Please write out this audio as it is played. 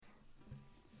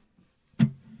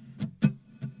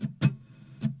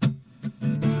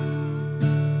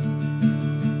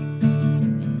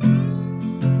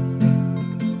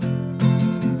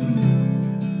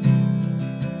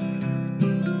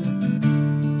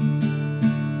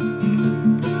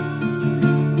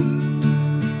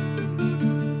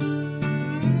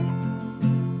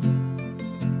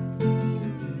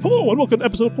and welcome to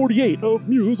episode 48 of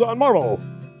Muse on Marvel.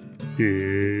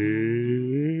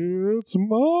 It's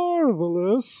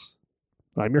marvelous.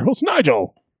 I'm your host,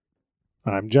 Nigel.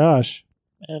 I'm Josh.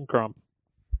 And Crump.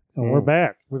 And we're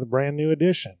back with a brand new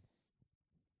edition.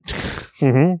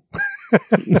 Today,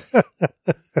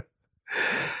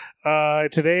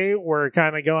 we're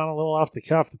kind of going a little off the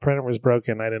cuff. The printer was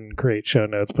broken. I didn't create show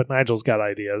notes, but Nigel's got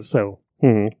ideas, so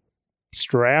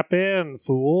strap in,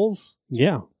 fools.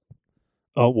 Yeah.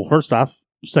 Oh, well, first off,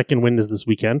 second wind is this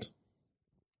weekend.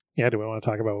 Yeah, do we want to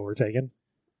talk about what we're taking?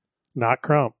 Not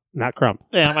Crump. Not Crump.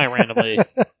 Yeah, I might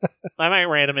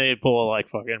randomly pull like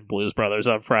fucking Blues Brothers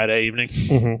up Friday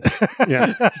evening.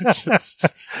 Yeah.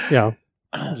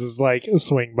 Just like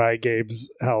swing by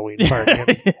Gabe's Halloween party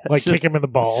and like kick him in the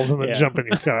balls and then jump in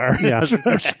your car. Yeah.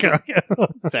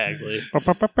 Exactly.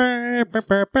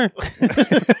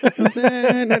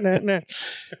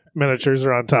 Miniatures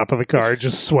are on top of the car,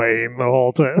 just swaying the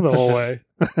whole way.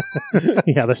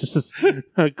 Yeah, there's just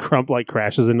Crump like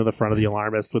crashes into the front of the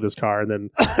alarmist with his car, and then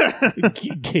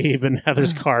Gabe and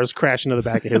Heather's cars crash into the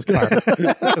back of his car.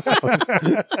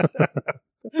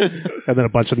 And then a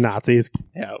bunch of Nazis.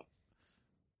 Yeah.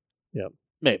 Yep.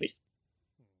 Maybe.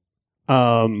 What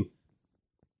are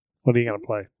you going to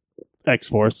play?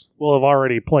 X-Force. We'll have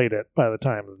already played it by the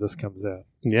time that this comes out.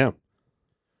 Yeah.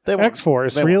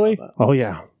 X-Force, really? Oh,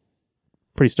 yeah.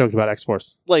 Pretty stoked about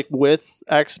X-Force. Like with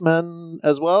X-Men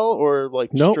as well, or like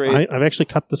straight? No, I've actually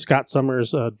cut the Scott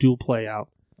Summers dual play out.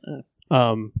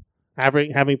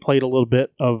 Having played a little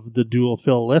bit of the dual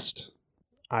fill list,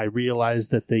 I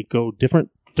realized that they go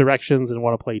different directions and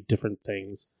want to play different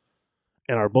things.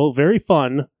 And are both very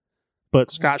fun, but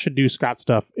Scott should do Scott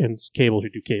stuff and Cable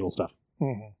should do Cable stuff.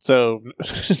 Mm-hmm. So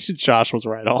Josh was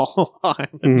right all along.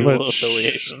 Dual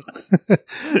affiliation.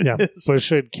 Yeah. So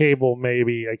should Cable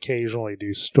maybe occasionally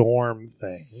do Storm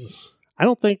things? I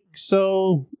don't think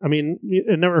so. I mean,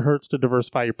 it never hurts to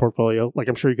diversify your portfolio. Like,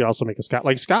 I'm sure you could also make a Scott.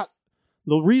 Like, Scott,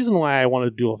 the reason why I want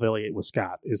to dual affiliate with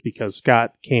Scott is because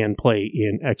Scott can play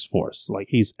in X-Force. Like,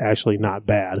 he's actually not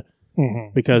bad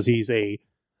because he's a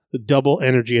double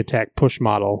energy attack push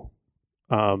model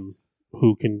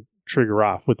who can trigger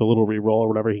off with a little reroll or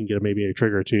whatever. He can get maybe a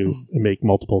trigger or two and make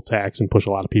multiple attacks and push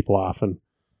a lot of people off.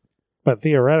 But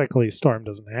theoretically, Storm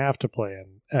doesn't have to play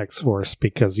in X-Force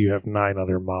because you have 9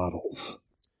 other models.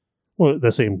 Well,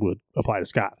 the same would apply to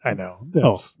Scott. I know.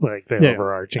 That's like the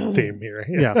overarching theme here.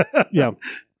 Yeah.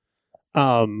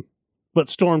 But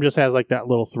Storm just has like that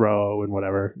little throw and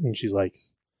whatever. And she's like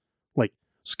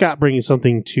Scott bringing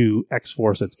something to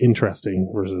X-Force that's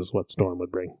interesting versus what Storm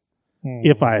would bring.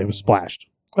 If I was splashed.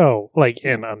 Oh, like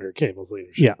in under Cable's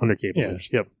leadership. Yeah, under Cable's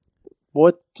leadership. Yep.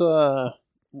 What are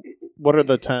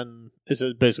the 10? Is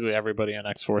it basically everybody on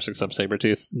X-Force except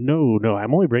Sabretooth? No.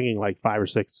 I'm only bringing like 5 or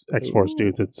 6 X-Force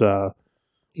dudes. It's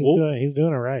he's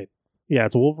doing it right. Yeah,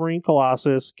 it's Wolverine,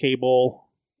 Colossus, Cable,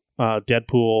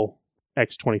 Deadpool,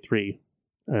 X-23.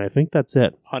 And I think that's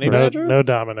it. Honey Badger? No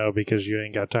Domino because you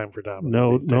ain't got time for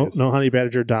Domino. No Honey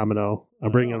Badger, Domino.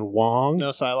 I'm bringing Wong. No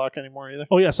Psylocke anymore either?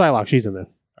 Oh, yeah, Psylocke. She's in there.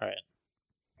 All right.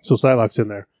 So Psylocke's in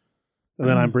there. And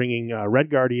then I'm bringing Red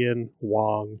Guardian,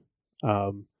 Wong,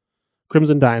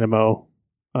 Crimson Dynamo.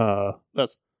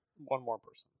 That's one more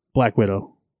person. Black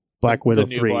Widow. Black Widow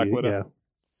the 3. Black Widow. Yeah.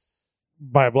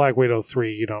 By Black Widow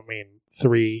 3, you don't mean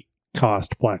 3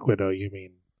 cost Black Widow. You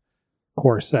mean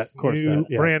Corset.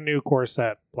 Brand new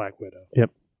Corset Black Widow.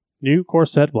 Yep. New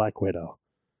Corset Black Widow.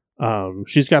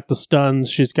 She's got the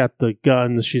stuns. She's got the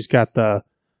guns. She's got the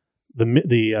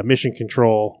mission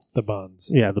control. The buns.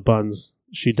 Yeah, the buns.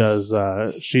 She does.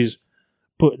 She's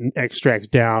putting extracts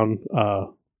down. I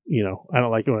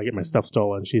don't like it when I get my stuff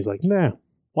stolen. She's like, nah.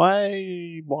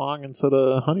 Why Wong instead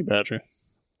of Honey Badger?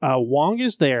 Wong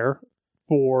is there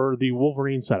for the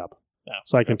Wolverine setup. Yeah.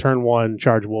 So I can turn 1,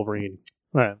 charge Wolverine.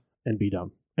 Right. And be done.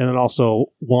 And then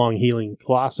also Wong healing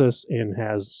Colossus and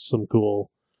has some cool.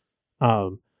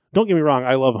 Don't get me wrong,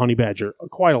 I love Honey Badger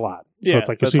quite a lot. So it's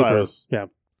like a super. Yeah,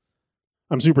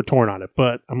 I'm super torn on it,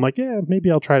 but I'm like, yeah, maybe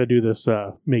I'll try to do this.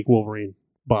 Make Wolverine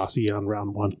bossy on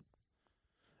round 1.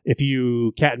 If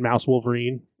you cat and mouse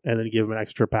Wolverine and then give him an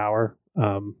extra power,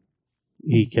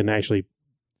 he can actually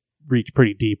reach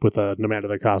pretty deep with a no matter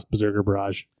the cost Berserker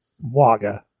Barrage.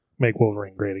 Waga, make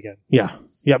Wolverine great again. Yeah.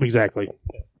 Yep. Exactly.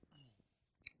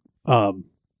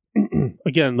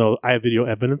 Again, though, I have video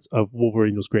evidence of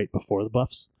Wolverine was great before the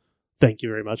buffs. Thank you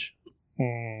very much.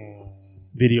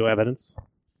 Video evidence.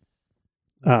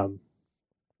 But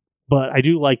I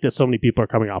do like that so many people are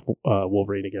coming off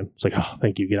Wolverine again. It's like, oh,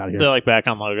 thank you, get out of here. They're like back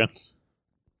on Logan.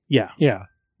 Yeah. Yeah.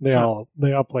 They all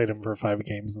played him for 5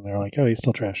 games and they're like, oh, he's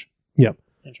still trash. Yep.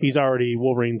 He's already,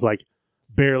 Wolverine's like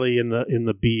barely in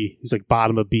the B. He's like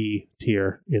bottom of B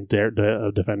tier in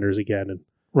defenders again, and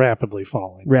rapidly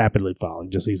falling.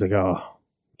 Just he's like, oh,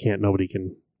 nobody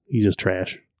can. He's just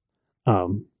trash.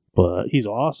 But he's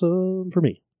awesome for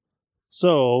me.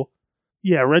 So,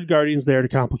 yeah, Red Guardian's there to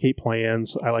complicate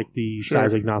plans. I like the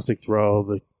size agnostic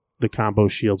throw, the combo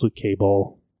shields with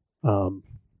cable.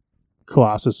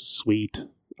 Colossus is sweet.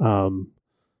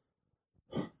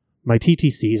 My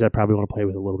TTCs I probably want to play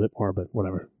with a little bit more, but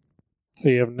whatever. So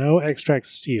you have no extract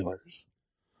stealers.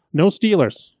 No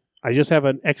stealers. I just have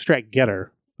an extract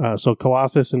getter. So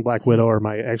Colossus and Black Widow are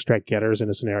my extract getters in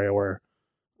a scenario where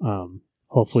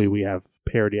hopefully we have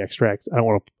parity extracts. I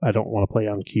don't want to play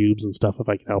on cubes and stuff if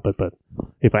I can help it, but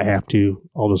if I have to,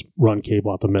 I'll just run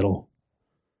cable out the middle.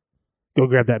 Go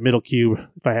grab that middle cube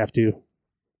if I have to.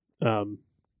 But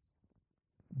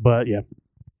yeah.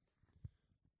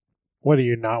 What do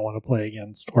you not want to play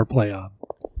against or play on?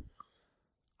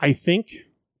 I think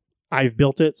I've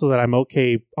built it so that I'm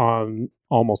okay on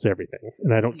almost everything,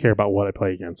 and I don't care about what I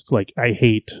play against. Like, I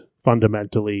hate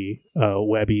fundamentally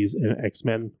Webbies and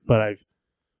X-Men, but I've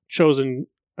chosen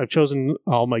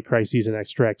all my crises and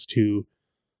extracts to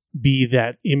be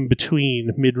that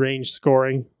in-between mid-range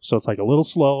scoring. So it's like a little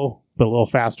slow, but a little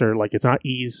faster. Like, it's not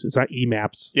E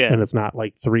maps, and it's not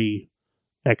like 3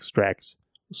 extracts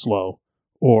slow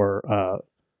or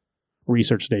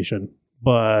research station,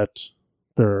 but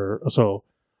they're so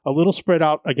a little spread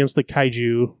out against the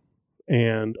kaiju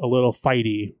and a little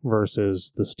fighty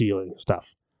versus the stealing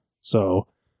stuff. So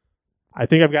I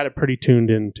think I've got it pretty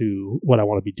tuned into what I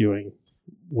want to be doing,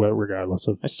 regardless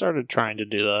of. I started trying to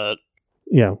do that.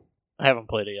 Yeah, I haven't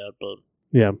played it yet, but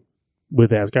yeah,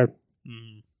 with Asgard.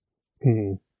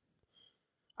 Mm-hmm.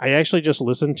 I actually just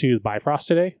listened to Bifrost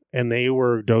today, and they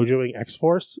were dojoing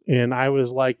X-Force, and I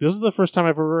was like, this is the first time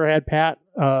I've ever had Pat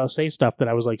say stuff that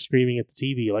I was like screaming at the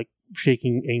TV, like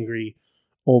shaking angry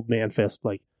old man fist,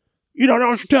 like, you don't know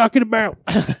what you're talking about.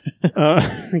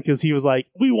 Because he was like,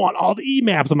 we want all the E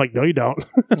maps. I'm like, no, you don't.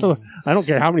 I don't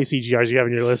care how many CGRs you have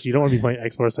on your list. You don't want to be playing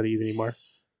X-Force that easy anymore.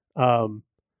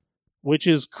 Which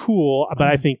is cool, but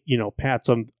I think, Pat's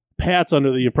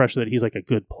under the impression that he's like a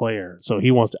good player, so he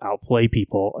wants to outplay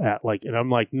people at like, and I'm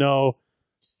like, no.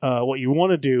 What you want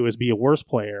to do is be a worse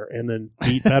player and then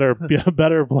beat better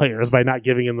players by not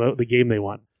giving them the game they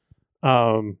want.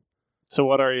 So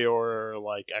what are your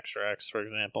like extracts, for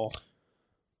example?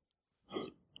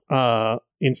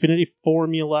 Infinity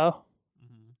Formula,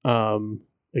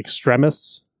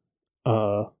 Extremis,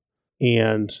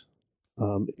 and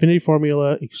Infinity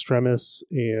Formula, Extremis,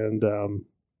 and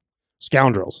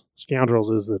Scoundrels. Scoundrels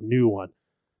is the new one.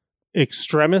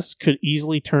 Extremis could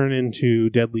easily turn into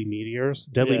Deadly Meteors.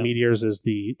 Deadly Meteors is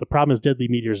the problem is Deadly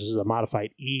Meteors is a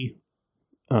modified E,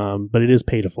 but it is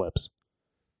pay to flips.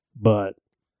 But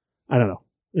I don't know.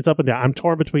 It's up and down. I'm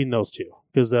torn between those two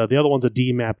because the other one's a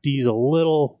D map. D is a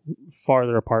little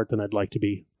farther apart than I'd like to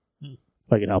be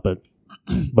if I could help it.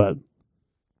 But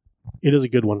it is a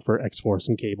good one for X-Force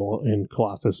and Cable and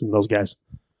Colossus and those guys.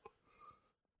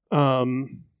 So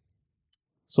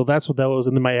that's what those,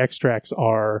 and then my extracts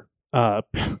are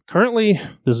currently.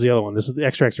 This is the other one. The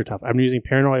extracts are tough. I'm using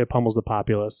Paranoia Pummels the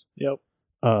Populace. Yep.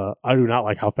 I do not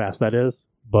like how fast that is,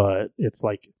 but it's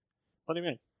like. What do you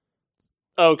mean?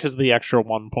 Oh, because the extra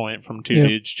 1 point from two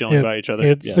dudes chilling by each other.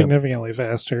 It's significantly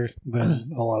faster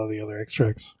than a lot of the other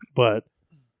extracts. But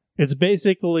it's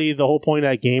basically the whole point of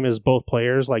that game is both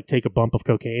players like take a bump of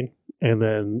cocaine and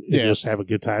then you just have a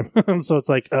good time. So it's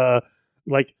like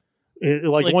once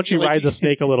you ride the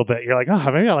snake a little bit, you're like,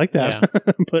 oh, maybe I like that.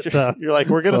 Yeah. But you're like,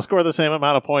 we're going to score the same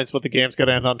amount of points, but the game's going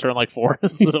to end on turn like 4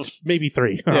 instead of maybe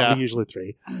 3. Yeah. Usually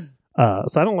 3. So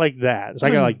I don't like that. So I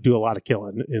got to like do a lot of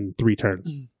killing in 3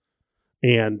 turns.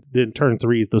 And then turn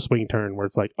 3 is the swing turn where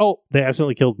it's like, oh, they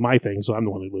accidentally killed my thing, so I'm the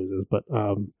one who loses. But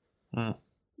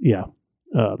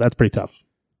that's pretty tough.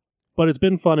 But it's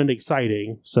been fun and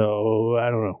exciting, so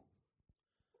I don't know.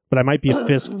 But I might be a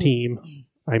Fisk team.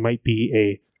 I might be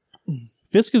a...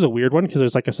 Fisk is a weird one because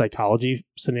there's like a psychology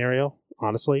scenario,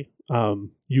 honestly.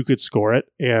 You could score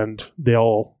it, and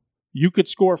you could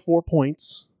score 4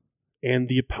 points, and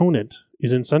the opponent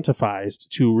is incentivized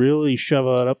to really shove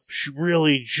it up,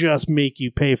 really just make you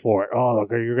pay for it. Oh,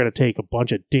 you're going to take a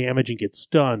bunch of damage and get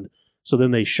stunned. So then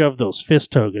they shove those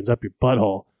fist tokens up your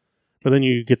butthole. But then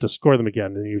you get to score them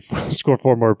again, and you score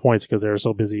 4 more points because they're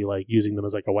so busy like using them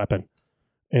as like a weapon.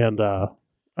 And I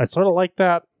sort of like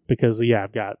that because,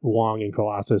 I've got Wong and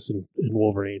Colossus and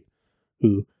Wolverine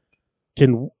who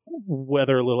can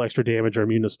weather a little extra damage or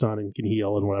immune to stun and can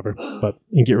heal and whatever,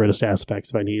 and get rid of stat effects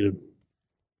if I need it.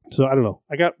 So I don't know.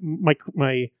 I got my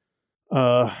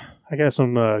I got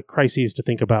some crises to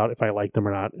think about if I like them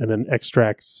or not, and then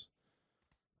extracts.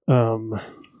 I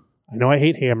know I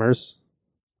hate hammers.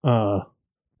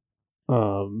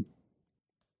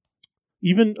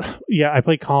 Even I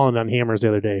played Colin on hammers the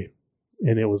other day,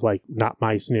 and it was like not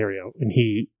my scenario, and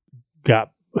he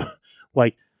got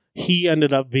like he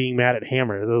ended up being mad at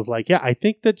hammers. I was like, yeah, I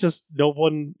think that just no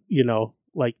one,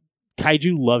 like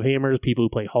kaiju love hammers, people who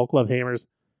play Hulk love hammers,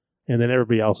 and then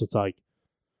everybody else, it's like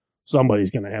somebody's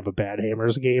gonna have a bad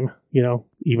hammers game,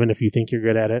 even if you think you're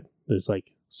good at it. There's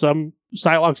like some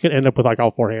Psylocke's gonna end up with like all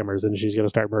 4 hammers, and she's gonna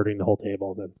start murdering the whole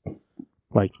table, and then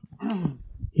like.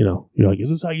 You're like, is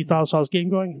this how you saw this game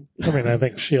going? I mean, I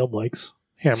think Shield likes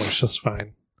hammers just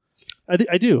fine.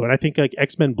 I do, and I think like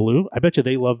X-Men Blue, I bet you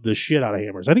they love the shit out of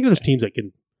hammers. I think there's teams that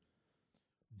can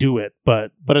do it,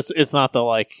 but it's not the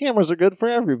like hammers are good for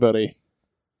everybody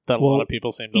that a lot of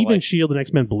people seem to even like. Shield and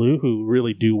X-Men Blue, who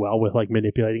really do well with like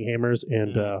manipulating hammers,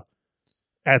 and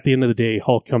at the end of the day,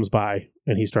 Hulk comes by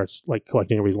and he starts like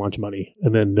collecting everybody's lunch money,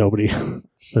 and then nobody.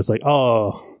 It's like,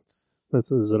 oh,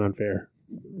 this is an unfair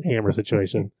hammer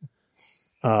situation.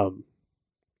 I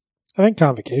think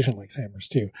Convocation likes hammers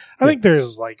too. I think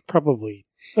there's like probably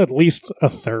at least a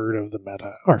third of the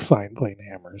meta are fine playing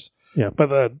hammers. Yeah. But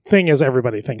the thing is,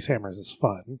 everybody thinks hammers is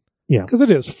fun. Yeah. Because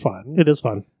it is fun. It is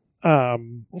fun.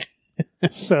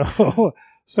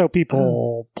 So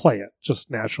people play it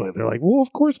just naturally. They're like, well,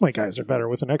 of course my guys are better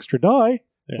with an extra die.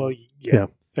 Yeah. Well, yeah.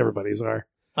 Everybody's are.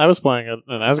 I was playing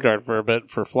an Asgard for a bit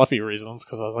for fluffy reasons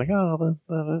because I was like,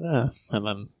 and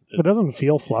then it doesn't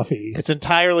feel fluffy. It's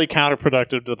entirely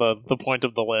counterproductive to the point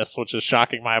of the list, which is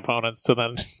shocking my opponents to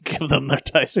then give them their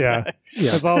dice back.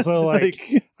 Yeah. It's also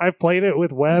like I've played it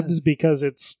with webs because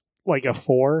it's like a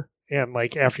 4, and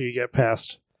like after you get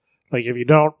past, like if you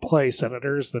don't play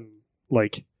senators, then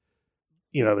like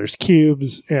there's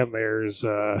cubes and there's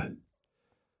whatever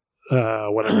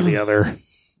the other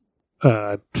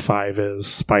 5 is,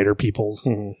 spider peoples.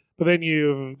 Mm-hmm. But then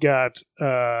you've got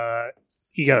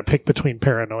you got to pick between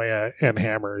paranoia and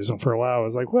hammers, and for a while I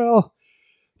was like, well,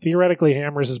 theoretically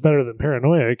hammers is better than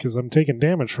paranoia because I'm taking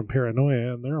damage from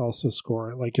paranoia and they're also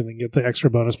scoring and then get the extra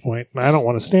bonus point, and I don't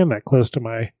want to stand that close to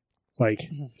my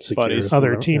buddies,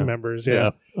 other team members.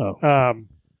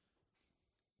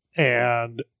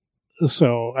 And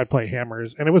so I play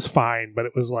hammers, and it was fine, but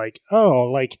it was like,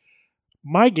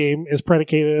 my game is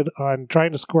predicated on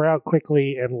trying to score out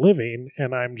quickly and living,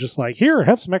 and I'm just like, here,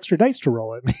 have some extra dice to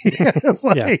roll it. It's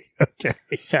like, okay.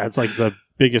 Yeah, it's like the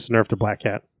biggest nerf to Black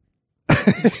Cat.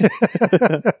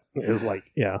 It's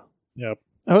like, yeah. Yep.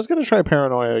 I was going to try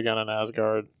Paranoia again in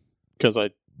Asgard, because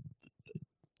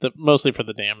mostly for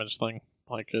the damage thing.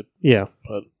 Yeah.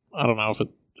 But I don't know if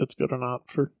it's good or not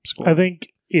for scoring. I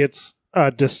think it's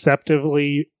a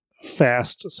deceptively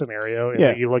fast scenario,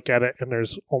 and you look at it and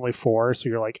there's only 4, so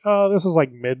you're like, oh, this is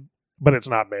like mid, but it's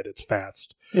not mid, it's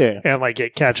fast, and like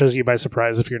it catches you by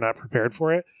surprise if you're not prepared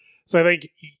for it. So I think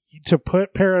to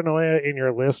put paranoia in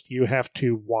your list, you have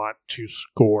to want to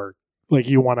score, like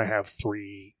you want to have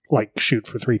 3, like shoot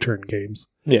for 3 turn games,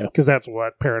 because that's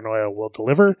what paranoia will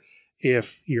deliver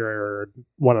if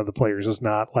one of the players is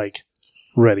not like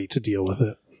ready to deal with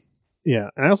it.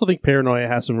 And I also think paranoia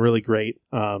has some really great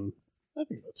I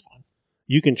think that's fine.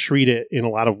 You can treat it in a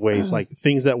lot of ways, like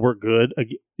things that were good.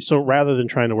 So rather than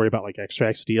trying to worry about like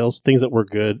extracts deals, things that were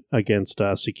good against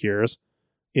secures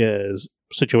is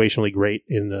situationally great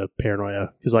in the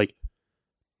paranoia. Because like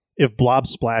if Blob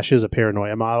splashes a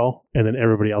paranoia model and then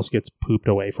everybody else gets pooped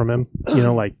away from him,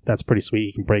 like that's pretty sweet.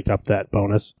 You can break up that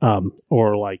bonus.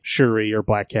 Or like Shuri or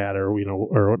Black Cat or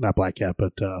or not Black Cat,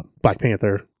 but Black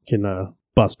Panther can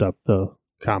bust up the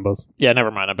combos. Yeah, never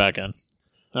mind. I'm back in.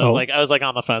 I was like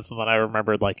on the fence, and then I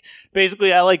remembered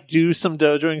basically I do some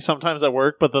dojoing sometimes at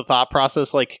work, but the thought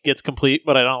process gets complete,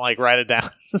 but I don't write it down.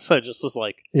 So I just was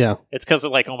it's because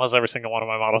almost every single one of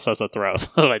my models has a throw,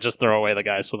 so I just throw away the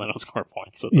guys so they don't score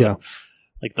points. So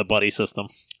the buddy system.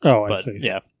 Oh, I see.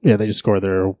 Yeah, they just score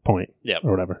their point.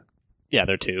 Or whatever. Yeah,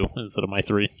 they're 2 instead of my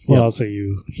 3. Well, also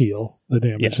you heal the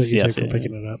damage that you take from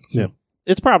picking it up. So. Yeah,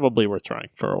 it's probably worth trying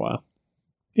for a while.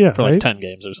 Yeah, for 10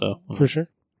 games or so, for sure.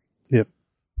 Yep.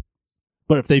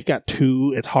 But if they've got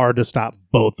 2, it's hard to stop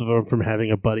both of them from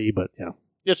having a buddy. But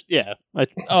it's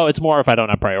more if I don't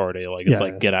have priority.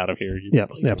 Get out of here.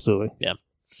 Absolutely. Yeah.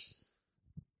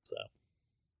 So,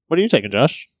 what are you taking,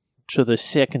 Josh? To the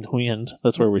second wind.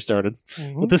 That's where we started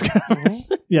with this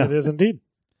conversation. Yeah, it is indeed.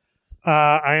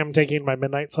 I am taking my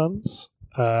Midnight Suns.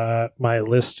 My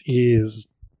list is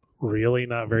really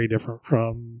not very different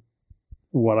from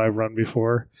what I've run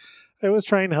before. I was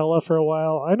trying Hela for a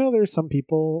while. I know there's some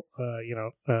people,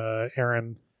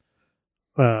 Aaron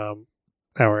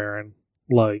how Aaron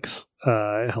likes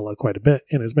Hela quite a bit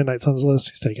in his Midnight Suns list.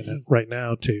 He's taking it right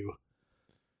now to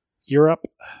Europe.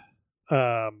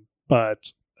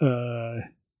 But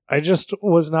I just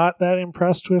was not that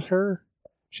impressed with her.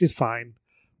 She's fine,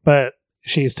 but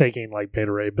she's taking like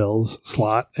Beta Ray Bill's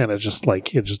slot, and it just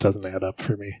doesn't add up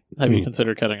for me. Have you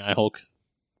considered cutting iHulk?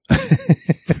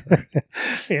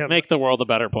 Make the world a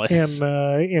better place.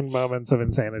 And in moments of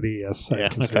insanity, yes, I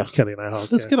consider cutting iHulk.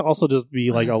 This could also just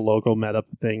be like a local meta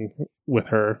thing with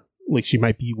her. Like she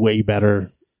might be way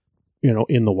better,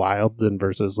 in the wild than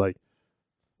versus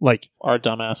like our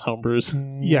dumbass homebrews.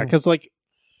 Yeah, because like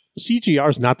CGR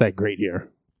is not that great here,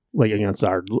 like against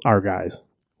our guys.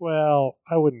 Well,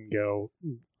 I wouldn't go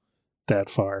that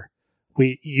far.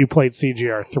 You played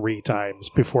CGR 3 times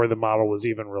before the model was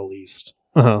even released,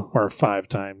 or 5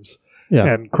 times. Yeah,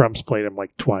 and Crumps played him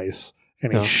like twice,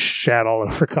 and he shat all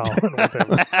over Colin with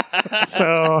him.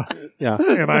 So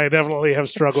and I definitely have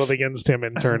struggled against him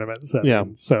in tournaments. Yeah,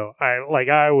 so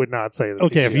I would not say that.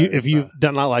 Okay, if you've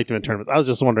not liked him in tournaments, I was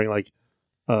just wondering we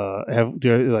worried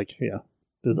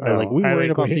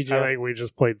about CGR? I think we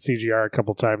just played CGR a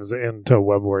couple times into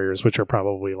Web Warriors, which are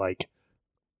probably one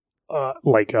of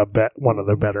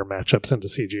the better matchups into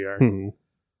CGR. Mm-hmm.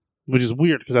 Which is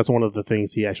weird because that's one of the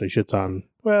things he actually shits on.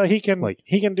 Well, he can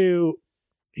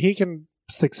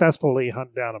successfully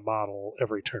hunt down a model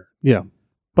every turn. Yeah,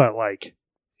 but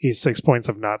he's 6 points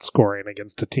of not scoring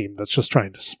against a team that's just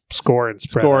trying to score and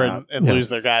spread out. and lose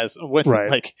their guys. When,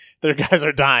 their guys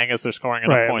are dying as they're scoring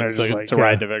enough points to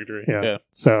ride to victory. Yeah.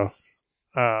 So,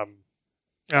 I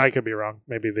could be wrong.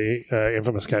 Maybe the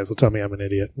infamous guys will tell me I'm an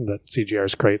idiot and that CGR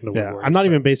is great. I'm not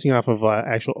even basing it off of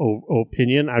actual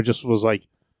opinion. I just was like,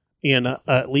 in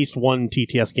at least one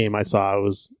TTS game I saw, it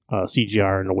was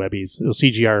CGR and the Webbies. It was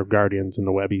CGR Guardians and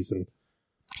the Webbies. And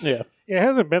it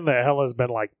hasn't been that Hela's been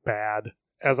bad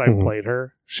as I've played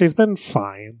her. She's been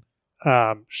fine.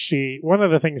 One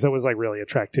of the things that was really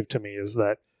attractive to me is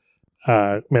that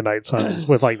Midnight Suns,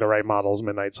 with the right models,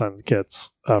 Midnight Suns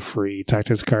gets a free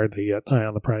tactics card. They get Eye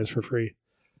on the Prize for free.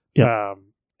 Yeah.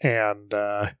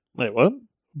 Wait, what?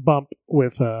 Bump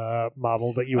with a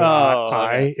model that you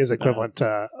eye is equivalent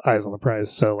to Eyes on the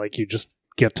Prize. So you just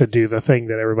get to do the thing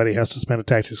that everybody has to spend a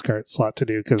tactics card slot to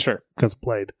do because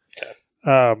played. Okay.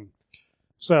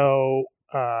 So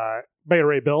Beta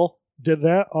Ray Bill did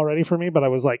that already for me, but I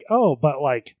was like,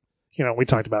 we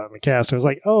talked about it in the cast. I was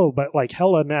like, but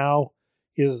Hela now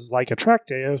is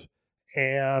attractive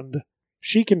and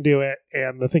she can do it.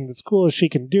 And the thing that's cool is she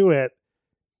can do it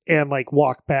and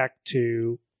walk back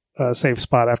to a safe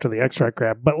spot after the extract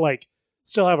grab, but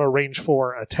still have a range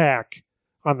 4 attack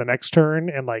on the next turn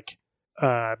and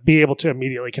be able to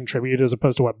immediately contribute as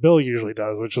opposed to what Bill usually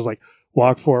does, which is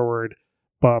walk forward,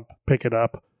 bump, pick it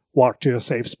up, walk to a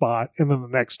safe spot, and then the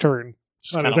next turn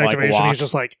on his activation, he's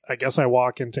just I guess I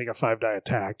walk and take a 5-die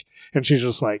attack. And she's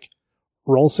just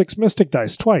roll 6 Mystic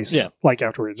Dice twice,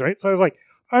 afterwards, right? So I was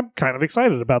I'm kind of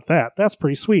excited about that. That's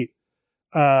pretty sweet.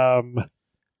 And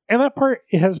that part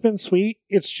has been sweet.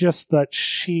 It's just that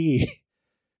she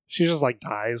just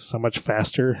dies so much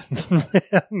faster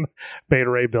than Beta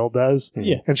Ray Bill does.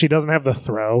 Yeah. And she doesn't have the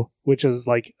throw, which is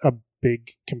a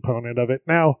big component of it.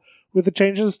 Now, with the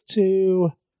changes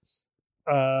to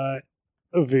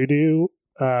Voodoo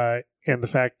and the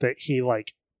fact that he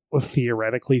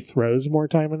theoretically throws more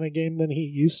time in a game than he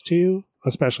used to,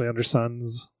 especially under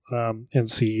Suns and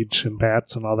Siege and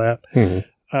Bats and all that,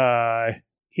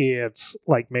 it's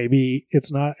maybe it's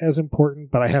not as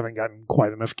important, but I haven't gotten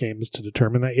quite enough games to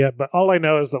determine that yet. But all I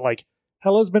know is that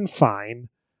Hela's been fine,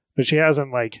 but she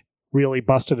hasn't really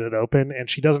busted it open, and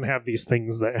she doesn't have these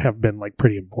things that have been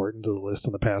pretty important to the list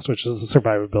in the past, which is the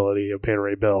survivability of Beta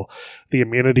Ray Bill, the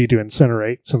immunity to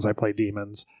incinerate since I play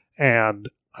demons, and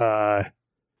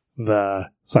the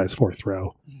size 4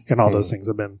 throw, and all those things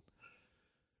have been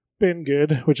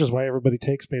good, which is why everybody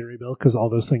takes Beta Ray Bill, because all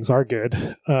those things are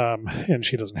good, and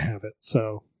she doesn't have it.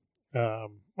 So,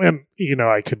 and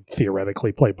I could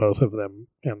theoretically play both of them,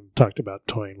 and talked about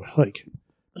toying with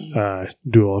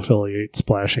dual affiliate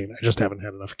splashing. I just haven't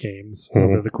had enough games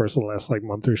over the course of the last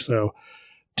month or so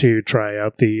to try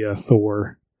out the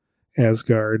Thor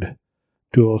Asgard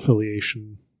dual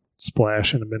affiliation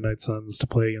splash in a Midnight Suns to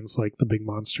play against the big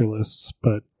monster lists.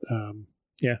 But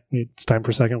it's time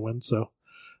for second win, so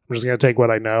I'm just going to take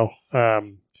what I know.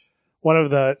 So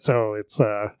it's,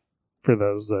 for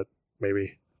those that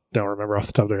maybe don't remember off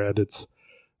the top of their head, it's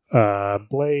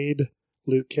Blade,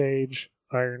 Luke Cage,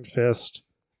 Iron Fist,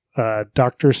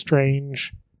 Doctor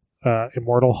Strange,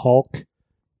 Immortal Hulk,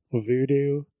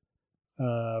 Voodoo,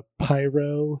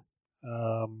 Pyro,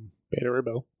 Beta Ray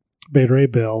Bill, Beta Ray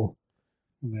Bill,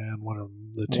 And then one of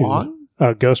the two. Wong?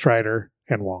 Ghost Rider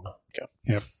and Wong. Okay.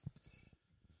 Yep.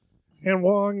 And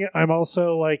Wong, I'm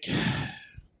also like,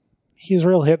 he's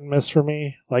real hit and miss for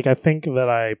me. Like, I think that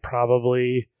I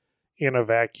probably, in a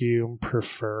vacuum,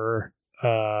 prefer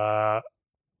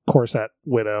Corset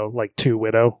Widow, like 2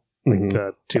 Widow, like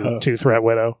the two threat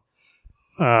Widow,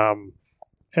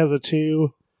 as a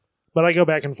 2. But I go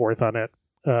back and forth on it.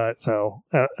 So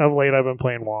of late, I've been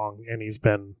playing Wong, and he's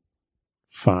been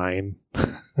fine.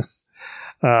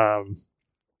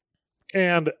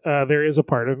 And there is a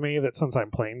part of me that, since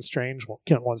I'm playing Strange,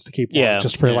 wants to keep Wong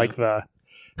just for like the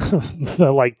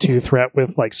like 2 threat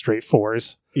with like straight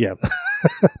 4s. Yeah.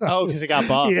 Oh, because it got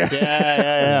buffed.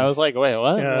 Yeah. I was like, wait,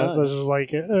 what? Yeah, it was just like,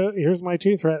 here's my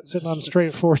 2 threat sitting on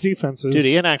straight 4 defenses. Dude,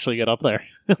 he can actually get up there.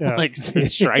 Yeah. Like,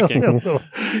 striking.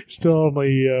 Still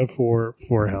only 4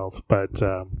 health. But,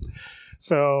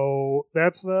 so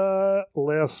that's the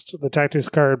list. The tactics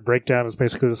card breakdown is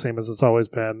basically the same as it's always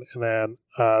been. And then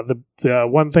the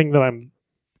one thing that I'm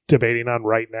debating on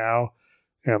right now,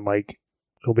 and like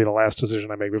it'll be the last decision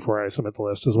I make before I submit the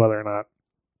list, is whether or not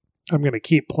I'm going to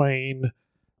keep playing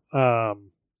the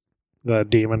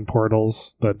demon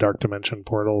portals, the dark dimension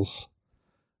portals.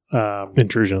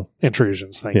 Intrusions,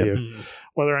 thank you. Mm-hmm.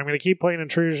 Whether I'm going to keep playing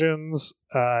intrusions,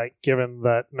 given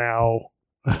that now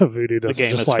Voodoo doesn't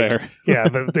just like fair.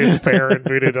 It's fair, and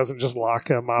Voodoo doesn't just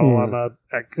lock a model on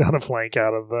a flank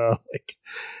out of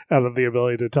the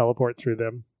ability to teleport through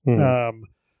them.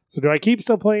 So do I keep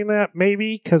still playing that?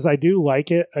 Maybe, because I do like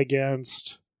it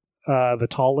against the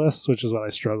tall lists, which is what I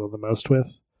struggle the most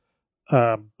with.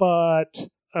 But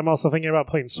I'm also thinking about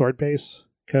playing sword base,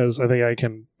 because I think I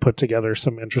can put together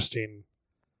some interesting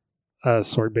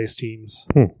sword base teams.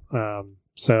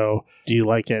 So do you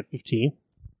like it 15?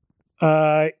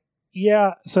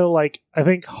 Yeah, so like I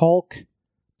think Hulk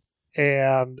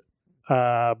and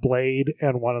Blade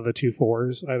and one of the 2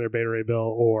 4s, either Beta Ray Bill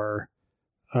or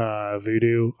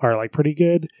Voodoo, are like pretty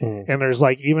good. And there's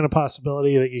like even a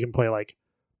possibility that you can play like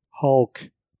Hulk,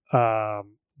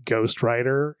 Ghost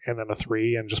Rider, and then a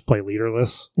 3 and just play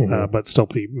leaderless, but still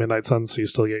be Midnight Suns, so you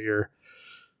still get your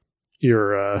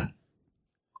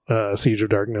Siege of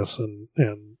Darkness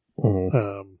and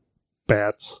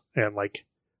bats, and like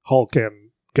Hulk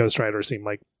and Ghost Rider seem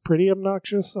like pretty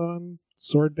obnoxious on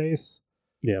sword base.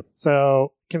 Yeah.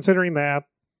 So considering that,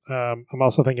 I'm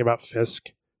also thinking about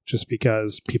Fisk, just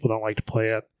because people don't like to play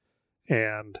it,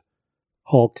 and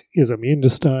Hulk is immune to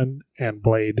stun, and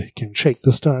Blade can shake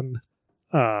the stun.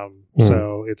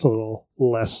 So it's a little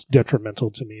less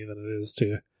detrimental to me than it is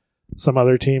to some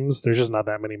other teams. There's just not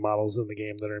that many models in the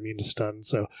game that are immune to stun.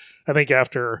 So I think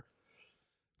after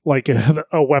like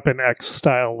a Weapon X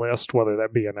style list, whether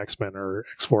that be an X-Men or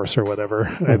X-Force or whatever,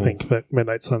 I think that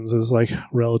Midnight Suns is like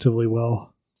relatively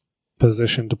well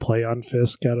positioned to play on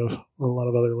Fisk out of a lot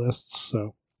of other lists.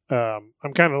 So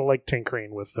I'm kind of like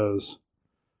tinkering with those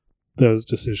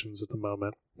decisions at the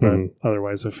moment, but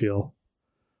otherwise I feel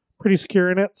pretty secure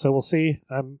in it. So we'll see.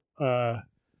 I'm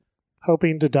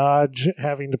hoping to dodge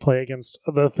having to play against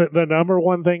the number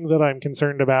one thing that I'm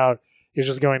concerned about is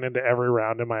just going into every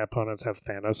round and my opponents have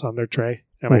Thanos on their tray,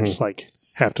 and I just like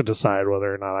have to decide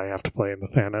whether or not I have to play into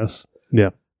Thanos. Yeah.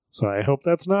 So I hope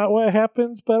that's not what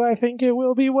happens, but I think it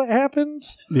will be what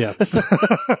happens. Yeah.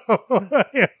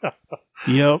 Yeah.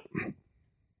 Yep.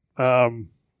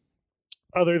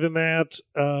 Other than that,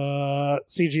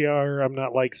 CGR I'm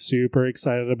not like super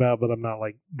excited about, but I'm not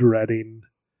like dreading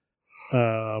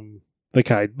the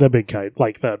big kite,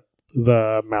 like the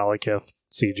Malekith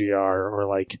CGR or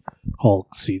like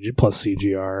Hulk CG plus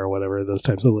CGR or whatever. Those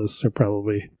types of lists are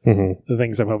probably the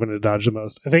things I'm hoping to dodge the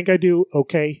most. I think I do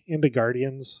okay into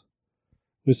Guardians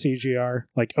with CGR.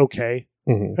 Like, okay.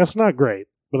 That's not great,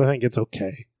 but I think it's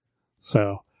okay.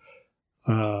 So,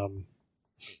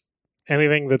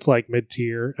 anything that's like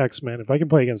mid-tier X-Men, if I can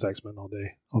play against X-Men all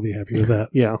day, I'll be happy with that.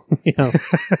 Yeah.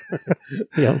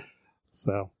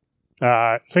 So,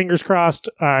 fingers crossed.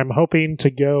 I'm hoping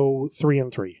to go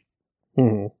 3-3.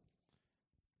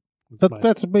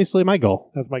 That's basically my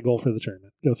goal. That's my goal for the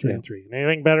tournament. Go 3-3. And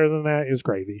anything better than that is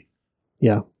gravy.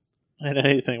 Yeah. And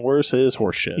anything worse is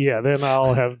horseshit. Yeah, then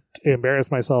I'll have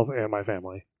embarrassed myself and my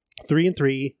family.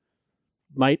 3-3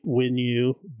 might win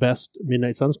you best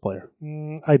Midnight Suns player.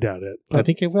 I doubt it. I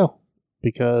think it will,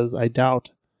 because I don't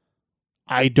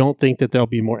think that there'll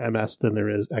be more MS than there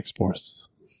is X-Force.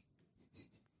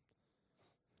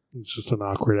 It's just an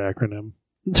awkward acronym.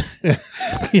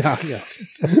 Yeah.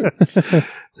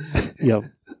 Yep.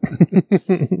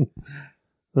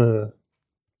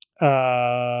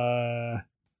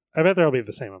 I bet there'll be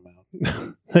the same amount.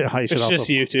 It's just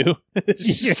you two.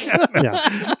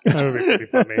 Yeah. That would be pretty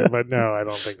funny. But no, I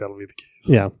don't think that'll be the case.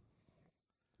 Yeah.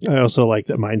 I also like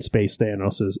that Mindspace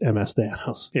Thanos is MS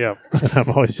Thanos. Yeah. I'm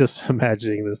always just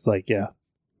imagining this,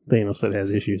 Thanos that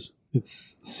has issues.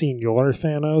 It's Senior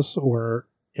Thanos or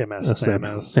MS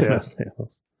Thanos. MS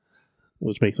Thanos.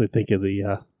 Which makes me think of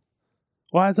the,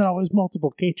 why is it always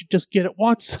multiple? Can't you just get it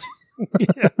once?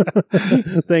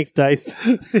 Thanks, Dice.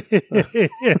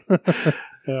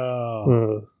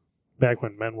 Back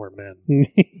when men were men.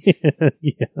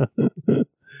 Yeah.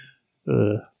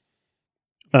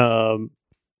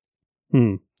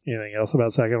 Anything else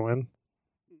about Second Wind?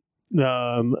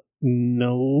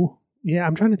 No. Yeah,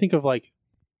 I'm trying to think of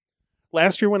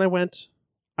last year when I went,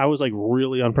 I was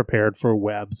really unprepared for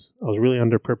webs. I was really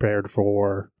underprepared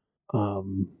for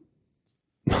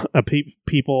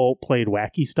people played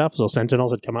wacky stuff. So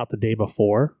Sentinels had come out the day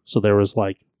before, so there was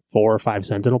 4 or 5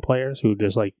 Sentinel players who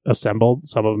just assembled.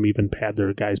 Some of them even had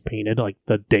their guys painted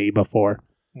the day before.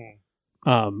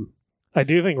 I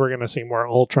do think we're going to see more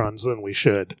Ultrons than we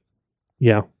should.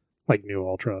 Yeah, new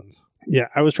Ultrons. Yeah,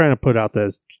 I was trying to put out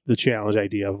the challenge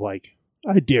idea of I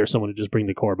dare someone to just bring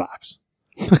the core box.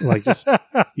 Just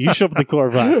you show up the core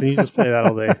box and you just play that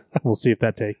all day. We'll see if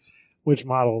that takes. Which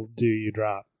model do you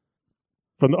drop?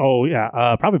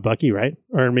 Probably Bucky, right?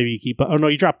 Or maybe you keep. Oh no,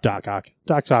 you drop Doc Ock.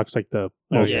 Doc Ock's the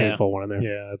most painful one in there.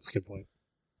 Yeah, that's a good point.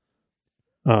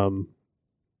 But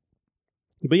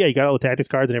yeah, you got all the tactics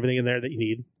cards and everything in there that you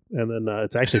need, and then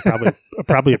it's actually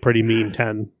probably a pretty mean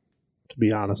 10, to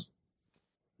be honest.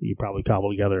 You probably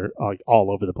cobble together all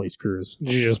over the place crews.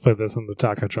 Did you just put this in the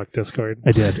Taco Truck Discord?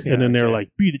 I did. And then they're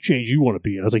be the change you want to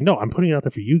be. And I was like, no, I'm putting it out there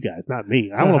for you guys, not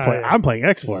me. I want to play. I'm playing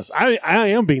X-Force. I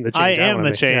am being the change. I am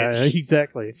the change. Yeah,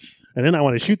 exactly. And then I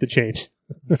want to shoot the change.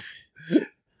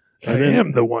 I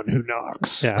am the one who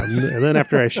knocks. Yeah. And then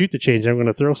after I shoot the change, I'm going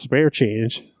to throw spare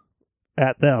change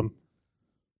at them.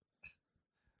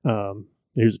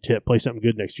 Here's a tip. Play something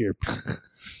good next year.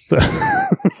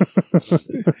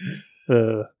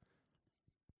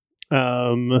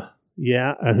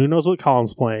 Yeah, and who knows what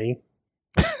Colin's playing.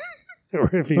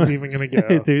 Or if he's even going to go.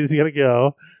 If he's going to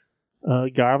go.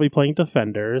 Gar will be playing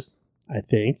Defenders, I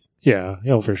think. Yeah,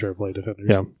 he'll for sure play Defenders.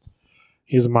 Yeah.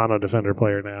 He's a mono Defender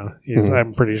player now.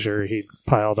 I'm pretty sure he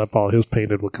piled up all his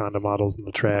painted Wakanda models in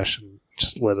the trash and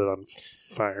just lit it on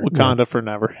fire. Wakanda for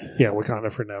never. Yeah,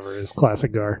 Wakanda for never is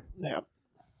classic Gar. Yeah.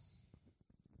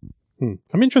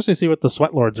 I'm interested to see what the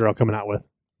Sweat Lords are all coming out with.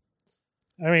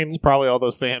 I mean, it's probably all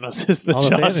those Thanos that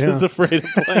Josh is afraid of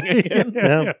playing against.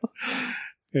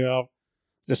 Yeah.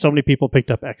 Just so many people picked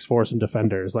up X-Force and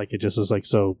Defenders. It just was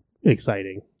so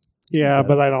exciting. Yeah,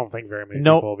 but I don't think very many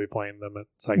people will be playing them at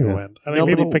Second Wind. I think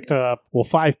people picked it up. Well,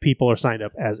 5 people are signed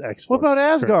up as X-Force. What about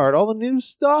Asgard? All the new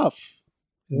stuff.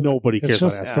 Nobody cares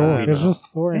about Asgard. It's just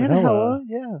Thor and Hela.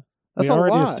 Yeah. That's we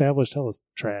already established Hela's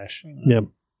trash. Yeah.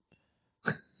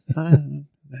 All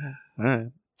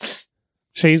right.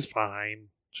 She's fine.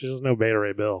 She doesn't know Beta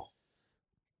Ray Bill.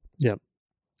 Yep.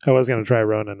 I was going to try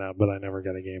Ronan out, but I never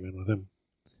got a game in with him.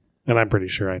 And I'm pretty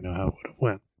sure I know how it would have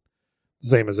went.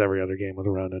 Same as every other game with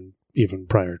Ronan, even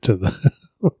prior to the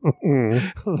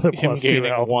the him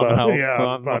gaining one health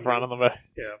on the front of the back.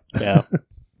 Yeah.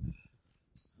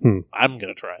 I'm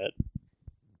going to try it.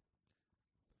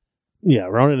 Yeah,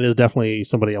 Ronan is definitely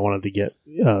somebody I wanted to get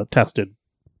tested.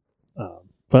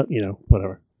 But,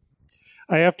 whatever.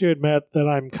 I have to admit that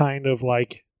I'm kind of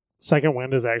Second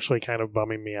Wind is actually kind of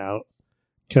bumming me out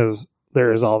because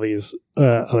there's all these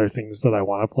other things that I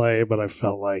want to play, but I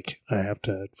felt like I have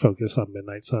to focus on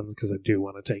Midnight Suns because I do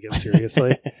want to take it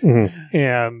seriously.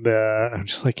 And I'm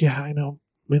just yeah, I know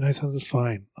Midnight Suns is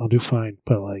fine. I'll do fine,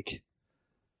 but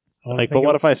but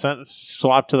what if I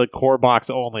swap to the core box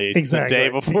only the day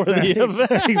before the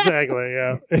event? Exactly,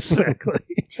 yeah. Exactly.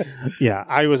 Yeah,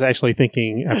 I was actually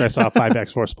thinking after I saw 5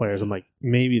 X-Force players, I'm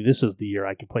maybe this is the year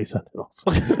I can play Sentinels.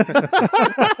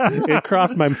 It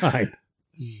crossed my mind.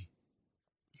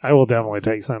 I will definitely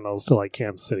take Sentinels to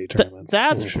Kansas City tournaments.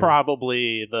 That's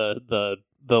probably the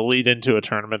lead into a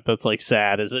tournament that's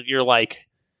sad, is that you're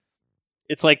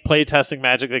it's play testing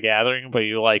Magic the Gathering, but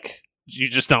you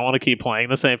just don't want to keep playing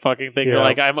the same fucking thing. Yeah.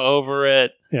 You're I'm over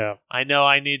it. Yeah. I know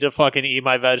I need to fucking eat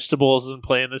my vegetables and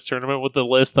play in this tournament with the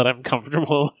list that I'm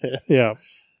comfortable with. Yeah.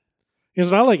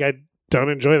 It's not I don't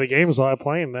enjoy the games while I'm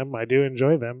playing them. I do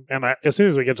enjoy them. And as soon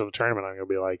as we get to the tournament, I'm going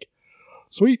to be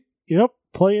sweet. Yep.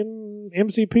 Playing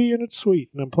MCP and it's sweet.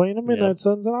 And I'm playing the Midnight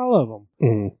Suns and I love them.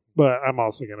 Mm-hmm. But I'm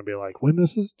also going to be when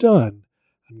this is done,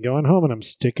 I'm going home and I'm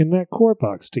sticking that core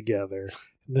box together.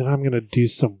 And then I'm going to do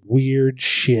some weird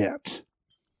shit.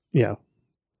 Yeah.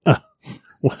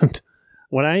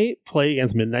 when I play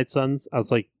against Midnight Suns, I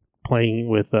was like playing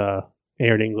with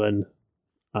Aaron England.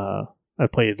 I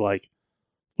played like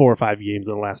 4 or 5 games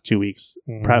in the last 2 weeks,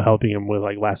 helping him with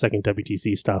like last second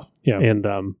WTC stuff. Yeah. And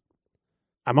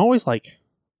I'm always like,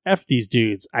 F these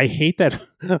dudes. I hate that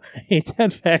I hate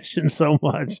that faction so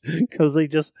much because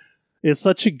it's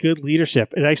such a good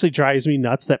leadership. It actually drives me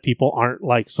nuts that people aren't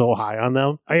like so high on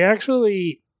them. I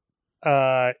actually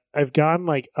I've gone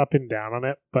like up and down on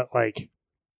it, but like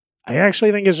I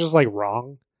actually think it's just like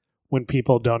wrong when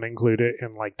people don't include it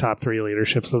in like top 3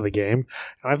 leaderships of the game.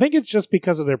 And I think it's just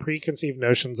because of their preconceived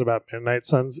notions about Midnight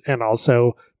Suns and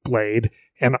also Blade,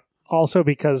 and also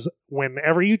because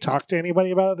whenever you talk to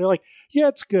anybody about it, they're like, yeah,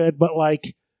 it's good, but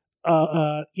like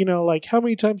like how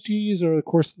many times do you use it over the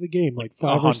course of the game? Like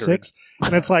 5 or 6?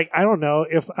 And it's like, I don't know.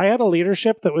 If I had a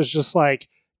leadership that was just like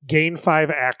gain 5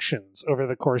 actions over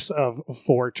the course of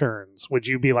 4 turns, would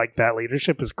you be like, that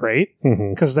leadership is great?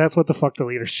 Because that's what the fuck the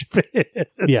leadership is.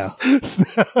 Yeah.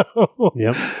 So,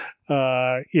 yep.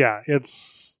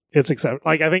 It's acceptable.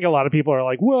 Like, I think a lot of people are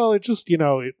like, well, it just,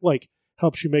 it like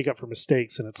helps you make up for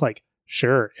mistakes. And it's like,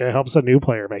 sure, it helps a new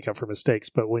player make up for mistakes.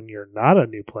 But when you're not a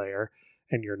new player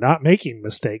and you're not making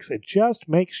mistakes, it just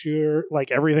makes your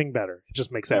like everything better. It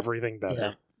just makes everything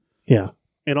better. Yeah.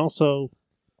 And also,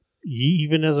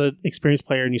 even as an experienced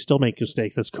player and you still make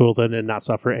mistakes, that's cool then, and not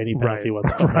suffer any penalty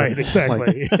whatsoever. Right,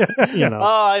 exactly. Oh,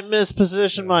 I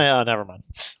mispositioned my never mind.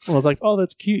 Well, it's like, oh,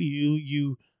 that's cute.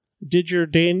 You did your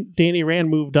Danny Rand,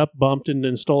 moved up, bumped, and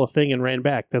then stole a thing and ran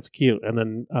back. That's cute. And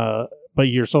then but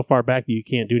you're so far back that you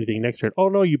can't do anything next turn. Oh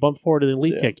no, you bumped forward and then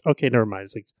leap kicked. Okay, never mind.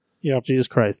 It's like, Jesus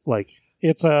Christ. Like,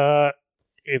 it's a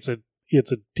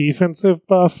defensive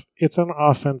buff. It's an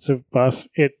offensive buff.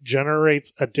 It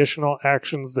generates additional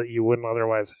actions that you wouldn't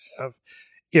otherwise have.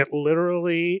 It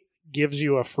literally gives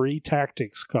you a free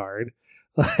tactics card.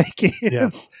 Like,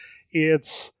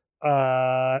 it's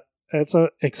an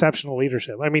exceptional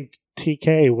leadership. I mean,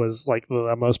 TK was like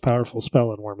the most powerful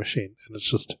spell in War Machine, and it's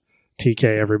just TK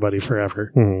everybody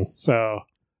forever. So,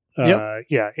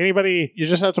 anybody, you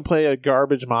just have to play a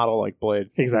garbage model like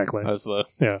Blade. Exactly. As the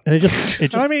and it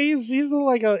just I mean, he's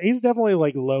definitely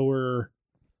like lower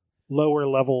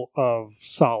level of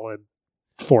solid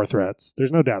 4 threats.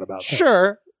 There's no doubt about that.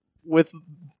 Sure, with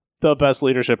the best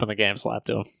leadership in the game slapped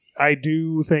to him. I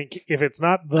do think if it's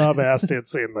not the best,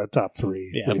 it's in the top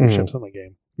 3 leaderships in the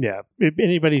game. Yeah.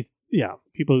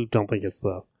 People who don't think it's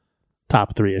the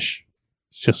top 3-ish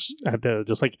just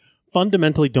like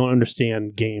fundamentally don't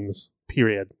understand games,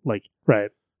 period. Like, right.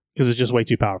 Because it's just way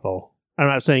too powerful. I'm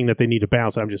not saying that they need to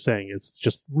bounce. I'm just saying it's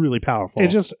just really powerful.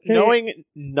 It's just knowing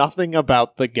nothing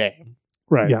about the game.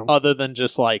 Right. Yeah. Other than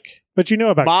just like, but you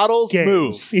know about models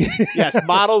games. Move. Yes,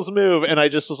 models move. And I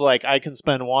just was like, I can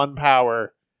spend 1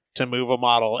 power to move a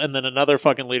model. And then another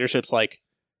fucking leadership's like,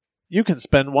 you can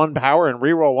spend 1 power and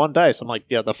reroll 1 dice. I'm like,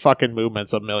 yeah, the fucking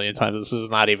movement's a million times. This is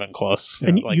not even close.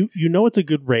 And like, you know it's a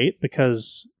good rate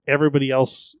because everybody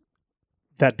else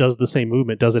that does the same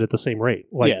movement does it at the same rate.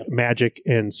 Like Magic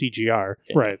and CGR,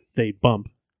 right? They bump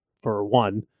for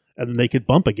 1, and then they could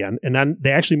bump again, and then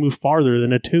they actually move farther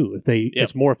than a 2.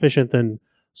 It's more efficient than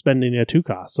spending a 2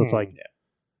 cost. So it's like,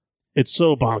 it's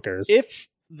so bonkers. If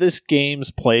this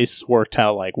game's place worked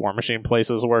how like War Machine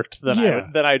places worked, then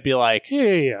I'd be like,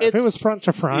 if it was front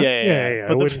to front,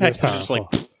 But the fact that it's just like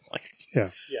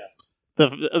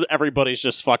everybody's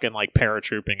just fucking like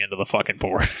paratrooping into the fucking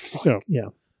board. So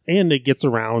and it gets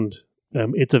around.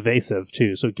 It's evasive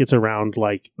too, so it gets around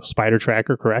like Spider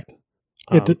Tracker. Correct?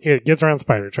 It gets around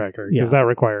Spider Tracker because that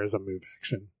requires a move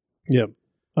action. Yeah.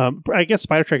 I guess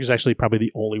Spider Tracker is actually probably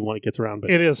the only one it gets around.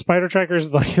 But it is. Spider Tracker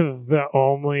is like the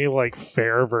only like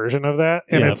fair version of that,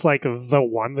 and it's like the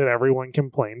one that everyone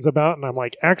complains about. And I'm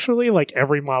like, actually, like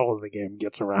every model in the game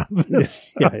gets around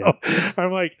this. So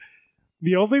I'm like,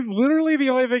 literally the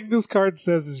only thing this card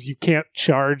says is you can't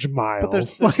charge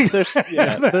miles. But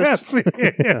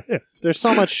there's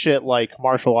so much shit like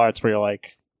martial arts where you're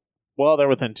like, well, they're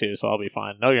within 2, so I'll be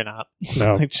fine. No, you're not.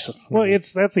 No. That's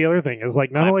the other thing is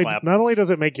like not only does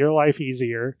it make your life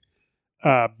easier,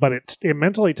 but it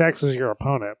mentally taxes your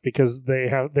opponent because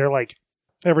they're like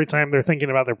every time they're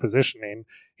thinking about their positioning,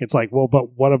 it's like, well,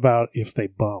 but what about if they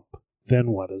bump?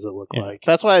 Then what does it look like?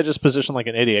 That's why I just position like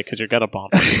an idiot because you're gonna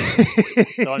bump.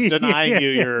 So I'm denying you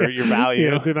your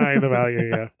value. Denying the value.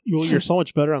 Yeah. Well, you're so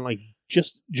much better on like.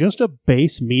 Just a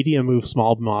base medium move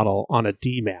small model on a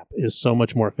D map is so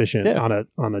much more efficient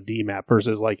on a D map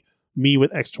versus like me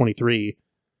with X23.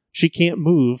 She can't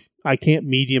move. I can't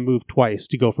medium move twice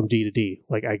to go from D to D.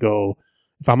 Like I go,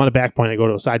 if I'm on a back point, I go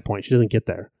to a side point. She doesn't get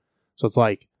there. So it's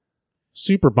like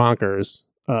super bonkers.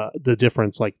 the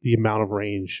difference, like the amount of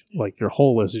range, like your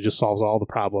whole list, it just solves all the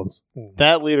problems.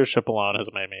 That leadership alone has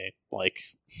made me like,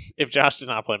 if Josh did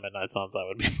not play Midnight Suns, I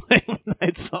would be playing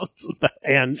Midnight Suns.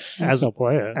 And as a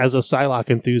Psylocke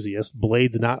enthusiast,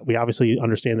 Blade's not. We obviously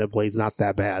understand that Blade's not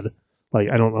that bad. Like,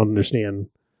 I don't understand.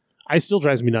 I still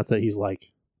drives me nuts that he's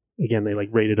like, again, they like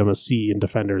rated him a C in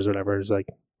Defenders or whatever. It's like,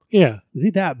 yeah, is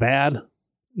he that bad?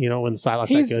 You know, when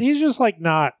Psylocke's that good, he's just like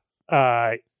not.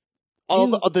 There's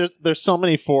so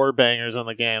many forward bangers in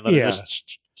the game that are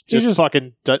just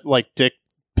fucking like dick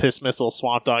piss missile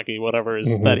swamp donkey whatever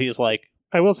is that he's like.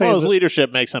 I will say his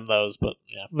leadership makes him those, but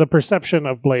yeah, the perception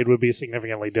of Blade would be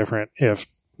significantly different if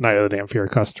Night of the Damned Fury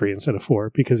cost 3 instead of 4,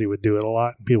 because he would do it a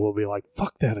lot and people would be like,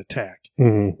 "Fuck that attack,"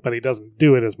 but he doesn't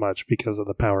do it as much because of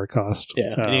the power cost.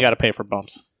 Yeah, and you got to pay for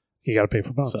bumps. You got to pay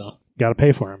for bumps. So got to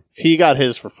pay for him. He got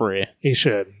his for free. He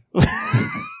should.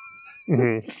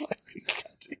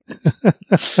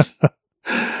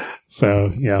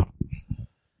 So yeah,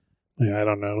 I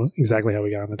don't know exactly how we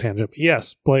got on the tangent, but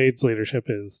yes, Blade's leadership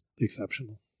is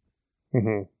exceptional.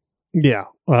 Yeah.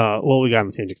 Well, we got on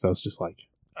the tangent because I was just like,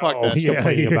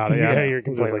 complaining about it. Yeah, you're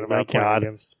complaining about playing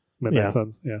against Midnight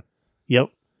Suns. Yeah. Yep.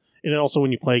 And then also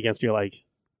when you play against, you're like,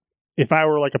 if I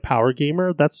were like a power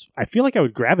gamer, I feel like I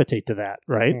would gravitate to that,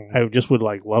 right? I would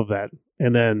like love that.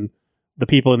 And then the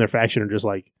people in their faction are just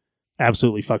like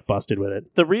absolutely fuck busted with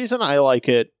it. The reason I like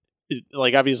it,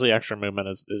 like obviously extra movement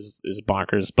is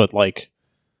bonkers, but like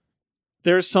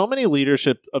there's so many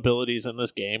leadership abilities in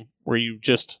this game where you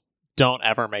just don't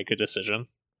ever make a decision.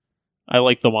 I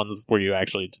like the ones where you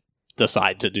actually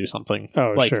decide to do something.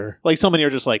 Oh, like, sure. Like some of you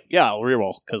are just like, yeah, I'll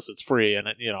reroll because it's free and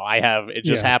it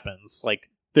just happens. Like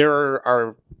there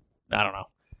are, I don't know.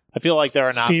 I feel like there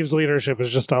are not. Steve's leadership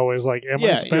is just always like,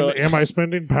 am I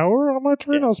spending power on my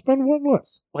turn? I'll spend one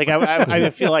less. Like I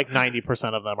feel like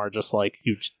 90% of them are just like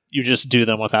you just do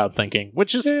them without thinking,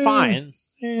 which is fine.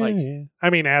 Like, I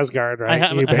mean, Asgard, right? I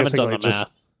haven't done the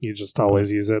math. You just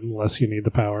always use it unless you need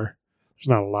the power. There's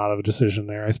not a lot of a decision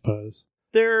there, I suppose.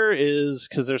 There is,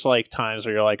 because there's like times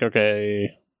where you're like,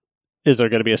 okay, is there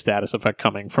going to be a status effect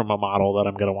coming from a model that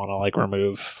I'm going to want to like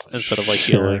remove instead of like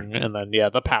healing? And then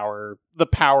the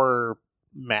power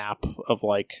map of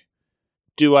like,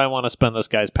 do I want to spend this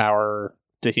guy's power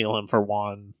to heal him for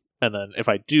 1? And then if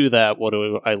I do that, what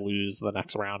do I lose the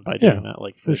next round by doing that?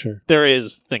 Like for sure, there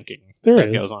is thinking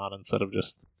that goes on instead of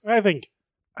just. I think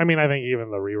even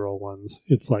the reroll ones,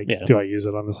 it's like, do I use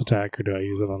it on this attack or do I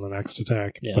use it on the next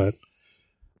attack? Yeah. But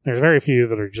there's very few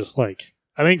that are just like.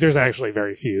 I think there's actually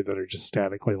very few that are just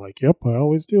statically like, yep, I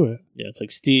always do it. Yeah, it's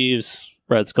like Steve's,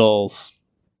 Red Skull's,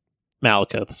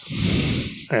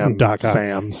 Malekith's, and Doc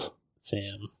Sam's.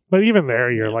 Sam. But even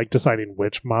there, you're like deciding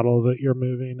which model that you're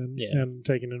moving and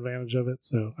taking advantage of it.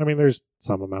 So, I mean, there's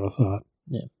some amount of thought.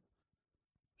 Yeah.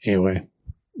 Anyway.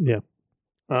 Yeah.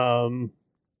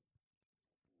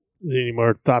 Any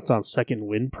more thoughts on second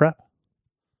wind prep?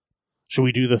 Should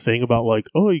we do the thing about like,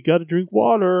 oh, you got to drink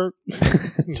water,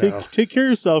 take care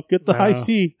of yourself, get the high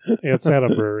C? It's at a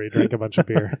brewery, drink a bunch of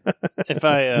beer. If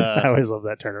I always love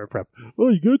that tournament prep. Oh,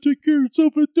 you got to take care of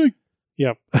yourself, I think.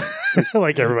 Yep,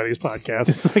 like everybody's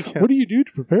podcast. Like, what do you do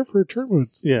to prepare for a tournament?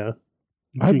 Yeah,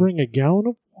 I bring a gallon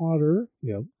of water.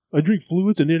 Yep, I drink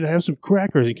fluids and then I have some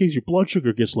crackers in case your blood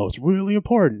sugar gets low. It's really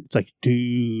important. It's like,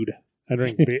 dude. I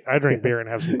drink beer and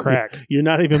have some crack. You're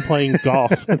not even playing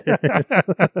golf.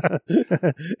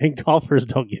 And golfers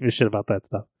don't give a shit about that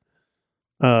stuff.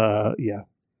 Yeah.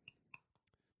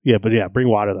 Yeah, but yeah, bring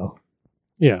water though.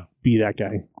 Yeah. Be that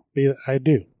guy. I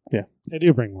do. Yeah. I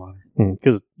do bring water.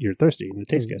 Because you're thirsty and it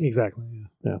tastes good. Exactly.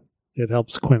 Yeah. It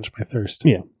helps quench my thirst.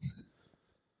 Yeah.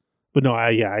 But no,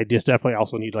 I just definitely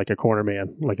also need like a corner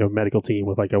man, like a medical team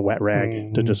with like a wet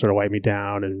rag to just sort of wipe me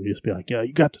down and just be like, yeah,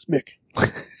 you got this, Mick.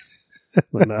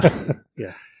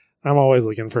 Yeah, I'm always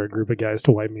looking for a group of guys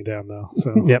to wipe me down, though.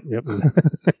 So yep.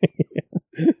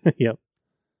 Yep.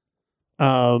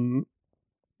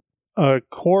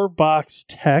 Core box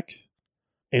tech.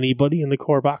 Anybody in the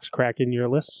core box cracking your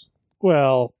lists?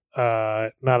 Well,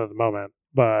 not at the moment,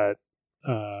 but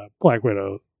Black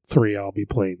Widow 3, I'll be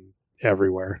playing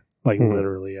everywhere, like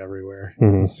literally everywhere.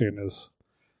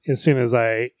 As soon as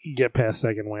I get past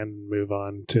second wind and move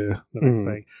on to the next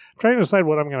thing. I'm trying to decide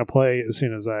what I'm going to play as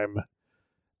soon as I'm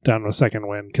done with second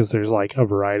wind, because there's like a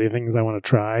variety of things I want to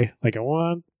try. Like I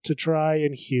want to try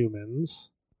Inhumans,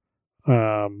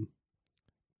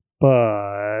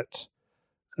 but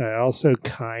I also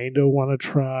kind of want to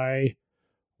try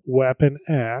Weapon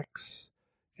X,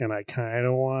 and I kind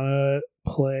of want to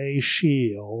play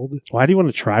Shield. Why do you want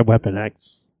to try Weapon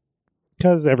X?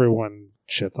 Because everyone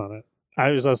shits on it.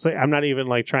 I was gonna say, I'm not even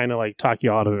like trying to like talk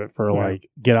you out of it for like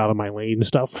get out of my lane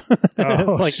stuff.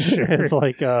 Oh, it's like sure. It's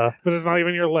like but it's not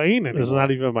even your lane anymore. It's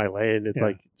not even my lane. It's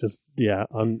like just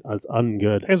it's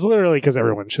ungood. It's literally because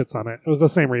everyone shits on it. It was the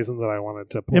same reason that I wanted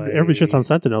to play. Yeah, but everybody shits on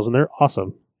Sentinels, and they're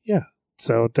awesome. Yeah,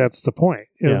 so that's the point.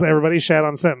 Is everybody shat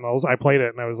on Sentinels? I played it,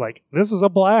 and I was like, "This is a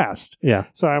blast." Yeah.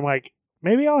 So I'm like,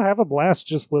 maybe I'll have a blast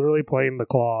just literally playing the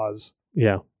claws.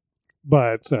 Yeah.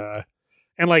 But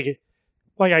and like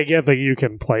I get that you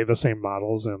can play the same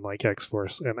models in like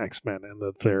X-Force and X-Men and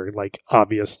that they're like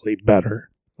obviously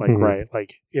better. Like right,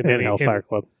 like in any Hellfire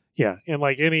Club. Yeah, in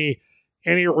like any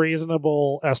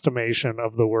reasonable estimation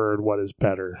of the word what is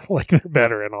better. Like they're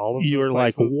better in all of these You're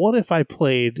like, what if I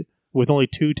played with only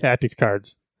 2 tactics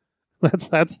cards?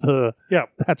 That's the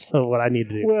what I need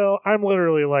to do. Well, I'm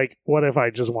literally like, what if I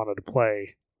just wanted to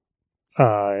play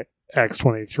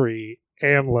X-23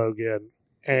 and Logan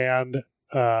and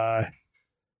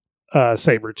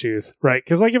Sabretooth, right?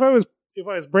 Because like if I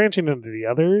was branching into the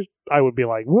others, I would be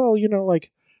like, well,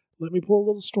 like let me pull a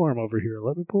little Storm over here,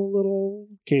 let me pull a little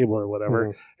Cable or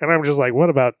whatever, and I'm just like, what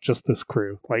about just this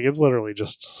crew? Like it's literally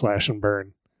just slash and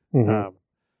burn.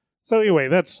 So anyway,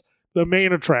 that's the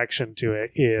main attraction to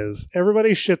it. Is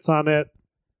everybody shits on it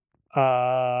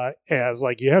as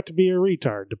like you have to be a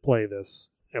retard to play this.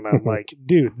 And I'm like,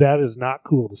 dude, that is not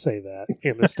cool to say that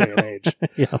in this day and age.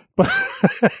 Yeah.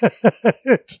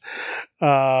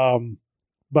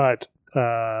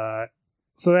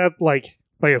 So that like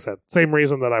I said, same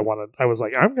reason that I was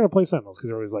like, I'm going to play Sentinels because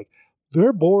everybody's like,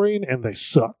 they're boring and they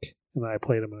suck. And then I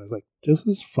played them and I was like, this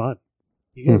is fun.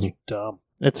 You guys are dumb.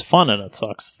 It's fun and it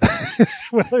sucks.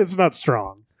 Well, it's not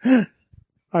strong.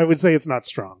 I would say it's not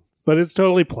strong, but it's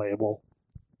totally playable.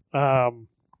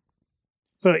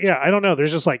 So yeah, I don't know.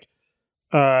 There's just like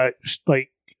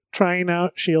trying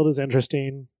out Shield is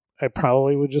interesting. I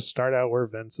probably would just start out where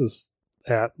Vince is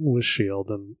at with Shield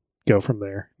and go from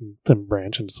there, and then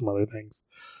branch into some other things.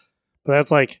 But that's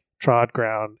like trod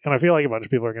ground, and I feel like a bunch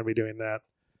of people are going to be doing that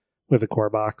with the core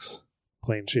box,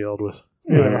 playing Shield with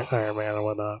Iron Man and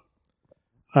whatnot.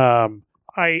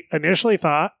 I initially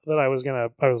thought that I was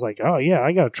like, oh yeah,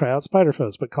 I got to try out Spider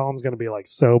Foes, but Colin's going to be like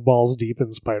so balls deep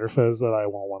in Spider Foes that I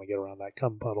won't want to get around that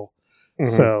cum puddle.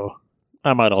 So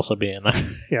I might also be in there.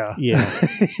 Yeah.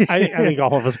 I think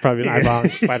all of us probably been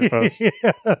eyeballing Spider Foes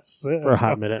for a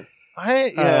hot minute.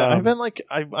 I've been like,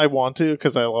 I want to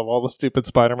because I love all the stupid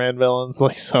Spider-Man villains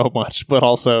like so much, but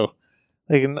also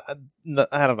like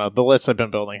I don't know, the lists I've been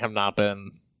building have not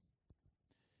been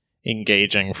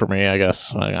engaging for me, I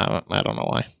guess. I don't know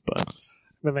why, but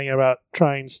I've been thinking about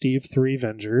trying Steve 3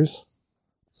 Vengers,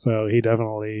 so he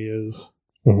definitely is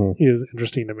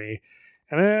interesting to me.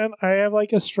 And then I have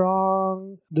like a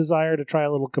strong desire to try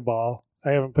a little Cabal.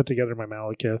 I haven't put together my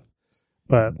Malekith,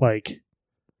 but like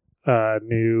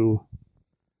new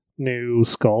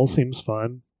Skull seems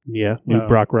fun. Yeah, new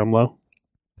Brock Rumlow.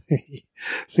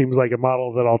 Seems like a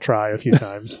model that I'll try a few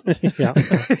times. Yeah.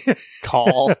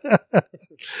 Call.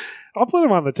 I'll put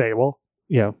him on the table.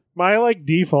 Yeah. My like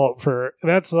default for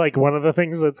that's like one of the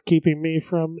things that's keeping me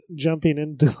from jumping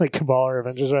into like Cabal or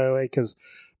Avengers right away, because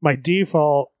my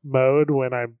default mode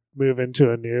when I move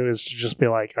into a new is to just be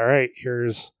like, all right,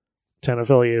 here's 10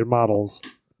 affiliated models.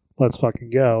 Let's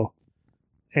fucking go.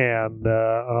 And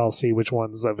I'll see which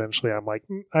ones eventually I'm like,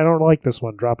 I don't like this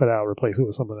one. Drop it out. Replace it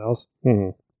with something else.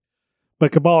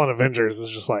 But Cabal and Avengers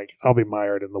is just like, I'll be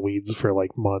mired in the weeds for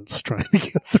like months trying to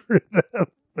get through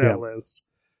that list.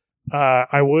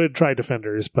 I would try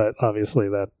Defenders, but obviously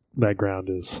that ground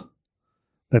is,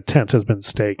 that tent has been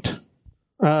staked.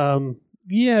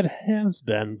 Yeah, it has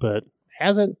been, but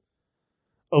hasn't.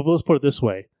 Oh, let's put it this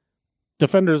way.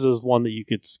 Defenders is one that you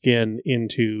could skin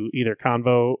into either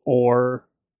Convo or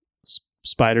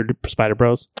Spider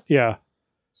Bros. Yeah.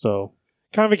 So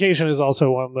Convocation is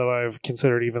also one that I've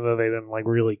considered, even though they didn't like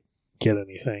really get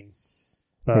anything.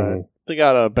 They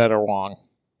got a better Wong,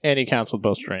 and he counts with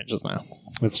both Stranges now.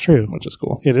 It's true, which is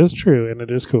cool. It is true, and it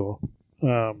is cool.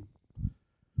 So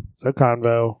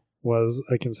Convo was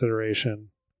a consideration.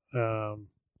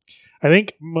 I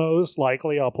think most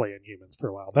likely I'll play Inhumans for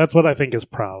a while. That's what I think is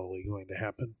probably going to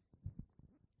happen.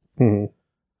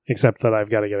 Except that I've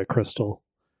got to get a crystal,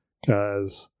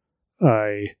 because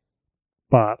I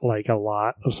bought like a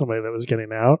lot of somebody that was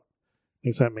getting out.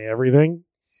 They sent me everything,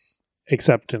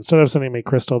 except instead of sending me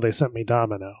crystal, they sent me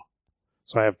domino.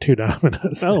 So I have 2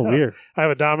 dominoes. Oh, now. Weird. I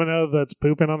have a domino that's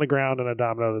pooping on the ground and a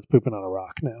domino that's pooping on a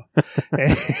rock now.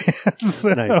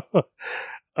 Nice.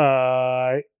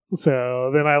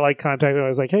 So then I like contacted them. I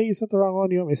was like, hey, you sent the wrong one.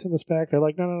 You want me to send this back? They're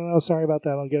like, no, sorry about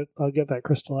that. I'll get that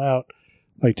crystal out.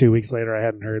 Like 2 weeks later, I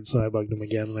hadn't heard, so I bugged them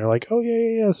again. And they're like, "Oh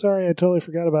yeah, sorry, I totally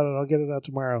forgot about it. I'll get it out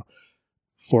tomorrow."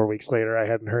 4 weeks later, I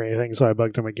hadn't heard anything, so I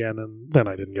bugged them again, and then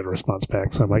I didn't get a response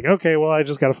back. So I'm like, okay, well, I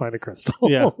just got to find a crystal.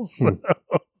 Yeah. So,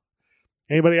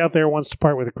 anybody out there wants to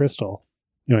part with a crystal?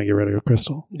 You want to get rid of a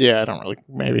crystal? Yeah, I don't really.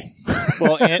 Maybe.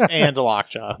 Well, and a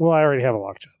lockjaw. Well, I already have a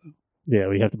lockjaw. Yeah,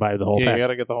 we have to buy the whole pack. You got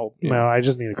to get the whole. No, I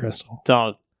just need a crystal.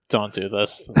 Don't do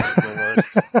this. This is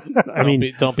the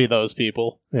worst. Don't be those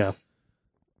people. Yeah.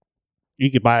 You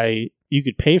could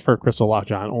pay for a crystal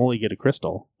lockjaw and only get a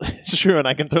crystal. It's true, and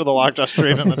I can throw the lockjaw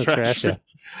straight in the trash. Yeah.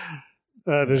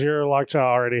 Does your lockjaw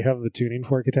already have the tuning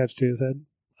fork attached to his head?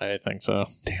 I think so.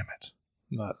 Damn it.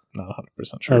 Not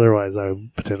 100% sure. Otherwise, I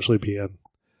would potentially be in.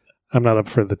 I'm not up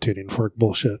for the tuning fork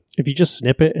bullshit. If you just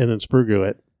snip it and then sprue glue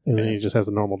it, and then he just has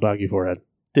a normal doggy forehead.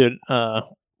 Dude,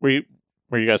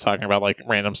 were you guys talking about like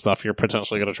random stuff you're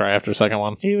potentially going to try after second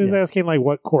one? He was asking like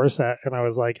what course at, and I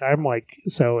was like, I'm like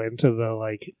so into the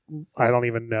like, I don't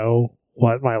even know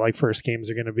what my like first games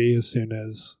are going to be as soon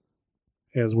as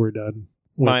we're done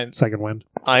with second wind.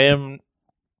 I am,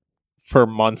 for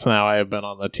months now, I have been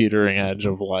on the teetering edge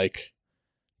of like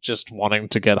just wanting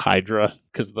to get Hydra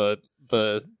because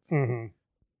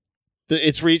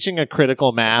it's reaching a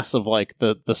critical mass of like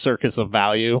the circus of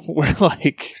value where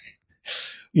like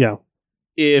yeah.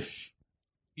 If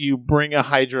you bring a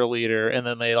Hydra leader and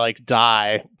then they like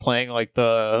die playing like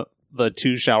the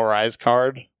 2 Shower Eyes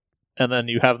card, and then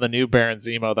you have the new Baron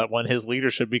Zemo that when his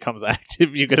leadership becomes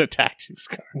active, you get a Tactics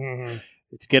card. Mm-hmm.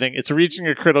 It's reaching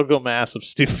a critical mass of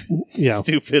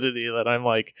stupidity that I'm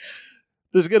like,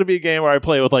 there's going to be a game where I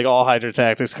play with like all Hydra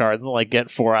Tactics cards and like get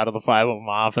 4 out of the 5 of them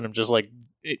off, and I'm just like,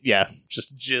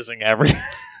 just jizzing everywhere.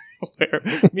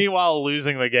 Meanwhile,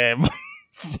 losing the game.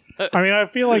 I mean, I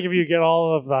feel like if you get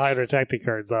all of the Hydra Tactic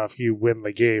cards off, you win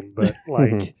the game, but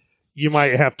like you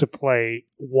might have to play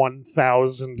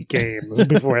 1,000 games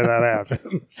before that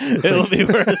happens. It'll be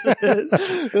worth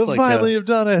it. We'll finally have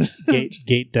done it.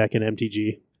 Gate deck and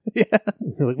MTG. Yeah.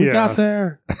 Like, we got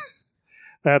there.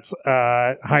 That's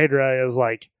Hydra is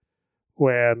like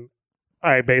when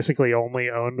I basically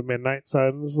only owned Midnight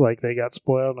Suns. Like they got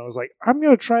spoiled, and I was like, I'm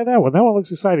gonna try that one. That one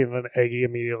looks exciting. And then Eggy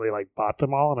immediately like bought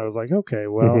them all, and I was like, okay,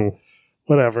 well,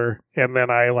 whatever. And then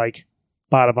I like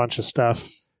bought a bunch of stuff,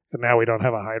 and now we don't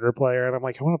have a Hydra player. And I'm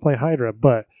like, I want to play Hydra,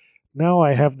 but now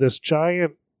I have this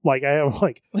giant. Like I have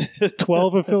like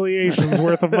 12 affiliations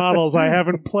worth of models I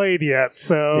haven't played yet,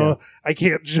 so I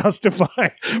can't justify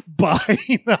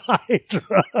buying the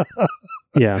Hydra.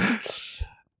 Yeah.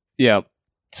 Yeah.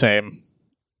 Same.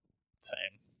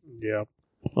 Yeah.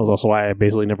 That was also why I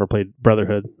basically never played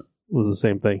Brotherhood. It was the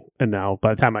same thing. And now,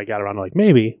 by the time I got around, I'm like,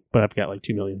 maybe, but I've got like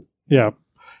 2 million. Yeah.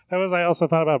 I also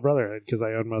thought about Brotherhood because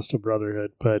I own most of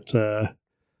Brotherhood, but I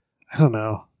don't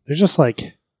know. They're just like,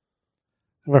 I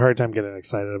have a hard time getting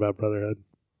excited about Brotherhood.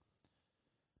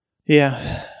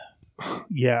 Yeah.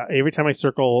 Yeah. Every time I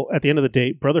circle, at the end of the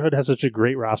day, Brotherhood has such a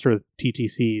great roster of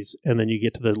TTCs, and then you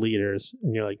get to the leaders,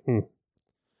 and you're like,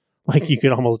 Like you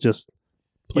could almost just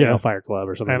play Hellfire Club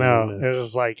or something. I know. It's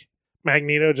just like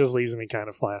Magneto just leaves me kind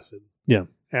of flaccid. Yeah.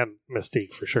 And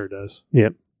Mystique for sure does.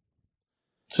 Yep.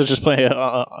 So just play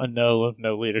a no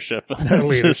leadership. No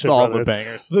leadership. Just all the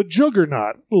bangers. The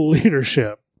Juggernaut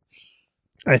leadership.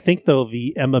 I think though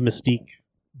the Emma Mystique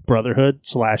Brotherhood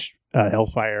 /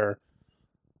 Hellfire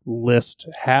list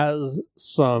has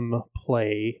some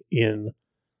play in.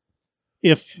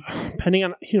 If, depending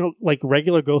on, like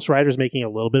regular Ghost Rider's making a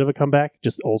little bit of a comeback,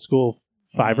 just old school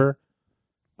fiver.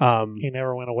 He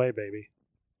never went away, baby.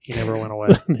 He never went away.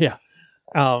 Yeah.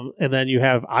 And then you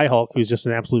have iHulk, who's just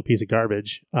an absolute piece of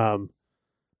garbage.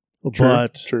 True.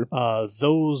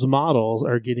 Those models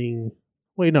are getting...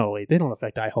 Wait, they don't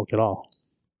affect iHulk at all.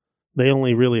 They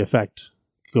only really affect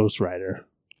Ghost Rider.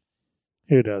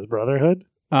 Who does? Brotherhood?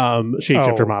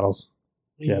 Shapeshifter models.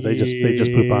 Yeah, they just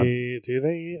poop on. Do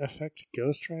they affect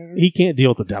Ghost Rider? He can't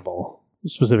deal with the devil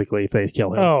specifically if they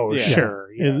kill him. Oh, yeah.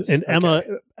 Sure. Yes. And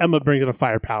Emma brings in a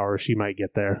firepower. She might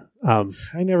get there. I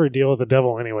never deal with the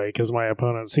devil anyway because my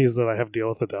opponent sees that I have to deal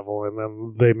with the devil, and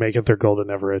then they make it their goal to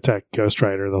never attack Ghost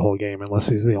Rider the whole game unless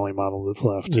he's the only model that's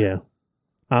left. Yeah.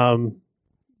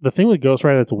 The thing with Ghost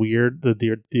Rider that's weird, the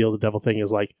deal the devil thing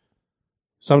is like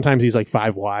sometimes he's like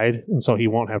 5 wide, and so he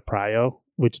won't have prio,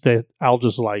 which I'll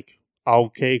just like.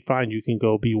 Okay, fine, you can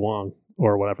go be Wong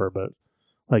or whatever, but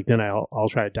like then I'll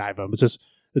try to dive him. It's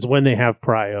when they have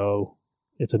prio,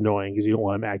 it's annoying because you don't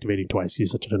want him activating twice. He's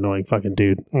such an annoying fucking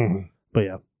dude. Mm-hmm. But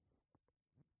yeah.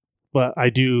 But I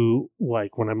do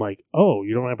like when I'm like, oh,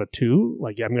 you don't have a 2?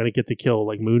 Like I'm gonna get to kill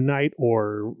like Moon Knight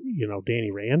or Danny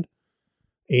Rand.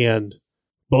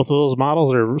 both of those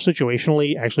models are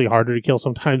situationally actually harder to kill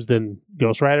sometimes than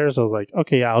Ghost Riders. I was like,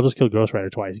 okay, yeah, I'll just kill Ghost Rider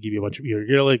twice. Give you a bunch of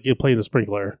you're playing the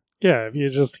sprinkler. Yeah, if you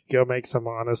just go make some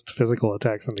honest physical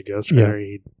attacks into Ghost Rider,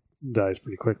 he dies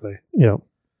pretty quickly. Yeah.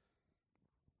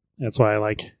 That's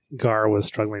why Gar was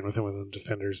struggling with him with the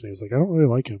Defenders, and he was like, I don't really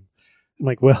like him. I'm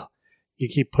like, well, you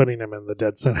keep putting him in the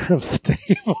dead center of the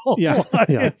table. Yeah.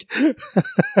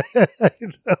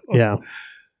 Yeah.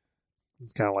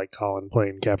 It's kind of like Colin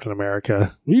playing Captain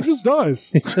America. He just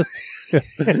dies.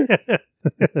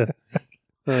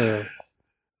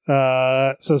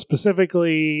 So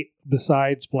specifically,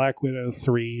 besides Black Widow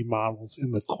 3 models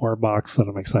in the core box that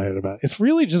I'm excited about, it's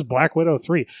really just Black Widow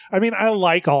 3. I mean, I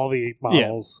like all the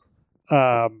models.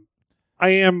 Yeah. I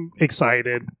am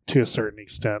excited to a certain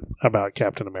extent about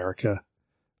Captain America.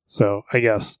 So I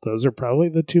guess those are probably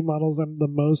the two models I'm the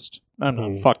most... I'm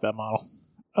not. Fuck that model.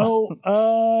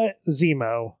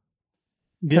 Zemo.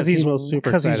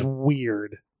 Because he's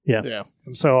weird. Yeah.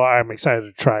 And so I'm excited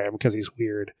to try him because he's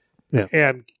weird. Yeah.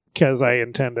 And because I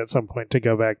intend at some point to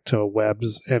go back to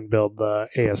Webs and build the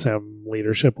ASM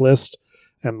leadership list,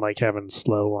 and having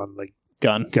slow on the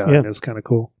gun is kind of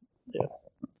cool. Yeah.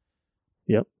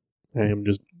 Yep. I am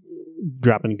just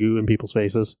dropping goo in people's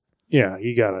faces. Yeah,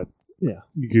 you gotta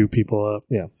goo people up.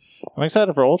 Yeah. I'm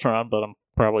excited for Ultron, but I'm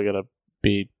probably gonna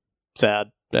be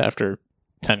sad after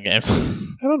 10 games.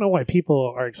 I don't know why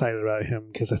people are excited about him,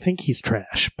 because I think he's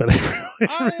trash, but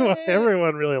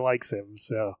everyone really likes him,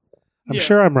 so I'm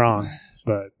sure I'm wrong.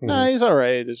 But no, he's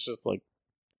alright. It's just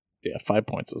 5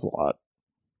 points is a lot.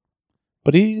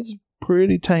 But he's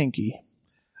pretty tanky.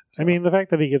 So. I mean, the fact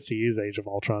that he gets to use Age of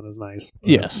Ultron is nice.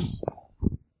 Yes.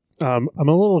 I'm a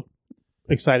little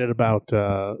excited about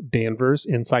Danvers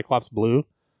in Cyclops Blue.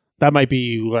 That might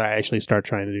be where I actually start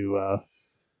trying to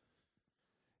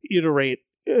iterate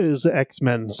as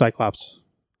X-Men Cyclops,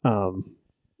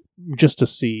 just to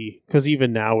see, because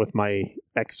even now with my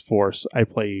X-Force, I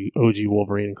play OG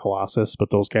Wolverine and Colossus, but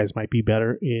those guys might be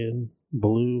better in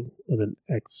Blue, and then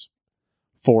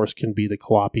X-Force can be the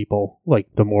Claw people,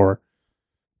 the more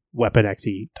Weapon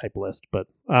X-y type list, but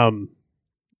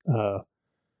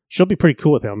she'll be pretty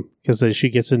cool with him, because then she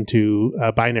gets into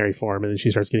binary form, and then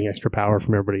she starts getting extra power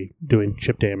from everybody doing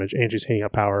chip damage, and she's hanging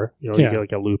up power, you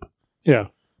get a loop. Yeah.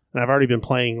 And I've already been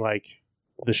playing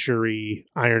the Shuri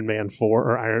Iron Man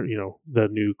 4 or the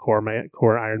new core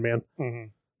Iron Man. Mm-hmm.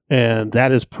 And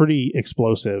that is pretty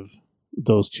explosive,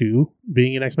 those two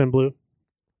being in X-Men Blue.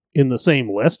 In the same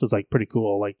list, it's pretty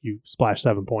cool. You splash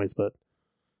 7 points, but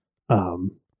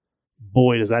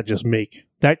boy, does that just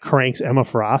that cranks Emma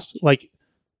Frost.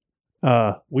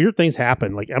 Weird things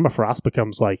happen. Emma Frost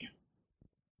becomes a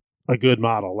good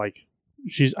model.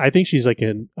 I think she's a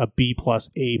B+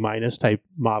 A- type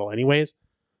model anyways,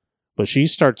 but she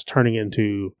starts turning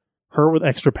into her with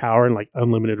extra power and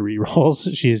unlimited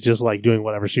rerolls. She's just doing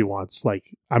whatever she wants.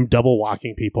 I'm double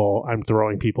walking people. I'm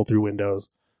throwing people through windows.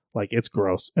 It's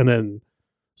gross. And then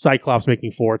Cyclops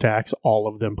making 4 attacks, all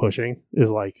of them pushing,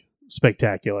 is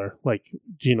spectacular.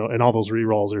 And all those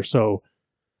rerolls are so...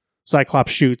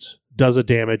 Cyclops shoots, does a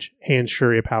damage, hands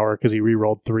Shuri a power because he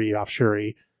rerolled 3 off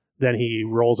Shuri. Then he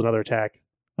rolls another attack,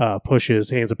 pushes,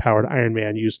 hands a power to Iron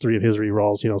Man, use 3 of his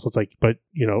rerolls, so it's but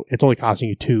it's only costing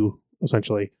you 2,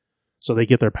 essentially. So they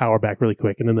get their power back really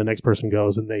quick, and then the next person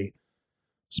goes and they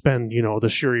spend, the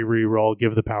Shuri reroll,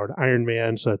 give the power to Iron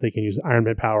Man so that they can use Iron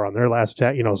Man power on their last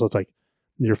attack, so it's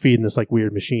you're feeding this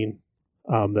weird machine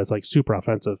that's super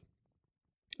offensive.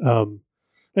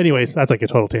 Anyways, that's a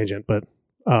total tangent, but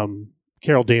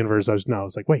Carol Danvers, I was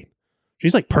wait,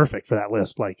 she's perfect for that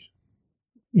list.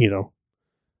 You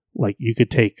could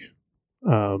take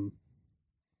both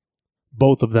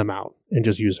of them out and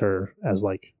just use her as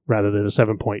rather than a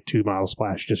 7.2 model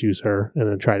splash, just use her and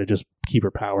then try to just keep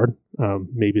her powered.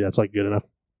 Maybe that's good enough.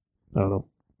 I don't know.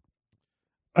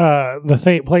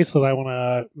 The place that I want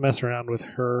to mess around with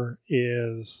her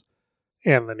is,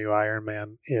 and the new Iron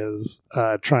Man is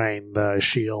trying the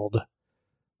Shield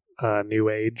New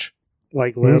Age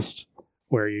list.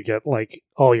 Where you get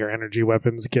all your energy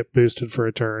weapons get boosted for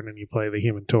a turn, and you play the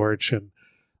Human Torch and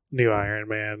new Iron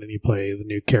Man, and you play the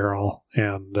new Carol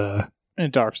and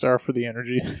Darkstar for the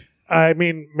energy. I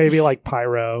mean, maybe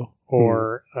Pyro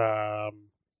or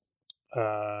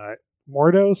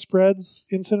Mordo spreads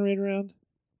Incinerate around.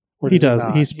 Or he does.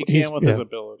 He can with his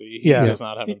ability. He does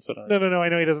not have Incinerate. No. I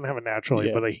know he doesn't have it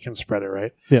naturally, but he can spread it,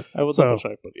 right? Yeah, I will double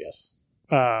check, but yes.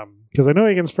 Because I know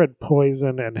he can spread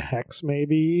poison and hex,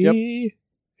 maybe. Yep.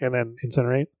 And then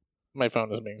Incinerate. My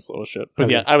phone is being slow as shit.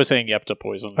 But I was saying yep to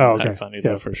poison and hex on you,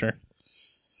 though, for sure.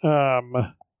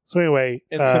 So anyway.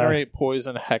 Incinerate,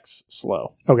 poison, hex,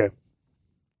 slow. Okay.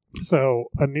 So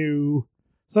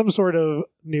some sort of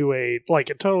new age, like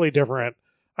a totally different.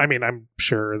 I mean, I'm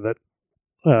sure that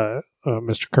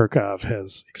Mr. Kirchhoff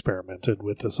has experimented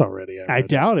with this already. I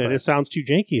doubt it. It sounds too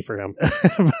janky for him.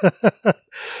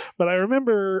 But I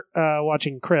remember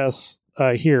watching Chris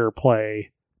here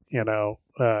play,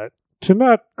 to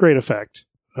not great effect,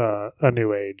 a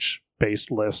new age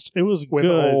based list. It was with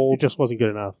good. It just wasn't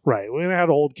good enough. Right. We had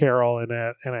Old Carol in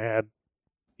it, and I had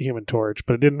Human Torch,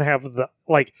 but it didn't have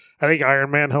I think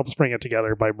Iron Man helps bring it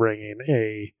together by bringing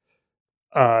a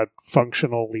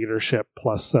functional leadership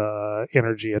plus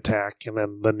energy attack, and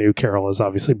then the new Carol is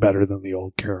obviously better than the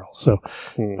old Carol. So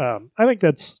I think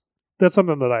that's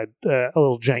something that a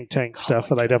little jank tank stuff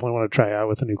that I definitely want to try out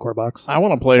with the new core box. I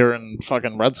want to play her in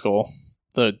fucking Red Skull,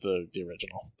 the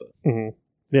original.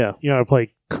 Yeah, you want to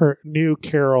play new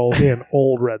Carol in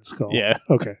old Red Skull. Yeah,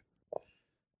 okay.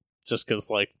 Just because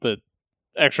the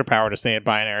extra power to stay in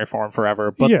binary form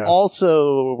forever, but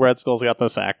also Red Skull's got the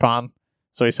sack pawn.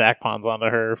 So he sack pawns onto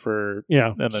her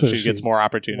and then so she gets more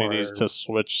opportunities to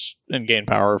switch and gain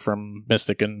power from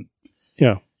Mystic and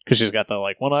because she's got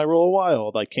the when I roll a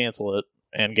wild, I cancel it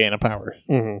and gain a power.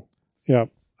 Mm-hmm. Yeah,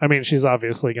 I mean she's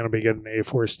obviously going to be good in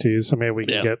A-Force too, so maybe we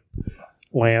can get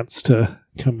Lance to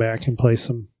come back and play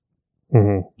some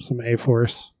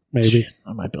A-Force. Maybe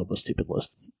I might build a stupid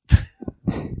list.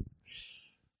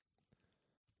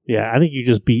 Yeah, I think you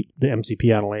just beat the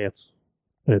MCP on Lance.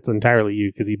 It's entirely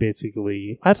you because he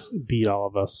basically beat all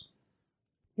of us.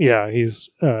 Yeah, he's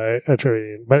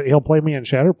attributing, but he'll play me in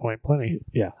Shatterpoint plenty.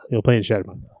 Yeah, he'll play in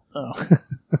Shatterpoint. Oh,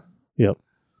 yep.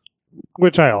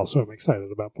 Which I also am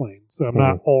excited about playing. So I'm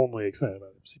not only excited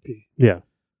about MCP. Yeah.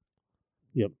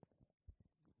 Yep.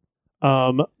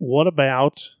 What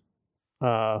about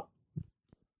the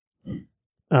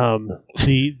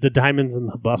diamonds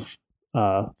and the buff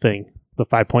thing? The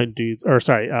 5-point dudes, or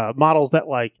sorry, models that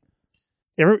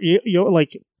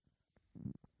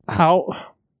how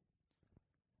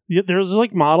there's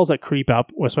models that creep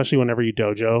up, especially whenever you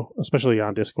dojo, especially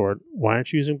on Discord. Why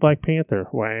aren't you using Black Panther?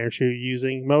 Why aren't you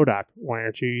using MODOK? Why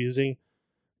aren't you using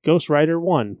Ghost Rider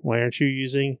 1? Why aren't you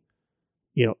using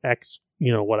X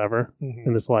whatever? Mm-hmm.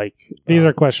 And it's these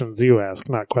are questions you ask,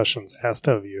 not questions asked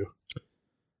of you.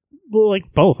 Well,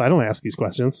 both. I don't ask these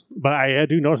questions, but I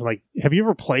do notice. Have you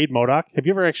ever played MODOK? Have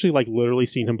you ever actually literally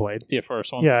seen him played? The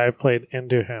first one. Yeah, I've played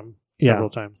into him several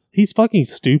times. He's fucking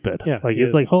stupid. Yeah,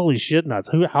 it's holy shit nuts.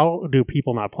 How do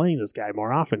people not playing this guy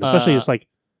more often? Especially it's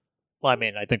Well, I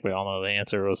mean, I think we all know the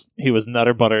answer was he was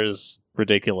Nutter Butters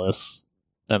ridiculous,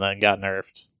 and then got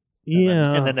nerfed.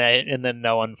 And then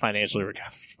no one financially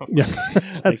recovered. Yeah,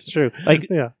 that's true.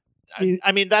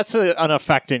 I mean, that's an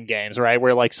effect in games, right?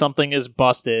 Where something is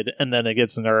busted and then it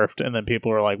gets nerfed, and then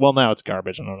people are like, "Well, now it's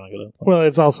garbage," and I'm not gonna. Well,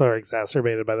 it's also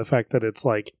exacerbated by the fact that it's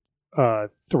a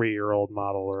 3-year-old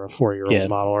model or a 4-year-old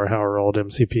model or however old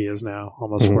MCP is now,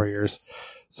 almost 4 years.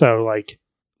 So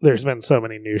there's been so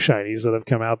many new shinies that have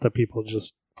come out that people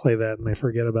just play that and they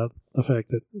forget about the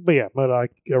fact that. But yeah, MODOK,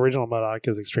 original MODOK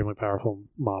is extremely powerful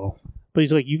model. But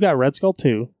he's you got Red Skull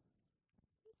 2.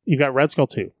 You got Red Skull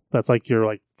 2. That's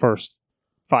your first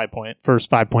 5-point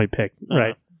pick,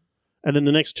 right? And then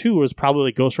the next 2 was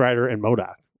probably Ghost Rider and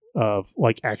MODOK of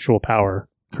actual power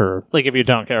curve. If you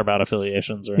don't care about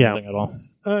affiliations or anything at all.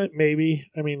 Maybe.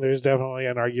 I mean, there's definitely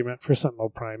an argument for Sentinel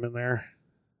Prime in there.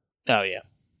 Oh yeah,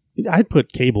 I'd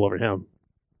put Cable over him.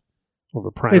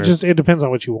 Over Prime. It depends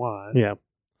on what you want. Yeah,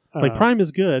 Prime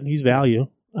is good. He's value.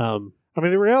 I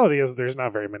mean, the reality is there's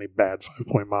not very many bad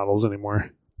 5-point models anymore.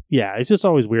 Yeah, it's just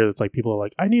always weird. It's people are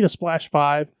I need a Splash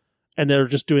 5, and they're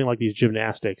just doing these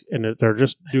gymnastics, and they're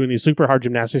just doing these super hard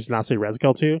gymnastics to not say Red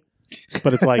Skull 2.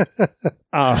 But it's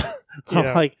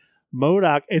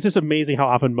MODOK. It's just amazing how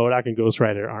often MODOK and Ghost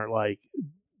Rider aren't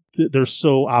they're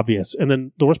so obvious. And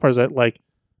then the worst part is that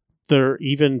they're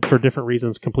even for different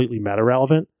reasons completely meta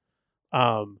relevant.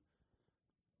 MODOK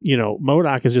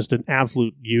is just an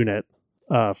absolute unit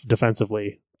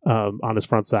defensively. On his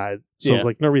front side, so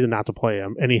it's no reason not to play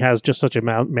him, and he has just such a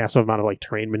massive amount of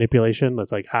terrain manipulation.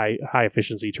 That's high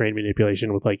efficiency terrain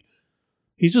manipulation with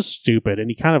he's just stupid, and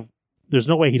he there's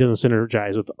no way he doesn't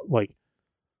synergize with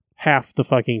half the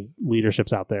fucking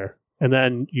leaderships out there. And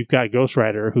then you've got Ghost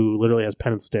Rider, who literally has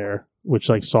Penance Stare,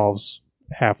 which solves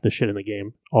half the shit in the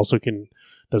game. Also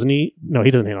doesn't he? No,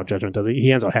 he doesn't hand out Judgment, does he? He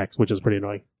hands out Hex, which is pretty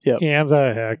annoying. Yeah, he hands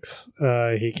out Hex.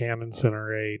 He can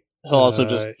incinerate. He'll also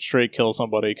just straight kill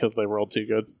somebody because they rolled too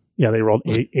good. Yeah, they rolled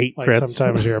 8 crits.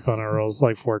 Sometimes your opponent rolls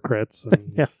 4 crits.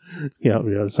 And it's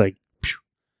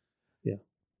yeah.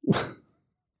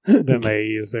 Then they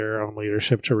use their own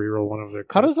leadership to reroll one of their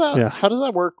crits. How does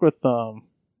that work with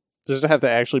Does it have to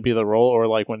actually be the roll, or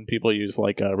like when people use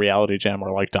like a reality gem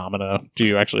or like domino, do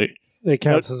you actually... It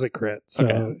counts as a crit. So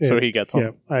okay, so he gets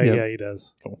them. Yeah, he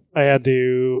does. Cool. I had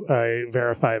to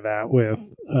verify that with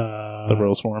the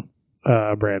rules for him.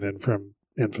 Brandon from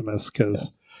Infamous,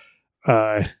 because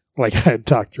I had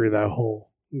talked through that whole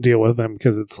deal with them,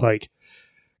 because it's like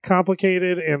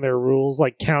complicated, and their rules,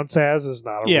 like counts as is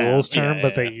not a rules term,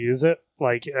 but they use it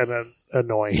like an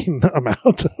annoying amount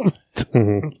of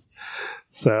times.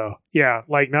 So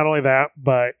like not only that,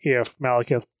 but if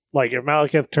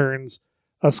Malekith turns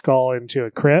a skull into a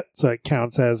crit, so it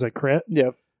counts as a crit.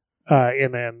 Yep.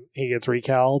 And then he gets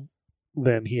recalled,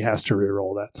 then he has to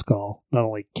reroll that skull. Not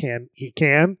only can he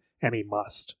and he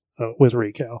must with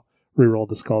recal reroll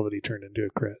the skull that he turned into a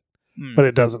crit. But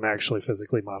it doesn't actually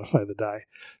physically modify the die,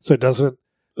 so it doesn't.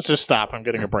 Let's just stop. I'm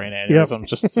getting a brain aneurysm.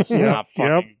 Just stop.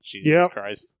 Fucking Jesus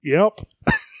Christ. Yep.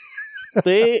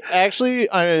 They actually,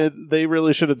 they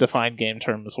really should have defined game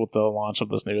terms with the launch of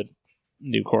this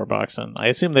new core box, and I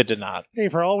assume they did not. Hey,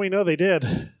 for all we know, they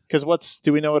did. Because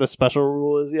do we know what a special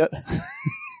rule is yet?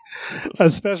 A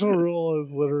special rule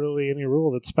is literally any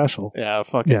rule that's special. Yeah,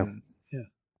 fucking. Yeah.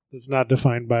 It's not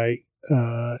defined by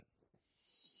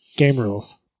game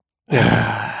rules.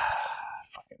 Yeah.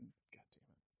 Fucking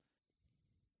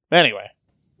goddamn. Anyway.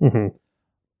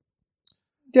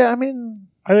 Yeah, I mean,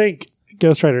 I think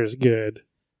Ghost Rider is good.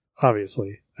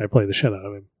 Obviously, I play the shit out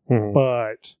of him,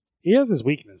 but he has his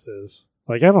weaknesses.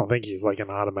 Like, I don't think he's like an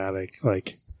automatic,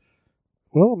 like,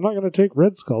 well, I'm not going to take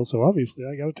Red Skull, so obviously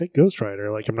I got to take Ghost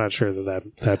Rider. Like, I'm not sure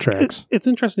that tracks. It's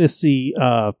interesting to see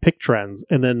pick trends,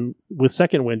 and then with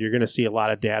Second Wind, you're going to see a lot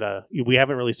of data. We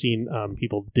haven't really seen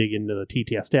people dig into the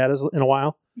TTS data in a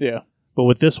while. Yeah. But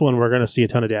with this one, we're going to see a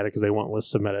ton of data because they want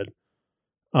lists submitted.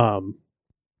 And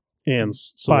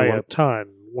so by a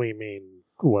ton, we mean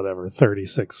whatever,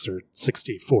 36 or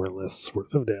 64 lists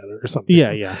worth of data or something.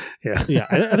 Yeah. I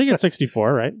think it's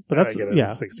 64, right? But that's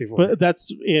 64. But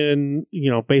that's in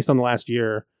based on the last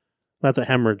year, that's a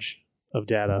hemorrhage of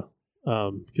data.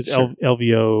 Because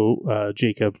LVO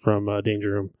Jacob from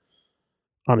Danger Room,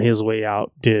 on his way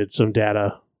out, did some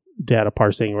data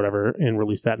parsing or whatever and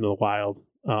released that into the wild.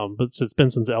 But it's been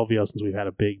since LVO since we've had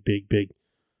a big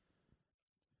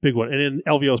one. And then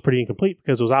LVO is pretty incomplete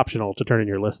because it was optional to turn in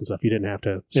your list and stuff. You didn't have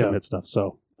to submit stuff.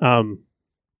 So, but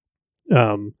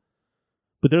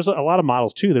there's a lot of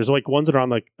models too. There's like ones that are on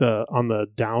like on the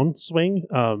downswing.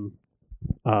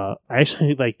 I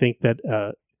actually think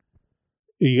that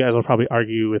you guys will probably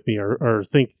argue with me or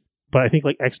think, but I think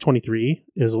like X-23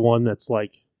 is one that's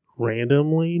like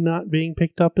randomly not being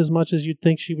picked up as much as you'd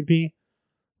think she would be.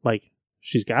 Like,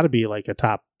 she's got to be like a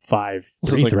top 5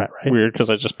 3 threat, right? Weird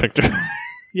because I just picked her.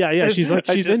 Yeah, she's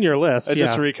in your list. I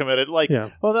just recommitted. Well,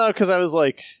 no, because I was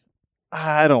like,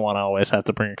 I don't want to always have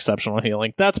to bring exceptional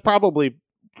healing. That's probably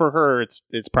for her.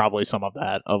 It's probably some of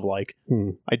that of like,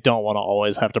 I don't want to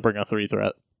always have to bring a 3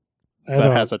 threat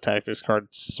that has a tactics card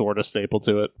sort of staple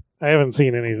to it. I haven't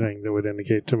seen anything that would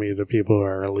indicate to me that people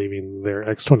are leaving their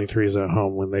X-23s at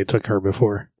home when they took her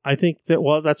before. I think that,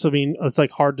 it's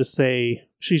like hard to say.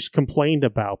 She's complained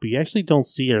about, but you actually don't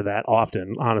see her that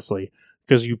often, honestly.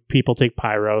 Because people take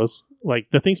pyros. Like,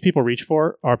 the things people reach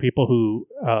for are people who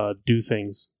do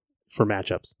things for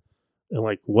matchups. And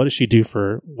like, what does she do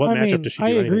for matchup does she do?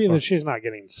 I agree that she's not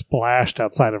getting splashed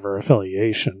outside of her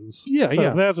affiliations. Yeah.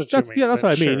 That's what you mean. Yeah, that's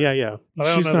what I mean.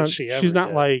 Sure. Yeah. She's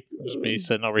not like just me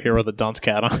sitting over here with a dunce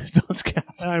cat on dunce cap.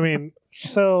 I mean,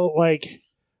 so like,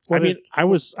 I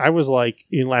was like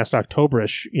in last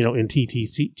Octoberish, in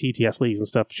TTS leagues and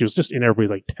stuff. She was just in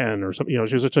everybody's like 10 or something.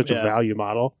 She was such a value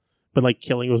model. But like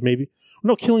killing was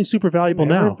killing's super valuable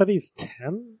now. Everybody's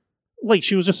 10? Like,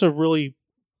 she was just a really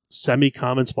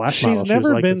semi-common splash model. She's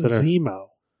never been Zemo.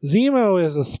 Zemo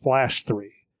is a splash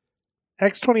 3.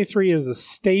 X-23 is a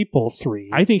staple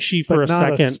 3. I think she for a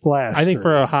second splash. I think 3.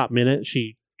 for a hot minute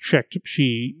she checked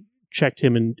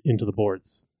him into the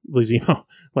boards. Zemo.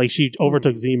 Like, she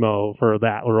overtook Zemo for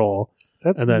that role.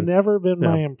 That's never been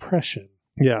my impression.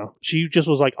 Yeah, she just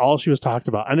was like all she was talked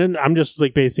about. And then I'm just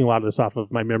like basing a lot of this off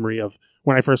of my memory of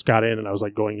when I first got in and I was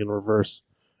like going in reverse.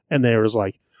 And there was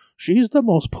like, she's the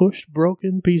most pushed,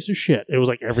 broken piece of shit. It was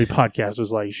like every podcast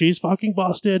was like, she's fucking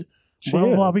busted.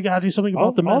 We got to do something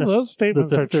about the menace. All those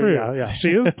statements are true. Yeah.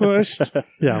 She is pushed.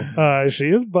 She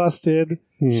is busted.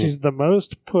 She's the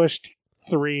most pushed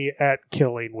 3 at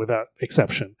killing without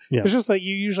exception. Yeah. It's just that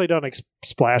you usually don't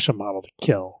splash a model to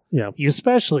kill. Yeah. You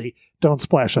especially don't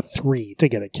splash a 3 to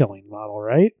get a killing model,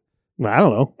 right? Well, I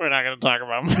don't know. We're not going to talk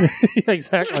about.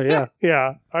 Exactly. Yeah.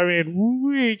 Yeah. I mean,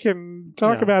 we can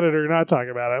talk about it or not talk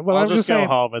about it, but I'll I'm just go saying,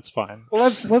 home. It's fine. Well,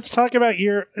 let's talk about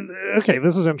your. Okay,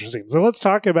 this is interesting. So let's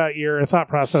talk about your thought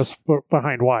process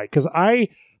behind why. Because I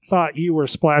thought you were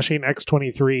splashing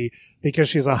X-23 because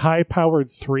she's a high-powered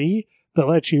 3 that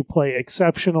lets you play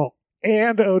Exceptional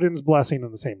and Odin's Blessing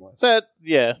in the same list.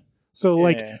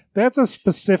 So that's a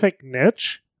specific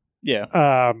niche.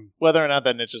 Yeah. Whether or not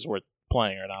that niche is worth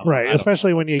playing or not. Right.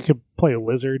 Especially when you could play a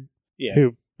Lizard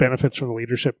who benefits from the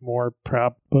leadership more.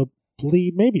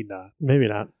 Probably. Maybe not. Maybe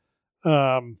not.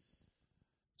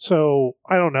 So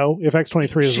I don't know if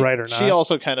X-23 is right or not. She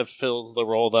also kind of fills the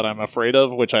role that I'm afraid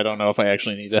of, which I don't know if I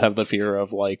actually need to have the fear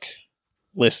of like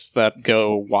lists that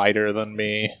go wider than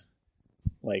me.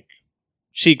 Like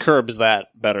she curbs that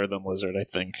better than Lizard, I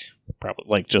think. Probably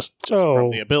like just from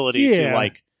the ability to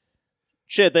like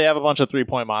shit, they have a bunch of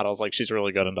 3-point models. Like she's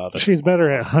really good into other. She's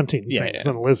better at hunting things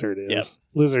than Lizard is. Yep.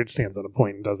 Lizard stands at a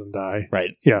point and doesn't die.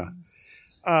 Right. Yeah.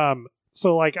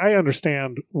 So like I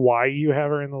understand why you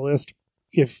have her in the list.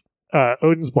 If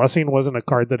Odin's Blessing wasn't a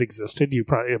card that existed,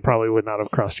 it probably would not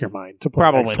have crossed your mind to play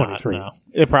X-23. No.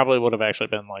 It probably would have actually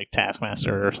been like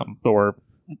Taskmaster or something, or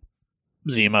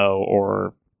Zemo,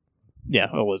 or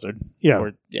a Lizard.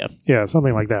 Yeah,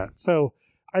 something like that. So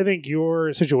I think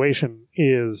your situation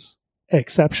is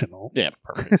exceptional. Yeah,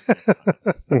 perfect.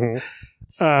 Mm-hmm.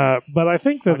 But I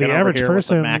think that the average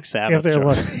person, if they're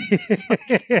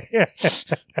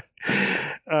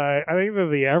I think that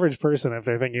the average person, if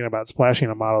they're thinking about splashing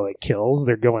a model that kills,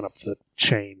 they're going up the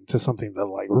chain to something that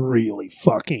like really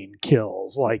fucking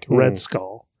kills, like Red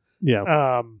Skull.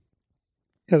 Yeah.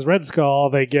 Because Red Skull,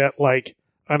 they get like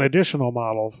an additional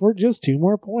model for just 2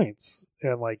 more points,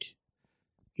 and like,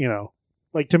 you know,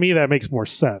 like to me that makes more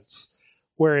sense.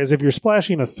 Whereas if you're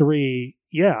splashing a 3,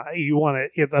 you want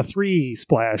it. A 3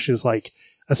 splash is like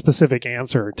a specific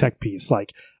answer or tech piece.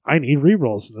 Like, I need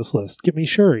rerolls in this list. Get me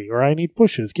Shuri. Or I need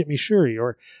pushes. Get me Shuri.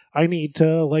 Or I need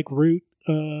to like root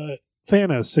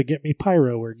Thanos to get me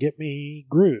Pyro or get me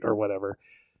Groot or whatever.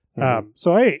 Mm-hmm.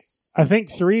 So I think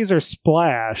 3s are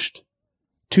splashed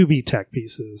to be tech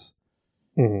pieces.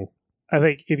 Mm-hmm. I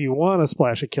think if you want to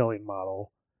splash a killing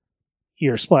model,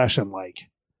 you're splashing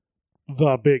like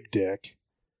the big dick.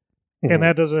 Mm-hmm. And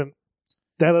that doesn't,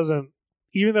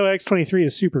 even though X-23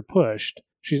 is super pushed,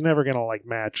 she's never going to like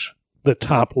match the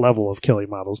top level of killing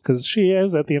models, because she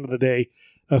is, at the end of the day,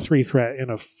 a 3-threat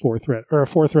and a 4-threat, or a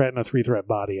 4-threat and a 3-threat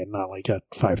body, and not like a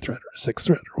 5-threat or a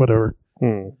 6-threat or whatever.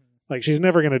 Like, she's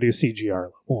never going to do CGR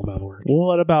level amount of work.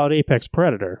 What about Apex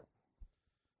Predator?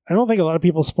 I don't think a lot of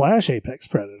people splash Apex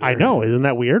Predator. I know, isn't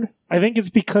that weird? I think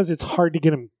it's because it's hard to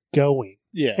get him going.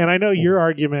 Yeah. And I know your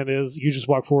argument is you just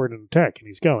walk forward and attack and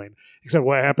he's going. Except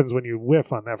what happens when you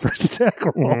whiff on that first attack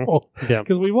roll.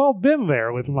 Because we've all been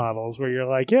there with models where you're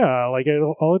like,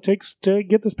 all it takes to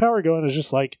get this power going is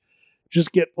just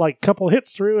get like a couple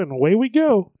hits through and away we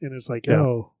go. And it's like,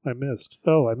 oh, I missed.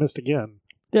 Oh, I missed again.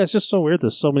 Yeah, it's just so weird.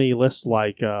 There's so many lists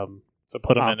like... so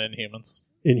put them in Inhumans.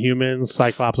 Inhumans,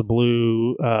 Cyclops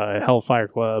Blue, Hellfire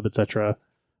Club, etc.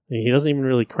 He doesn't even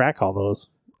really crack all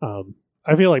those.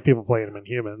 I feel like people playing him in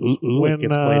Humans. When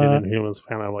gets played in Humans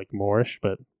kind of like moreish,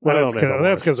 but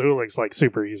that's because Ulik's like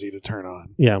super easy to turn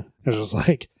on. Yeah. It's just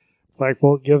like Black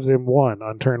Bolt gives him 1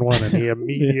 on turn 1 and he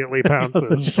immediately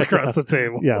pounces across the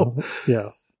table. Yeah.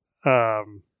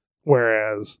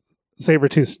 Whereas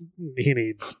Sabretooth, he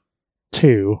needs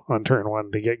 2 on turn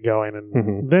 1 to get going,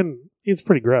 and then he's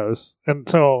pretty gross. And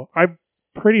so I'm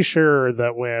pretty sure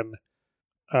that when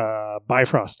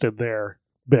Bifrost did their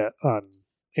bit on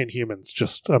Inhumans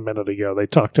just a minute ago, they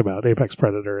talked about Apex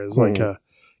Predator as like a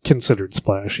considered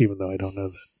splash, even though I don't know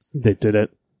that they did it.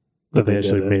 That they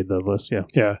actually made the list, yeah.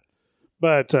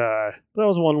 But that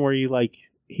was one where he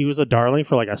was a darling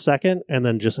for like a second, and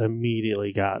then just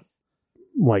immediately got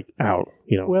like out.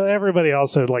 You know. Well, everybody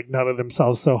also like nutted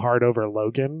themselves so hard over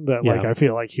Logan that like I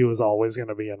feel like he was always going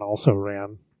to be an also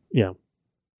ran. Yeah.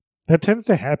 That tends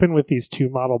to happen with these 2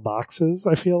 model boxes,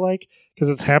 I feel like, because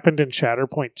it's happened in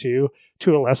Shatterpoint 2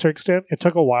 to a lesser extent. It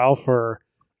took a while for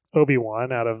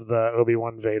Obi-Wan out of the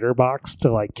Obi-Wan Vader box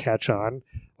to like catch on.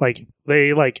 Like,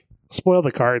 they like spoiled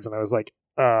the cards, and I was like,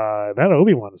 that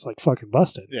Obi-Wan is like fucking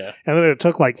busted. Yeah. And then it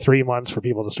took like 3 months for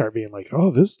people to start being like,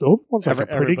 oh, this Obi-Wan's like a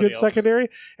pretty good secondary.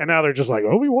 And now they're just like,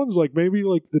 Obi-Wan's like maybe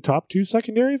like the top 2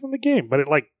 secondaries in the game. But it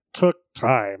like took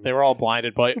time. They were all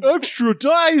blinded by extra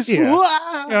dice. Yeah.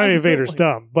 I mean, Vader's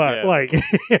dumb, but like,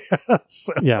 I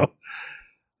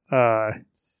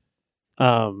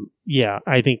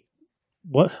think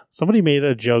somebody made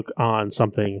a joke on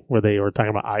something where they were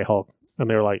talking about iHulk, and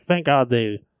they were like, thank God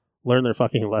they learned their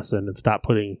fucking lesson and stopped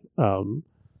putting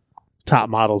top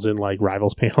models in like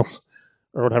rivals panels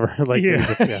or whatever. Like,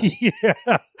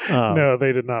 No,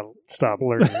 they did not stop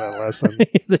learning that lesson.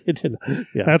 They didn't.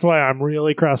 Yeah. That's why I'm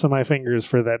really crossing my fingers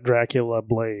for that Dracula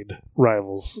Blade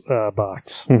Rivals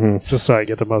box, just so I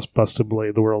get the most busted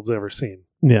blade the world's ever seen.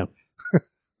 Yeah.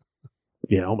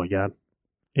 Yeah. Oh my god.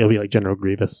 It'll be like General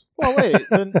Grievous. Well, wait.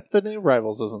 The new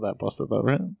Rivals isn't that busted though,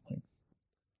 right?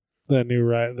 The new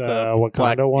the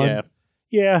Wakanda black, one.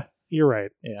 Yeah, you're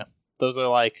right. Yeah, those are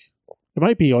like. It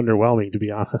might be underwhelming, to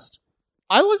be honest.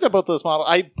 I looked at both those models.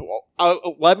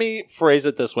 Let me phrase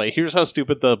it this way. Here's how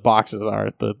stupid the boxes are.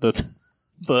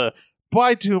 The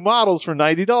buy 2 models for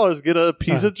 $90, get a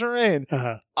piece of terrain.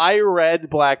 I read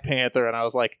Black Panther and I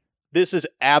was like, this is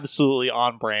absolutely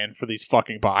on brand for these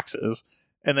fucking boxes.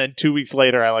 And then 2 weeks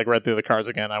later, I like read through the cards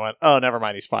again. I went, oh, never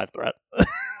mind, he's 5 threat.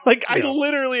 I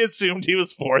literally assumed he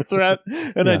was 4 threat,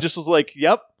 and I just was like,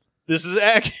 yep, this is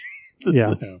accurate. This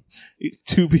is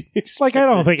to be expected. I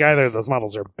don't think either of those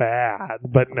models are bad,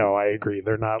 but no, I agree.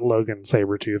 They're not Logan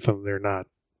Sabretooth, and they're not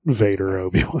Vader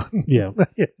Obi-Wan. Yeah.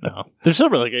 No, they're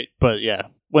still really good, but yeah.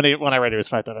 When I read it was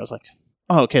 5 threat, I was like,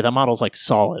 oh, okay, that model's like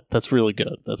solid. That's really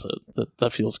good.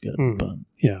 That feels good. But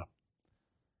yeah.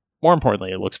 More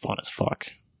importantly, it looks fun as fuck.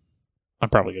 I'm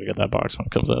probably going to get that box when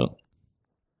it comes out.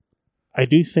 I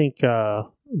do think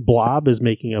Blob is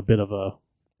making a bit of a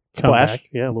splash. Comeback.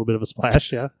 Yeah, a little bit of a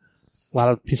splash, yeah.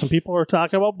 Some people are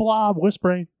talking about Blob,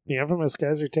 whispering. The infamous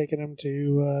guys are taking him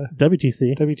to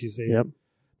WTC. Yep.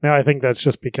 Now, I think that's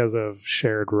just because of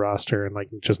shared roster and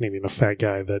just needing a fat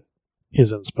guy that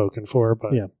isn't spoken for.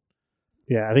 But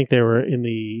yeah, I think they were in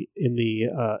the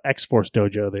X-Force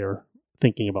dojo. They were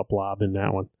thinking about Blob in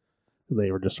that one. They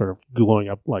were just sort of glowing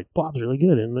up like Blob's really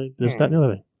good and this, that, and the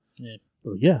other thing. Yeah.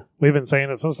 Well, yeah. We've been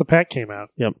saying it since the pack came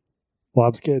out. Yep.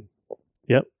 Blob's good.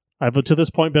 Yep. I've to this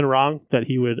point been wrong that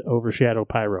he would overshadow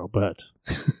Pyro, but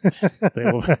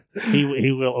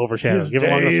he will overshadow. His Give him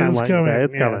long enough timeline.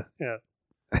 It's coming. Yeah.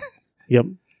 Yep.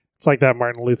 It's like that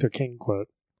Martin Luther King quote.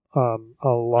 A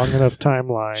long enough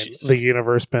timeline, the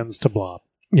universe bends to Blob.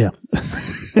 Yeah.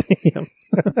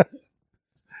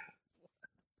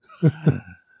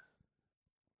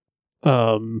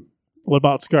 What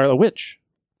about Scarlet Witch?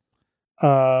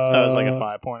 That was like a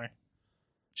 5-pointer.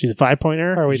 She's a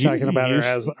 5-pointer. Are we talking about her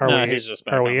as?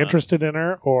 Are we interested in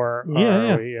her or?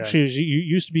 Yeah. She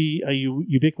used to be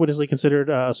ubiquitously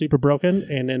considered super broken,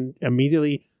 and then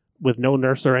immediately, with no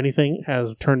nerfs or anything,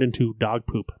 has turned into dog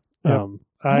poop. Yep.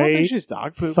 I don't think she's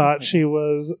dog poop. Thought she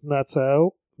was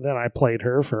nutso. Then I played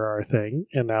her for our thing,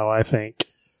 and now I think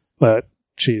that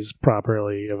she's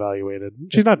properly evaluated.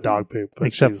 She's not dog poop,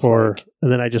 except for.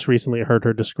 And then I just recently heard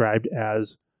her described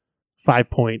as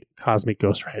 5-point Cosmic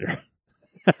Ghost Rider.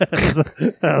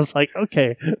 I was like,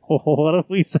 okay, what do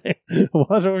we say?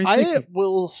 What are we thinking? I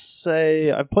will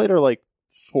say I've played her like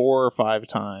 4 or 5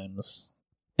 times.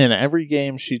 In every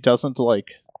game, she doesn't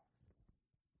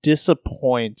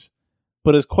disappoint,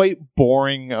 but is quite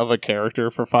boring of a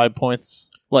character for 5 points.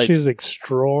 She's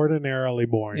extraordinarily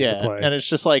boring to play. And it's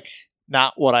just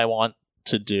not what I want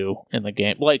to do in the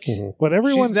game. What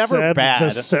everyone said the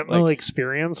Sentinel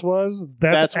experience was,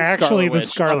 that's actually the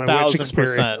Scarlet Witch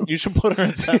experience. You should put her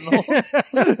in Sentinel.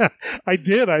 I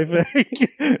did, I think.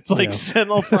 It's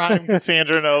Sentinel Prime,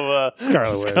 Cassandra Nova,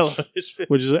 Scarlet Witch.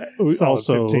 Which is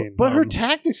also 15. But her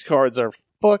tactics cards are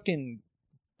fucking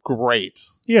great.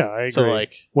 Yeah, I agree.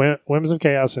 So Whims of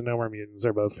Chaos and No More Mutants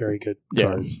are both very good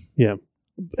cards. Yeah.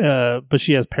 But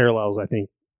she has parallels, I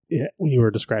think, when you were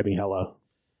describing Hela.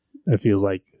 It feels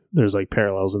like there's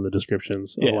parallels in the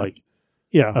descriptions of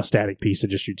a static piece that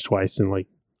just shoots twice and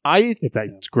if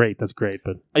that's great, that's great.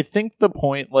 But I think the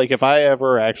point, if I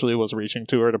ever actually was reaching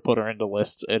to her to put her into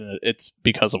lists, and it's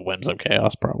because of Whims of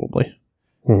Chaos, probably.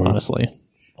 Honestly,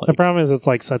 the problem is it's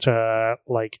such a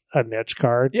niche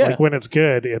card. Yeah. When it's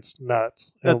good, it's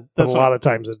nuts. But a lot of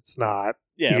times it's not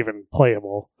even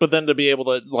playable. But then to be able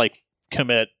to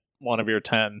commit one of your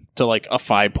 10 to a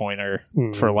 5-pointer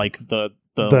for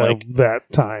that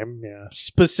time,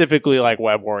 specifically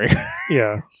Web Warrior,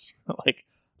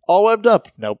 all webbed up.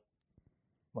 Nope.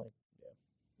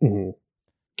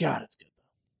 God, it's good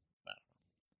though.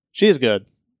 She is good,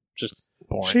 just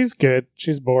boring. She's good.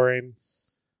 She's boring.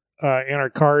 And her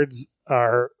cards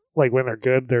are when they're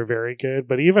good, they're very good.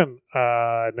 But even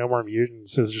No More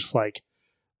Mutants is just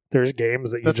there's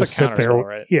games that you just sit there.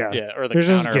 Right? Yeah. Or there's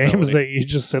just games that you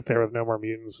just sit there with No More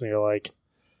Mutants, and you're like,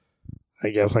 I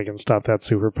guess I can stop that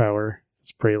superpower.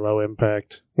 It's pretty low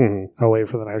impact. I'll wait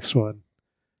for the next one.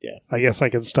 Yeah. I guess I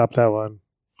can stop that one.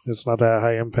 It's not that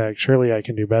high impact. Surely I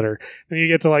can do better. And you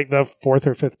get to the 4th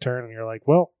or 5th turn, and you're like,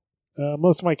 well,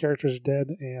 most of my characters are dead,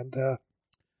 and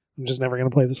I'm just never going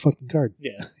to play this fucking card.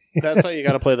 Yeah. That's why you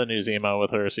got to play the new Zemo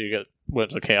with her, so you get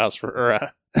Whims of Chaos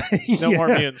for no more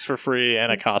mutants for free,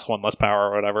 and it costs 1 less power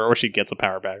or whatever, or she gets a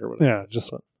power back or whatever. Yeah,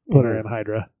 just put her in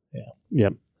Hydra. Yeah.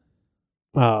 Yep.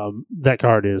 That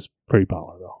card is pretty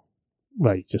baller though.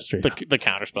 Like just straight the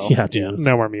counter spell. Yeah, Jesus.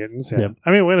 No more mutants. Yeah.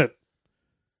 I mean,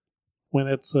 when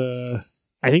it's I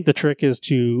think the trick is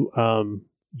to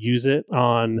use it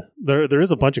on there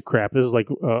is a bunch of crap. This is like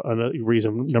a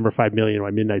reason number 5 million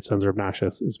why Midnight Suns are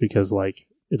obnoxious is because like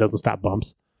it doesn't stop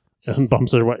bumps. And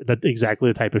bumps are that's exactly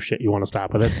the type of shit you want to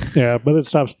stop with it. Yeah, but it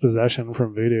stops possession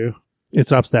from voodoo. It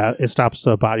stops that. It stops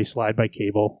body slide by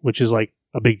Cable, which is like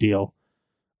a big deal.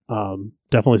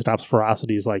 Definitely stops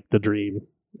ferocities like the Dream.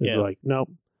 Yeah. Like,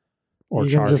 nope. Or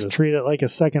you can just treat it like a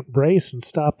second brace and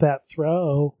stop that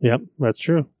throw. Yep, that's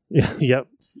true. Yeah, yep.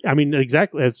 I mean,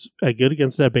 exactly. It's good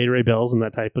against that Beta Ray Bells and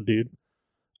that type of dude.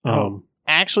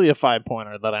 Actually, a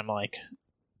 5-pointer that I'm like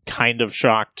kind of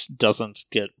shocked doesn't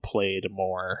get played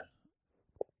more.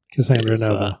 Cassandra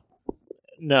Nova.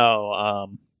 No,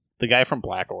 the guy from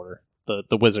Black Order,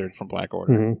 the wizard from Black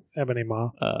Order, Ebony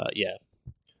Maw. Yeah,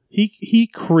 he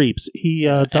creeps. He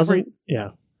doesn't.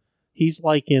 Yeah, he's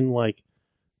like in like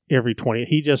every 20.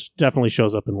 He just definitely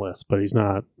shows up in lists, but he's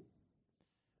not.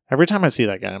 Every time I see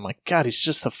that guy, I'm like, God, he's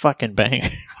just a fucking banger.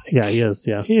 Yeah, he is.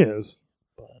 Yeah, he is.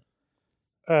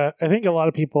 I think a lot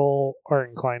of people are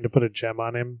inclined to put a gem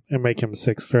on him and make him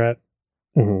 6th threat.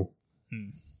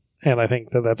 And I think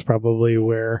that's probably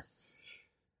where,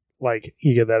 like,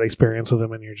 you get that experience with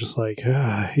him, and you're just like,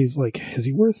 he's like, is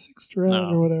he worth 6th threat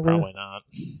or whatever? Probably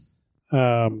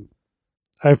not.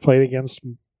 I've played against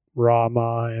Raw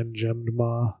Ma and Gemmed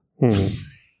Ma.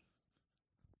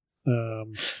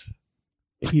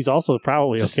 He's also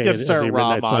probably just okay. Just start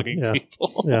raw mogging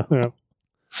people. Yeah.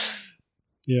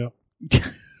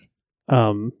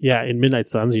 In Midnight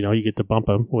Suns, you get to bump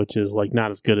him, which is like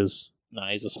not as good as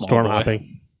he's a small storm boy.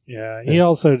 hopping. Yeah, he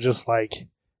also just like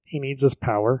he needs his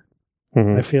power.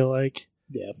 I feel like.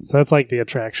 Yeah. So that's like the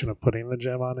attraction of putting the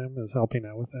gem on him is helping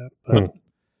out with that. But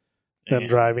them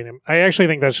driving him, I actually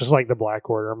think that's just like the Black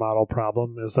Order model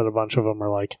problem is that a bunch of them are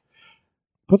like,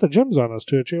 put the gems on us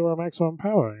to achieve our maximum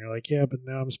power. And you're like, yeah, but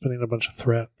now I'm spending a bunch of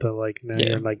threat that like now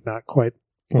you're like not quite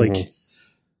like.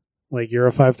 Like, you're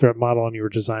a 5-threat model, and you were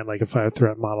designed like a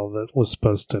 5-threat model that was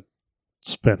supposed to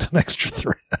spend an extra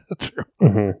threat.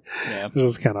 Yeah. This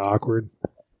is kind of awkward.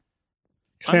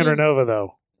 Cassandra Nova,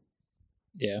 though.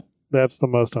 Yeah. That's the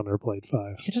most underplayed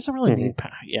 5. He doesn't really need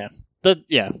power. Yeah.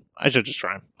 I should just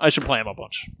try him. I should play him a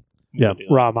bunch. Yeah.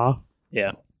 Rama.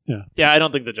 Yeah. Yeah, I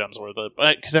don't think the gem's worth it.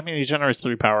 Because, he generates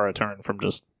 3 power a turn from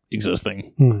just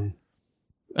existing.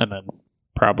 And then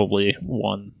probably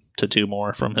 1 to 2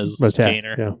 more from his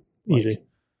gainer. Yeah. Easy.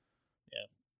 Yeah.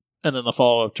 And then the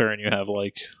follow-up turn, you have,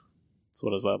 like, so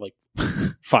what is that, like,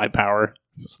 5 power.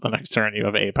 So the next turn, you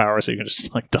have 8 power, so you can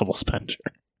just, like, double spend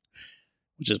her.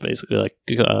 Which is basically, like,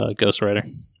 Ghost Rider.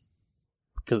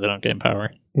 Because they don't gain power.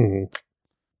 Yeah,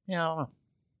 I don't know.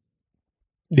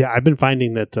 Yeah, I've been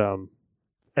finding that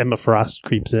Emma Frost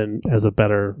creeps in as a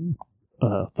better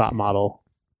thought model.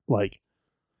 Like,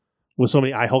 with so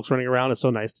many eye hulks running around, it's so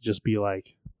nice to just be,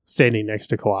 like, standing next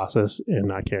to Colossus and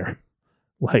not care.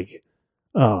 Like,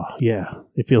 oh yeah,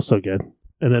 it feels so good.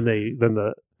 And then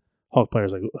the Hulk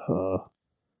player's like,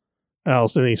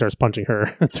 else, and then he starts punching her,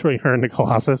 throwing her into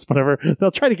Colossus, whatever.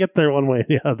 They'll try to get there one way or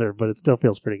the other, but it still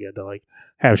feels pretty good to like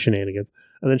have shenanigans.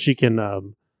 And then she can,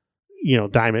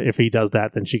 diamond. If he does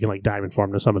that, then she can like diamond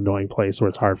form to some annoying place where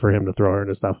it's hard for him to throw her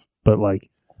into stuff. But like,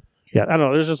 yeah, I don't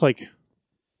know. There's just like,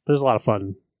 there's a lot of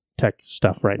fun tech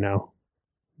stuff right now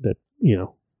that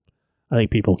I think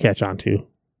people catch on to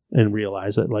and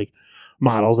realize that like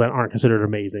models that aren't considered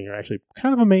amazing are actually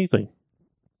kind of amazing.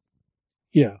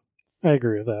 Yeah, I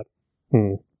agree with that.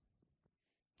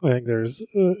 I think there's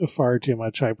far too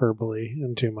much hyperbole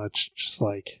and too much just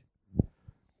like,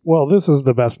 well, this is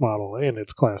the best model and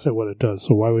it's class at what it does,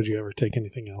 so why would you ever take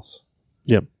anything else?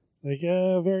 Yep. Like,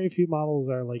 very few models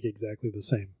are like exactly the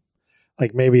same.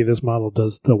 Like maybe this model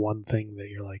does the one thing that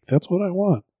you're like, that's what I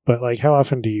want. But like, how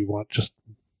often do you want just,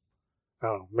 I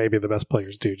don't know, maybe the best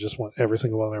players do just want every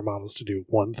single one of their models to do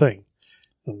one thing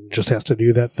and just has to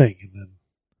do that thing. And then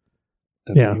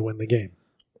that's how you win the game.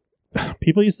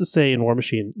 People used to say in War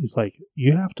Machine, it's like,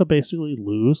 you have to basically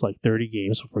lose like 30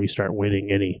 games before you start winning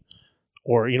any.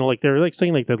 Or, like they're like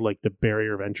saying like that, like the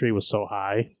barrier of entry was so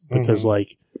high because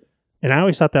like, and I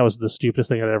always thought that was the stupidest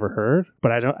thing I'd ever heard,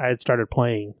 but I had started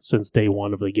playing since day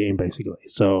one of the game basically.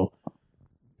 So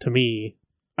to me,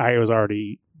 I was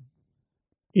already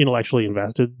intellectually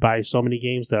invested by so many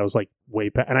games that I was like way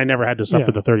past, and I never had to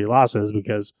suffer the 30 losses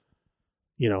because,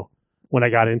 when I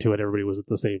got into it, everybody was at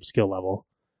the same skill level.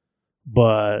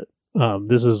 But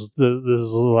this is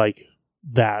like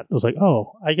that. I was like,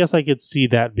 oh, I guess I could see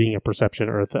that being a perception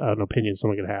or an opinion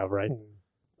someone could have, right?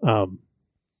 I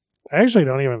actually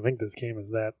don't even think this game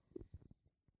is that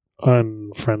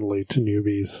unfriendly to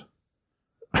newbies.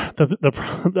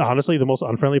 Honestly, the most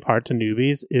unfriendly part to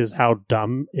newbies is how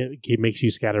dumb it makes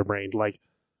you scatterbrained. Like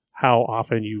how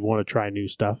often you want to try new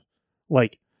stuff.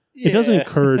 Like it doesn't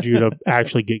encourage you to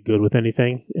actually get good with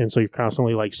anything, and so you're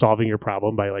constantly like solving your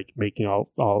problem by like making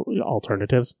all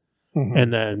alternatives,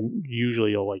 and then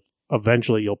usually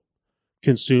eventually you'll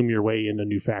consume your way into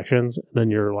new factions. And then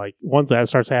you're like, once that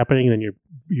starts happening, then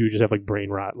you just have like brain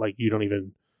rot. Like you don't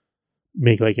even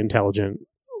make like intelligent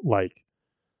like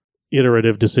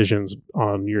iterative decisions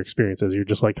on your experiences. You're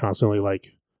just like constantly like,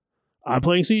 I'm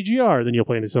playing CGR, then you'll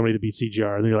play into somebody to beat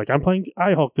CGR, and then you're like, I'm playing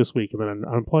iHulk this week, and then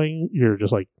I'm playing, you're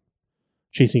just like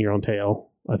chasing your own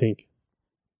tail, I think.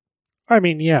 I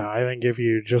mean, yeah, I think if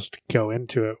you just go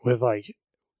into it with like,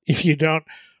 if you don't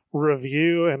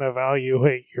review and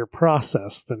evaluate your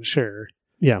process, then sure.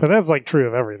 Yeah. But that's like true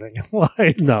of everything in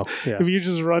life. No. Yeah. If you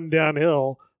just run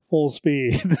downhill full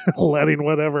speed, letting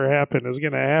whatever happen is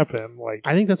going to happen. Like,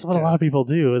 I think that's what a lot of people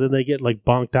do, and then they get like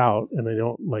bonked out, and they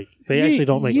don't like. They actually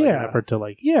don't make like, an effort to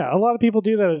like. Yeah, a lot of people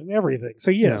do that in everything. So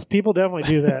yes, people definitely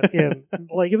do that. And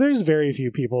like, there's very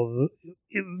few people.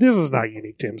 This is not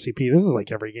unique to MCP. This is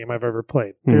like every game I've ever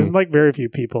played. There's like very few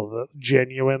people that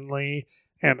genuinely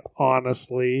and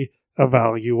honestly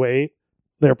evaluate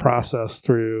their process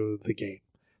through the game.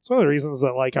 It's one of the reasons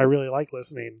that like I really like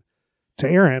listening to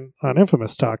Aaron on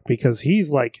Infamous Talk, because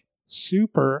he's like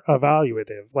super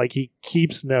evaluative. Like he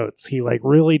keeps notes. He like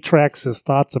really tracks his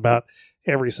thoughts about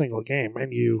every single game,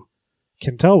 and you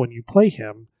can tell when you play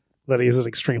him that he's an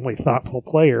extremely thoughtful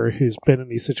player who's been in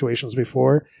these situations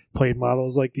before, played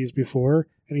models like these before,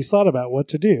 and he's thought about what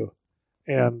to do.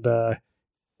 And a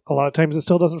lot of times it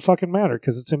still doesn't fucking matter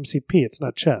because it's MCP. It's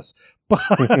not chess. But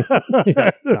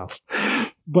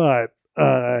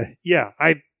yeah,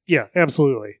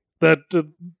 absolutely. That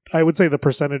I would say the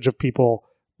percentage of people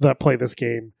that play this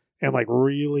game and like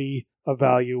really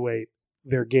evaluate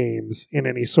their games in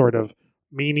any sort of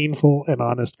meaningful and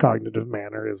honest cognitive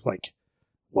manner is like,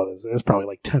 what is it? It's probably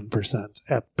like 10%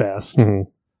 at best.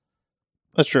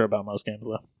 That's true about most games,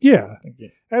 though. Yeah,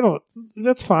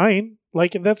 that's fine.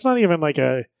 Like that's not even like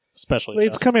a. Especially,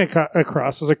 it's coming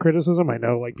across as a criticism. I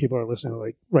know, like people are listening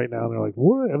like right now, and they're like,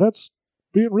 "What? That's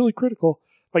being really critical."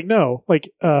 Like, no,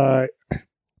 like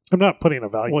I'm not putting a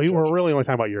value. Well, we're really only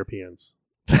talking about Europeans.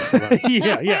 So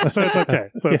yeah. So it's okay.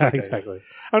 Okay. Exactly.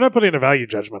 I'm not putting a value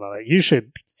judgment on it. You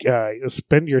should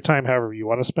spend your time however you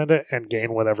want to spend it and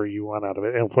gain whatever you want out of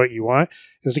it. And what you want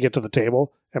is to get to the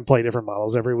table and play different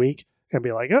models every week and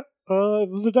be like,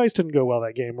 the dice didn't go well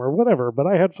that game or whatever, but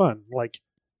I had fun. Like,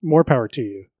 more power to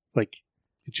you. Like,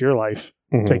 it's your life.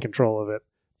 Take control of it.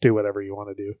 Do whatever you want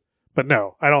to do. But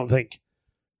no, I don't think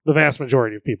the vast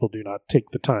majority of people do not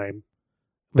take the time.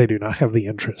 They do not have the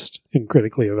interest in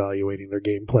critically evaluating their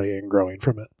gameplay and growing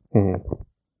from it.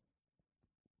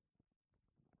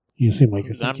 You seem like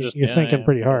you're thinking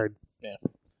pretty hard.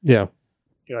 Yeah.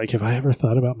 You're like, have I ever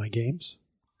thought about my games?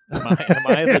 Am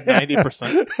I the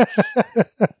 90%?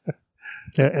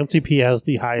 Yeah, MTP has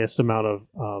the highest amount of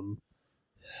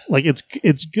like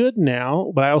it's good now,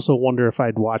 but I also wonder if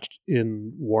I'd watched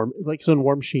in War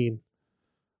Machine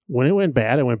when it went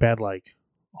bad like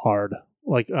hard.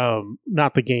 Like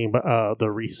not the game, but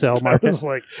the resale market. Was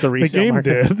like the resale game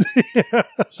market did.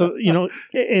 So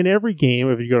in every game,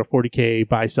 if you go to 40K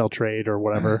buy, sell, trade or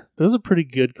whatever, there's a pretty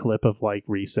good clip of like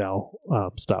resale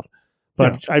stuff.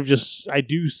 But I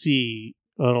do see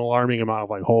an alarming amount of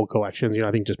like whole collections.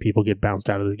 I think just people get bounced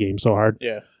out of this game so hard.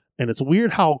 Yeah. And it's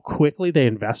weird how quickly they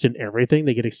invest in everything.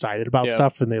 They get excited about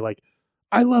stuff, and they like,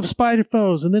 I love Spider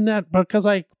Foes, and then because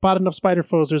I bought enough Spider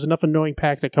Foes, there's enough annoying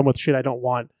packs that come with shit I don't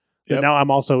want. And now I'm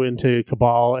also into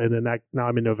Cabal, and then now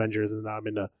I'm into Avengers, and now I'm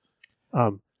into.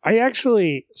 I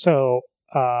actually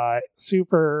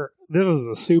This is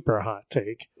a super hot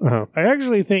take. I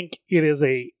actually think it is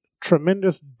a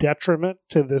tremendous detriment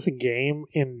to this game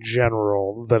in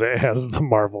general that it has the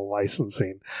Marvel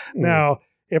licensing. Now,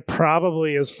 it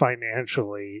probably is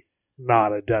financially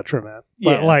not a detriment,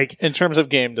 but like in terms of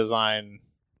game design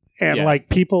and like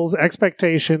people's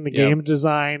expectation, the game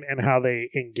design, and how they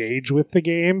engage with the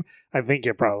game, I think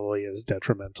it probably is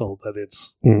detrimental that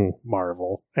it's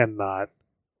Marvel and not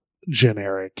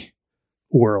generic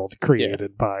world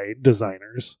created by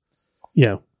designers.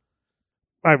 Yeah.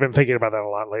 I've been thinking about that a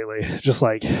lot lately. Just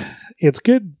like, it's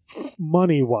good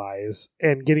money-wise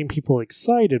and getting people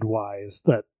excited-wise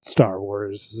that Star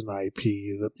Wars is an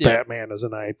IP, that Batman is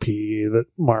an IP, that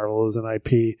Marvel is an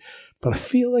IP. But I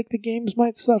feel like the games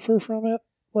might suffer from it,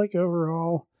 like,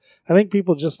 overall. I think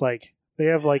people just, like, they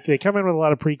come in with a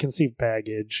lot of preconceived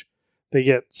baggage. They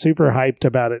get super hyped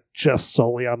about it just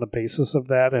solely on the basis of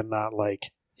that and not, like,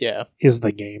 is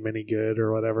the game any good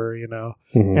or whatever, you know?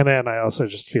 Mm-hmm. And then I also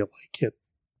just feel like it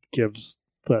gives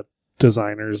the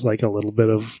designers like a little bit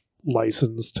of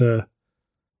license to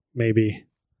maybe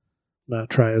not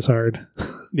try as hard.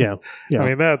 Yeah. I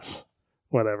mean, that's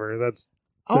whatever.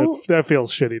 That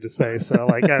feels shitty to say. So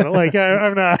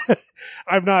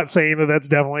I'm not saying that that's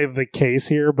definitely the case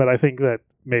here, but I think that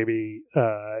maybe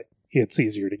it's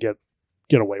easier to get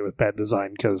away with bad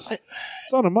design because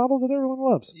it's on a model that everyone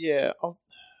loves. Yeah.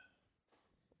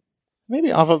 Maybe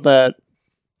off of that,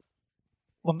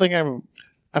 one thing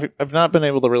I've not been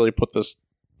able to really put this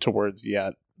to words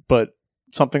yet, but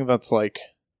something that's like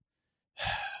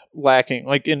lacking,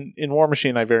 like in War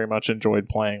Machine, I very much enjoyed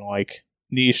playing like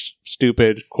niche,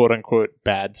 stupid, quote unquote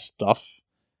bad stuff.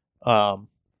 But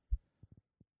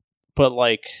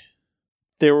like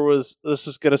this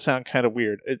is gonna sound kind of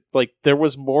weird. There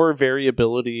was more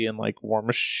variability in like War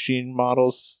Machine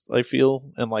models, I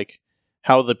feel, and like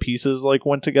how the pieces like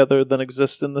went together than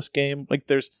exist in this game. Like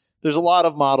there's a lot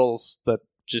of models that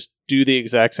just do the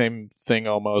exact same thing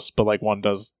almost, but like one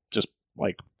does just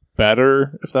like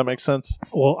better, if that makes sense.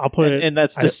 Well, I'll put it, and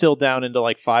that's distilled down into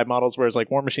like 5 models, whereas like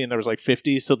War Machine there was like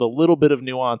 50, so the little bit of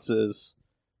nuances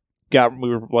got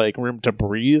like room to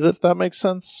breathe, if that makes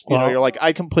sense. You know, you're like,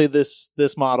 I can play this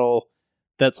model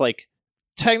that's like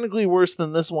technically worse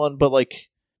than this one, but like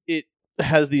it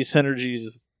has these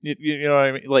synergies. You know what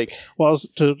I mean? Like, well,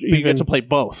 you get to play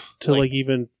both.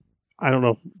 Even, I don't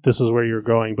know if this is where you're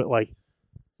going, but like,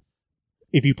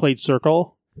 if you played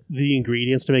Circle, the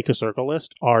ingredients to make a Circle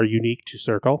list are unique to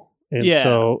Circle. And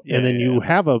you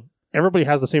have everybody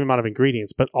has the same amount of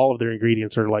ingredients, but all of their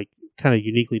ingredients are like kind of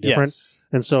uniquely different. Yes.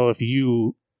 And so if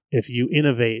you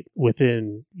innovate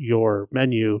within your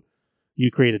menu, you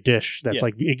create a dish that's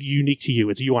like unique to you.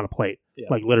 It's you on a plate,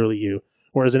 like literally you.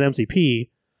 Whereas in MCP,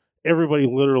 everybody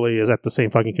literally is at the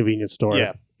same fucking convenience store.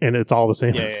 Yeah. And it's all the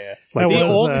same. Yeah. Like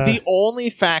the only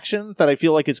faction that I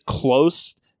feel like is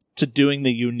close to doing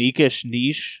the unique-ish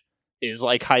niche is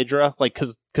like Hydra, like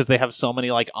because they have so many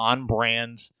like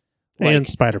on-brand like, and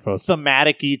Spider-Foes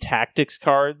thematic-y tactics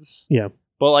cards. Yeah,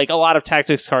 but like a lot of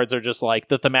tactics cards are just like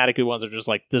the thematic-y ones are just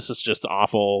like this is just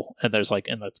awful, and there's like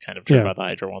and that's kind of true about the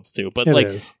Hydra ones too. But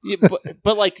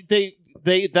but like they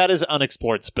that is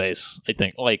unexplored space. I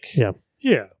think like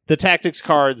the tactics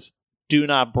cards do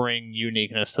not bring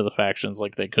uniqueness to the factions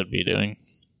like they could be doing.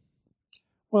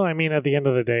 Well, I mean, at the end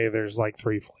of the day, there's like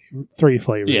three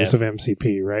flavors of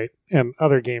MCP, right? And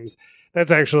other games, that's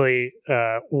actually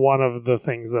one of the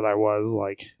things that I was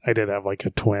like, I did have like a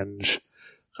twinge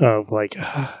of like,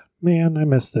 man, I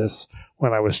miss this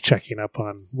when I was checking up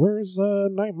on where's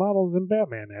night models in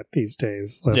Batman at these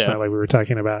days. Last night, like we were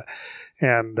talking about.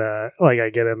 And like I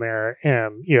get in there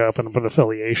and you open up an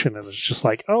affiliation and it's just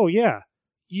like, oh yeah,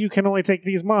 you can only take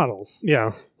these models.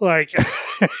 Yeah. Like...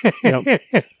 Yep.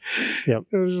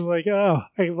 It was just like, I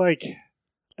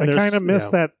kind of miss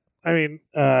that. I mean,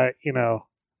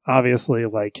 obviously,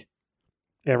 like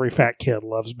every fat kid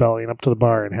loves bellying up to the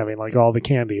bar and having like all the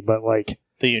candy, but like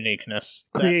the uniqueness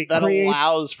that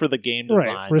allows for the game design.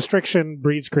 Right. Restriction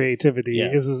breeds creativity.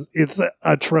 It's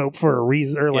a trope for a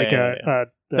reason, or like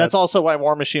that's also why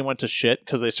War Machine went to shit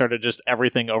because they started just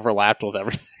everything overlapped with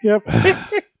everything. Yep.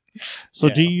 So,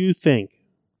 do you think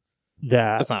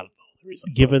that's not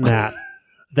reason, given that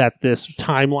this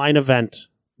timeline event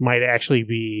might actually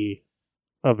be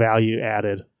a value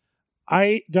added?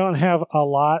 I don't have a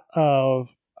lot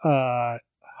of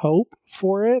hope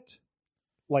for it.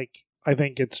 Like, I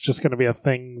think it's just going to be a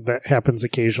thing that happens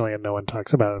occasionally and no one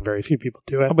talks about it and very few people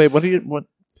do it. Oh, wait, what?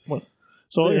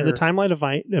 So in the timeline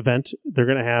event, they're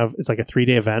going to have, it's like a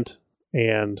 3-day event,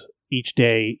 and each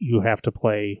day you have to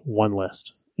play one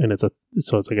list. And it's like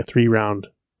a 3-round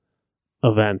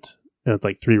event. And it's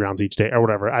like 3 rounds each day or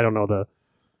whatever. I don't know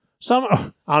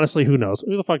honestly, who knows?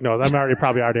 Who the fuck knows? I'm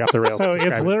probably already off the rails. So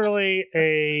it's literally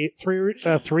a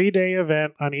 3-day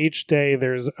event. On each day,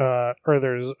 there's a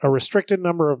restricted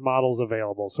number of models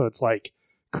available. So it's like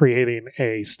creating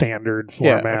a standard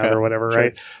format or whatever,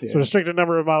 right? Yeah. So restricted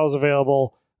number of models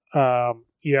available.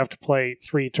 You have to play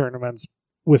 3 tournaments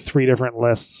with 3 different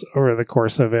lists over the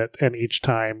course of it, and each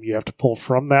time you have to pull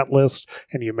from that list,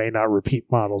 and you may not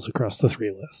repeat models across the 3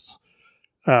 lists.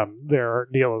 Their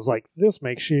deal is like, this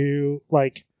makes you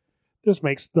like this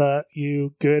makes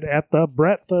you good at the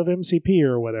breadth of MCP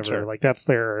or whatever. Sure. Like that's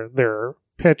their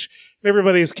pitch.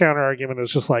 Everybody's counter argument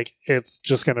is just like, it's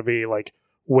just going to be like,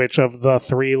 which of the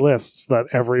 3 lists that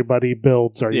everybody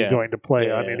builds are you going to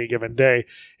play on any given day?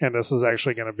 And this is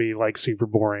actually going to be like super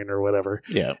boring or whatever.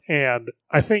 Yeah. And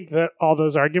I think that all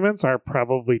those arguments are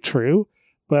probably true,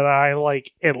 but I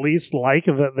at least like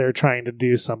that they're trying to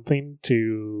do something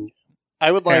to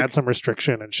add some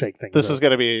restriction and shake things. This is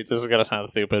going to sound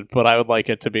stupid, but I would like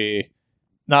it to be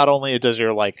not only does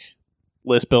your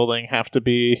list building have to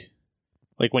be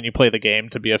when you play the game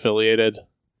to be affiliated,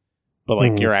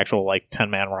 but your actual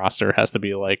 10-man roster has to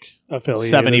be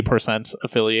affiliated. 70%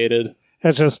 affiliated.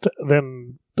 It's just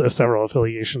then the several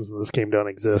affiliations in this game don't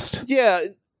exist. Yeah,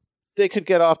 they could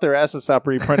get off their asses, stop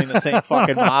reprinting the same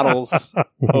fucking models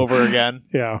over again.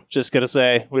 Yeah. Just gonna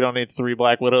say, we don't need 3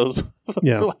 Black Widows.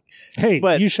 Yeah. Hey,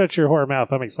 you shut your whore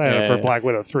mouth. I'm excited for Black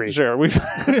Widow 3. Sure.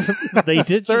 They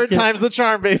did third time's the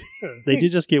charm, baby. They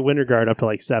did just get Winter Guard up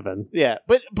to 7. Yeah,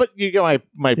 but you get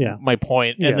my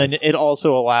point. And then it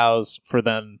also allows for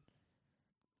them.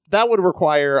 That would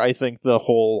require, I think, the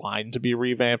whole line to be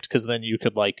revamped, because then you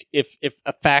could, if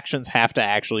factions have to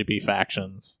actually be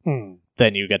factions,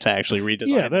 then you get to actually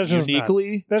redesign that's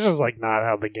uniquely. That's just, not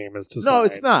how the game is designed. No,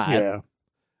 it's not. Yeah.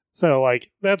 So,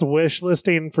 that's wish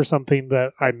listing for something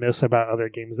that I miss about other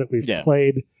games that we've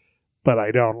played, but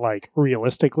I don't,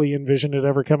 realistically envision it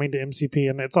ever coming to MCP,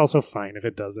 and it's also fine if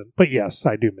it doesn't. But yes,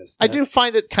 I do miss that. I do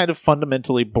find it kind of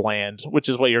fundamentally bland, which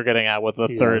is what you're getting at with the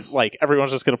third.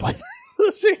 Everyone's just going to play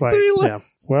the same 3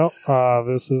 lists. Yeah. Well,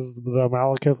 this is the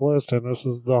Malekith list, and this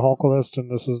is the Hulk list,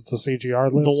 and this is the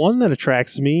CGR list. The one that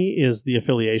attracts me is the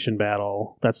affiliation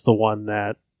battle. That's the one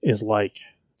that is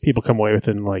people come away with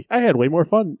it and I had way more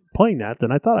fun playing that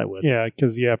than I thought I would. Yeah,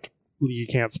 because you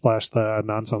can't splash the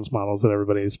nonsense models that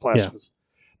everybody splashes.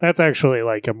 Yeah. That's actually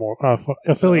a more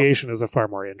affiliation is a far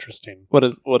more interesting. What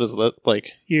is that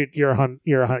like? You have to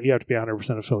be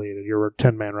 100% affiliated. Your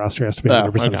 10-man roster has to be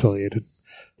 100% affiliated.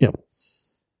 Yep.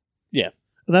 Yeah.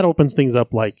 That opens things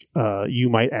up you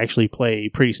might actually play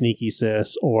Pretty Sneaky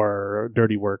Sis or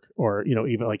Dirty Work, or even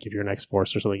if you're an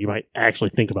X-Force or something, you might actually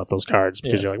think about those cards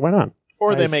because you're why not?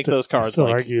 Or they make those cards. I still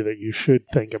argue that you should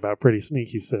think about Pretty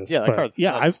Sneaky Sis. Yeah, that card's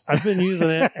I've been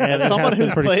using it. And someone who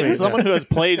has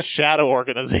played Shadow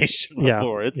Organization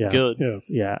before. It's good.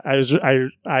 Yeah.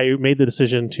 I made the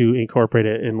decision to incorporate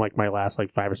it in my last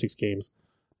 5 or 6 games.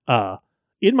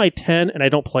 In my 10, and I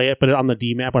don't play it, but on the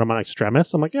D map when I'm on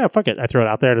Extremis, I'm yeah, fuck it. I throw it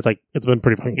out there, and it's been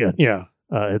pretty fucking good. Yeah.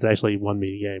 It's actually won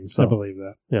me a game. So. I believe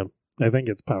that. Yeah. I think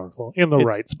it's powerful in the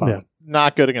right spot. Yeah.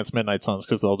 Not good against Midnight Suns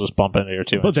because they'll just bump into your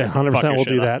 2 But they 100% will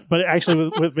do that. But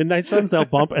actually, with Midnight Suns, they'll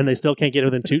bump and they still can't get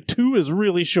within 2. 2 is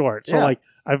really short. So,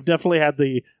 I've definitely had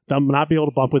them not be able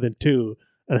to bump within 2.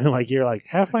 And then, you're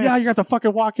half my... Yeah, you have to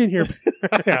fucking walk in here.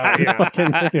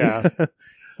 Yeah.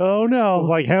 Oh,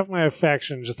 no. It's half my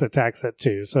faction just attacks at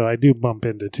 2. So I do bump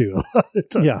into 2 a lot of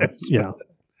times. Yeah.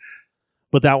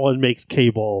 But that one makes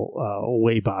Cable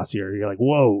way bossier. You're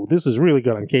whoa, this is really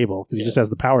good on Cable because he just has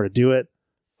the power to do it.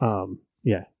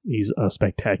 He's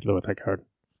spectacular with that card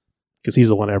because he's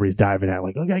the one everybody's diving at.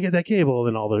 I gotta get that Cable,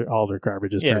 and all their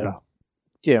garbage is turned off.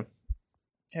 Yeah,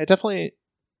 definitely.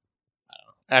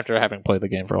 After having played the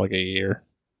game for a year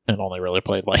and only really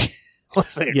played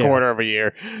let's say a quarter of a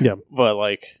year. Yeah, but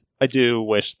I do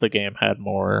wish the game had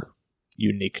more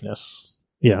uniqueness.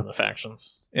 Yeah, in the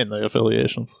factions, in the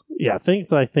affiliations. Yeah,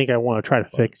 things I think I want to try to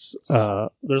fix.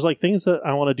 There's things that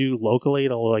I want to do locally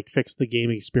to fix the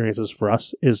game experiences for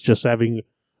us. Is just having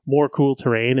more cool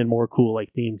terrain and more cool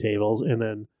theme tables, and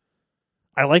then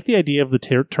I like the idea of the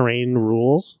terrain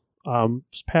rules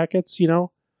packets. And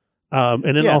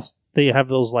then also they have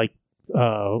those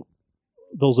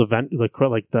event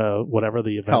the whatever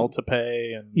the event Hell to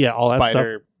Pay and all Spider.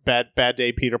 That stuff. Bad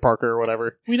Day Peter Parker or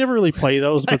whatever. We never really play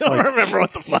those, but I don't remember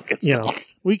what the fuck it's called.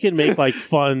 We can make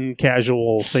fun,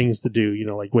 casual things to do.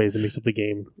 Ways to mix up the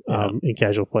game in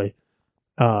casual play.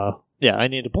 I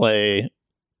need to play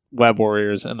Web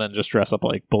Warriors and then just dress up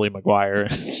like Bully Maguire.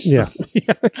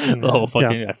 The whole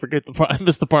fucking. I forget the part. I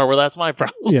missed the part where that's my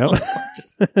problem. Yeah,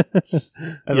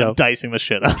 and then dicing the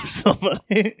shit out of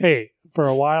somebody. Hey. For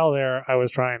a while there, I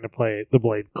was trying to play the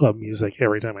Blade Club music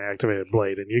every time I activated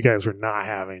Blade, and you guys were not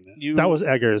having it. That was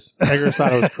Eggers. Eggers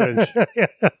thought it was cringe.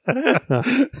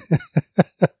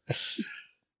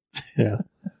 Yeah.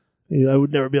 I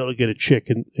would never be able to get a chick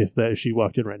if she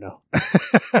walked in right now.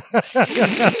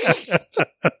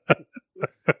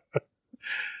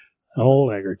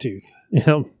 Old Eggertooth.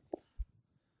 Yeah.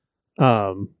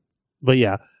 But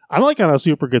yeah, I'm on a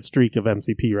super good streak of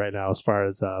MCP right now as far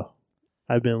as...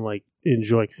 I've been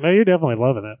enjoying. No, you're definitely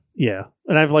loving it. Yeah.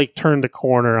 And I've like turned a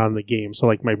corner on the game. So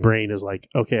like my brain is like,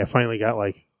 okay, I finally got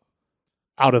like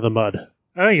out of the mud.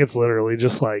 I think it's literally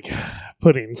just like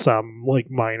putting some like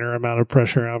minor amount of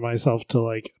pressure on myself to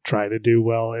like try to do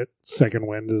well at Second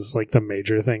Wind is like the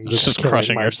major thing. Just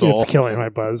crushing your soul. It's killing my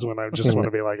buzz when I just want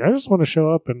to be like, I just want to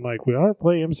show up and like we ought to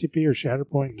play MCP or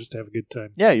Shatterpoint and just have a good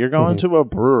time. Yeah, you're going to a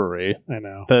brewery. I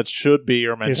know. That should be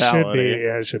your mentality.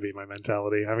 It should be my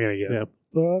mentality. I'm going to get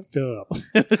fucked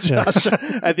up. Josh,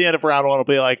 at the end of round 1, will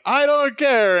be like, I don't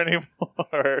care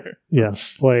anymore. Yeah.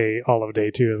 Play all of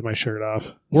day 2 with my shirt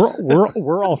off.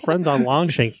 We're all friends on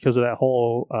Longshanks because of that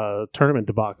whole tournament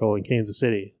debacle in Kansas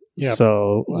City. Yeah.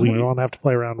 So we won't have to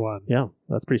play round 1. Yeah,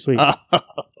 that's pretty sweet.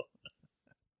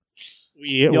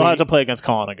 You'll have to play against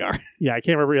Colin and Gar. Yeah, I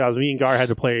can't remember. It was me and Gar had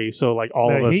to play, so like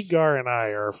all of us. Gar and I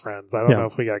are friends. I don't know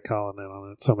if we got Colin in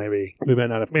on it, so maybe we might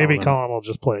not have. Maybe Colin will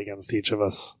just play against each of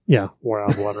us. Yeah,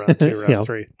 round 1, round 2, round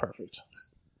 3. Perfect.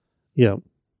 Yeah,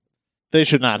 they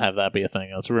should not have that be a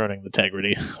thing. That's ruining the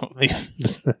integrity.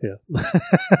 Yeah,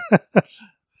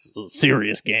 it's a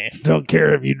serious game. Don't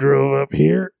care if you drove up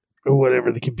here or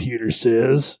whatever the computer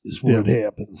says is what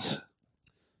happens.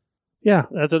 Yeah,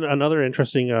 that's another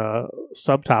interesting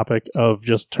subtopic of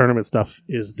just tournament stuff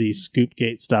is the scoop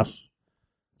gate stuff.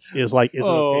 Is like, is it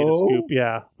okay to scoop?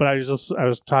 Yeah, but I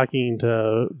was talking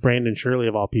to Brandon Shirley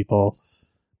of all people,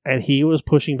 and he was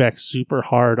pushing back super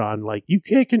hard on like, you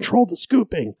can't control the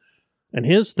scooping, and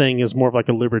his thing is more of like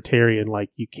a libertarian, like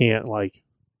you can't like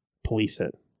police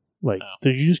it, like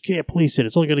you just can't police it.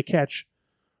 It's only going to catch.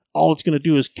 All it's going to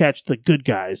do is catch the good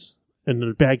guys. And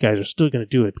the bad guys are still going to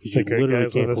do it because you literally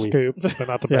can't police scoop, but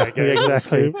not the bad guys.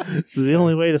 Exactly. So the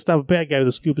only way to stop a bad guy with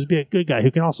a scoop is be a good guy who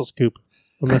can also scoop.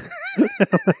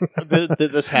 Did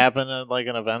this happen at like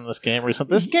an event in this game or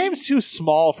something? This game's too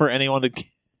small for anyone to.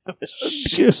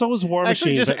 So was War Machine.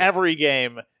 Actually, just every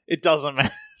game, it doesn't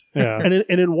matter. Yeah. And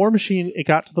in War Machine, it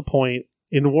got to the point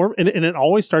and it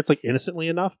always starts like innocently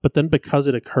enough, but then because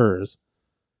it occurs,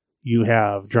 you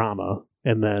have drama,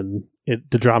 and then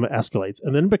the drama escalates,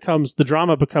 and then the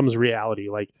drama becomes reality.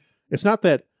 Like, it's not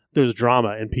that there's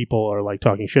drama and people are like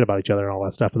talking shit about each other and all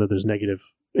that stuff, and that there's negative.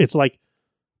 It's like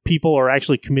people are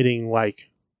actually committing like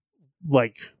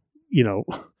you know,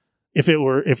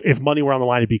 if money were on the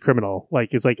line, it'd be criminal.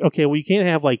 Like, it's like, okay, well, you can't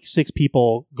have like 6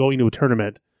 people going to a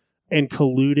tournament and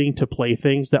colluding to play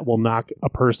things that will knock a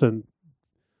person.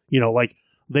 You know, like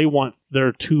they want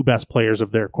their 2 best players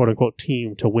of their quote unquote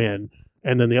team to win.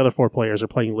 And then the other 4 players are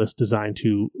playing lists designed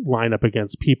to line up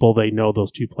against people they know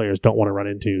those 2 players don't want to run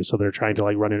into. So they're trying to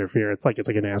like run interference. It's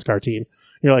like a NASCAR team.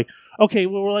 You're like, okay,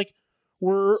 well,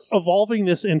 we're evolving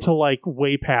this into like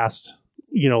way past,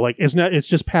 you know, like it's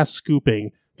just past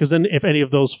scooping. Because then if any of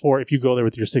those 4, if you go there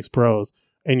with your 6 pros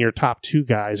and your top 2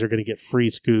 guys are going to get free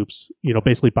scoops, you know,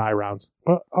 basically buy rounds.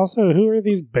 But also, who are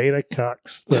these beta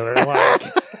cucks that are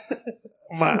like...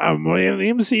 I'm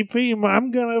in MCP.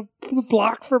 I'm gonna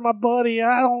block for my buddy.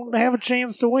 I don't have a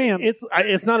chance to win.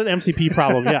 It's not an MCP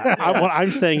problem. Yeah, what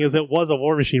I'm saying is it was a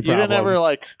War Machine problem. You didn't ever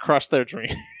like crush their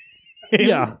dream.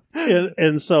 Yeah,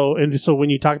 and so when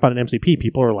you talk about an MCP,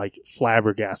 people are like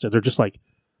flabbergasted. They're just like,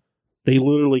 they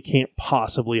literally can't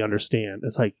possibly understand.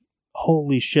 It's like,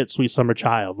 holy shit, sweet summer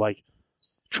child. Like,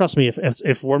 trust me,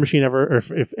 if War Machine ever, or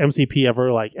if MCP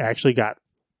ever like actually got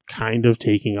kind of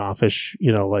taking offish,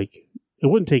 you know, like. It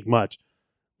wouldn't take much.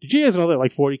 Did you guys know that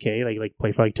like 40K like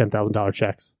play for like $10,000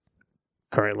 checks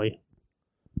currently?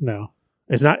 No.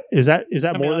 Is that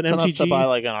more than enough MTG? To buy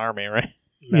like an army, right?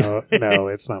 No,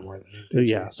 it's not more than MTG.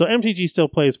 Yeah. So MTG still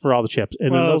plays for all the chips,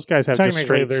 and then those guys have just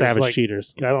straight savage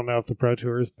cheaters. I don't know if the Pro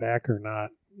Tour is back or not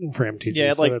for MTG.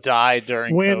 Yeah, it died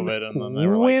during COVID, and then they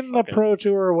were when the Pro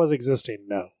Tour was existing.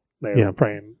 No. They were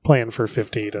playing for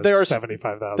 $50,000 to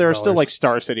 $75,000. There are still like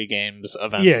Star City Games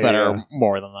events that are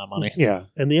more than that money. Yeah.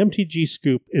 And the MTG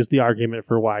scoop is the argument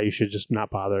for why you should just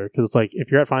not bother. Because it's like,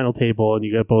 if you're at final table and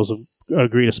you get both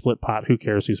agree to split pot, who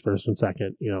cares who's first and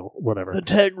second? You know, whatever. The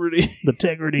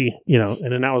integrity. You know,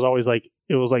 and then that was always like,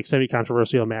 it was like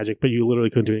semi-controversial Magic, but you literally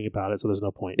couldn't do anything about it, so there's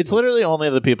no point. It's literally only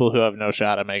the people who have no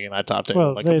shot at making that top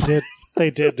table. Well, they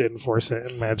did enforce it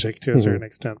in Magic to a certain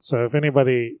extent. So if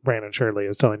anybody, Brandon Shirley,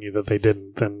 is telling you that they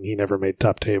didn't, then he never made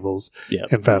top tables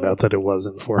and found out that it was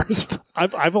enforced.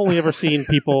 I've only ever seen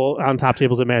people on top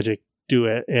tables at Magic do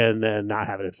it and then not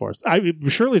have it enforced.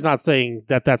 Shirley's not saying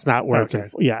that that's not where it's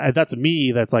enforced. Yeah, that's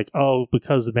me. That's like, oh,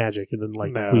 because of Magic, and then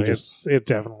like no, it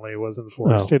definitely was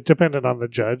enforced. It depended on the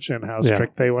judge and how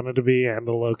strict they wanted to be, and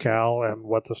the locale, and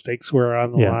what the stakes were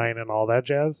on the line, and all that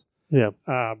jazz. Yeah,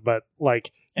 but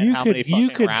like and how many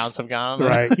fucking rounds have gone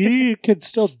right. You could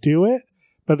still do it,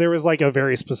 But there was like a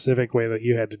very specific way that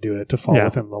you had to do it to fall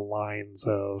within the lines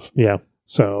of... Yeah.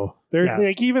 So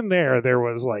like even there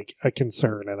was like a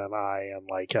concern and an eye and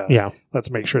like let's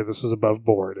make sure this is above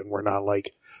board and we're not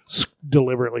like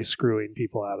deliberately screwing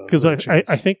people out of. Because I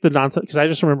think the nonsense. Because I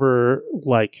just remember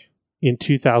like in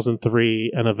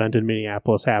 2003 an event in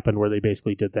Minneapolis happened where they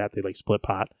basically did that. They like split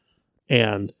pot,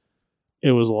 and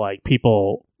it was like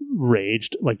people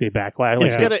raged, like they backlashed.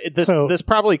 Like, this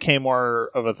probably came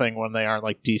more of a thing when they aren't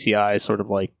like DCI sort of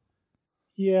like.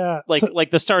 Yeah, like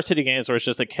the Star City Games where it's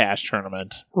just a cash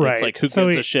tournament. Right. It's like, who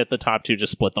gives a shit? The top two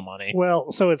just split the money.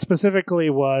 Well, so it specifically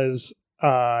was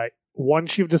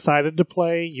once you've decided to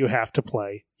play, you have to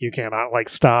play. You cannot like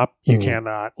stop. You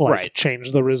cannot like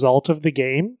change the result of the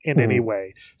game in any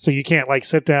way. So you can't like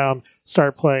sit down,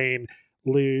 start playing,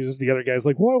 lose. The other guy's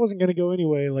like, well, I wasn't going to go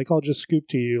anyway. Like, I'll just scoop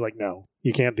to you. Like, no,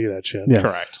 you can't do that shit. Yeah.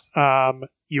 Correct.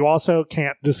 You also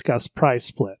can't discuss prize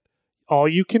split. All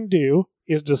you can do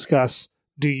is discuss,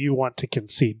 do you want to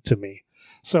concede to me?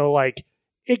 So, like,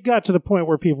 it got to the point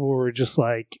where people were just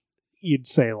like, you'd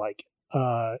say, like,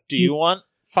 do you want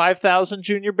 5,000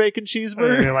 junior bacon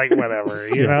cheeseburger? Like, whatever,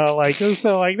 you know? Like,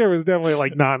 so, like, there was definitely,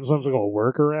 like, nonsensical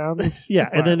workarounds. Yeah,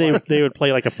 and then they would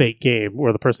play, like, a fake game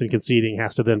where the person conceding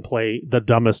has to then play the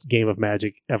dumbest game of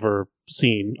Magic ever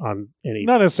seen on any...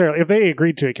 Not necessarily. If they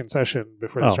agreed to a concession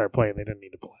before they started playing, they didn't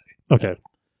need to play. Okay.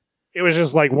 It was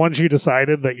just like once you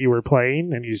decided that you were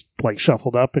playing and you like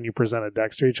shuffled up and you presented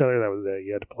decks to each other, that was it.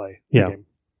 You had to play the game.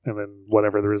 And then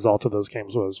whatever the result of those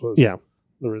games was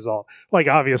the result. Like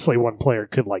obviously one player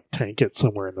could like tank it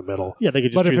somewhere in the middle. Yeah, they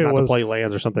could just choose not to play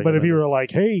lands or something. But if you were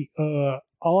like, hey,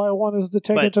 all I want is the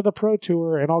ticket to the Pro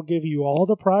Tour and I'll give you all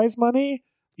the prize money,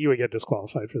 you would get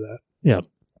disqualified for that. Yeah.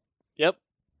 Yep.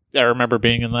 I remember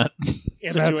being in that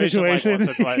situation. Like once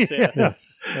or twice.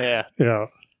 Yeah.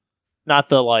 Not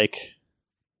the like,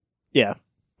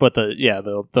 but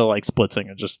the like splitsing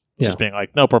and just being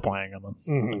like, nope, we're playing, and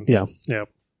then yeah.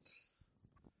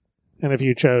 And if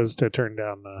you chose to turn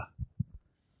down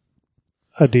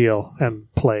a deal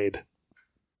and played,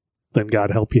 then God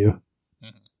help you,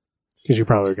 because you're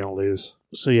probably going to lose.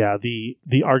 So yeah,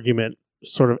 the argument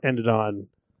sort of ended on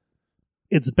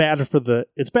it's bad for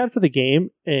the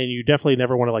game, and you definitely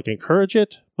never want to like encourage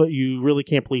it, but you really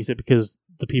can't police it because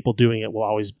the people doing it will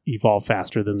always evolve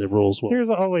faster than the rules will. There's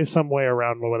always some way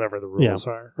around whatever the rules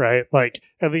are, right? Like,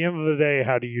 at the end of the day,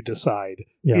 how do you decide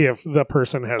if the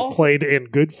person has played in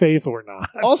good faith or not?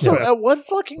 Also, at what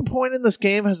fucking point in this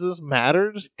game has this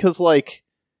mattered? Because, like,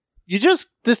 you just...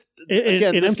 This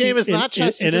game is not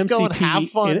chess. You just go and have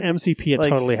fun. In MCP, it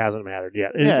totally hasn't mattered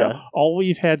yet. All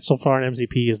we've had so far in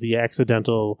MCP is the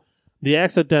accidental,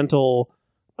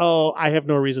 oh, I have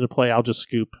no reason to play, I'll just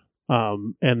scoop.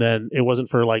 And then it wasn't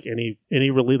for like any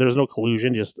really, there was no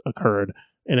collusion, just occurred.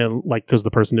 And then like, cause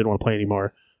the person didn't want to play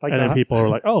anymore. Like and then people were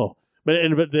like, oh, but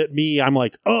I'm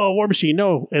like, oh, War Machine,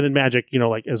 no. And then Magic, you know,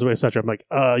 like as such, I'm like,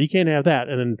 you can't have that.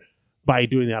 And then by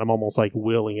doing that, I'm almost like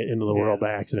willing it into the world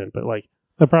by accident. But like,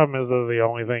 the problem is that the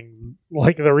only thing,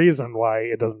 like the reason why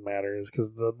it doesn't matter is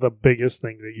because the biggest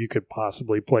thing that you could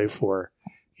possibly play for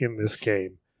in this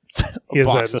game is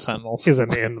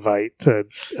an invite to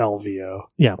LVO.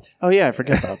 Yeah. Oh yeah, I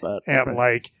forget about that. And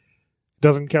like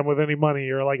doesn't come with any money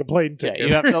or like a plane ticket.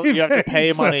 Yeah, you have to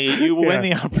pay money. You win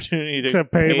the opportunity to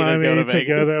pay money to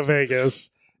go to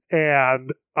Vegas.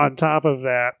 And on top of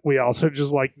that, we also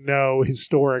just like know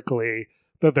historically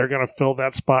that they're going to fill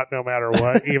that spot no matter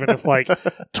what, even if like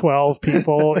 12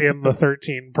 people in the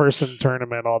 13-person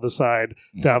tournament all decide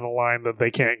down the line that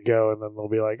they can't go, and then they'll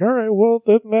be like, all right, well,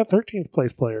 then that 13th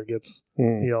place player gets the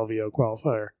LVO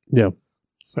qualifier. Yeah.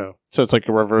 So it's like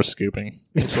a reverse scooping.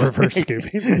 It's reverse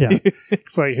scooping. Yeah.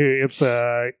 It's like it's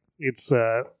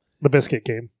the biscuit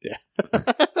game. Yeah.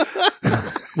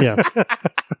 Yeah.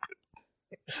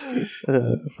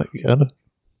 My God.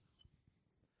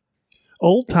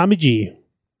 Old Tommy G.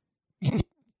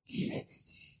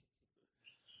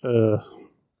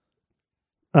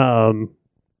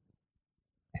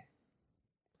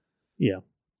 Yeah.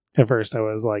 At first, I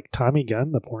was like, Tommy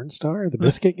Gunn, the porn star, the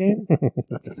biscuit game?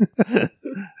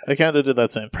 I kind of did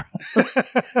that same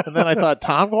process. And then I thought,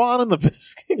 Tom Guan in the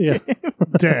biscuit game?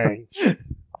 Dang.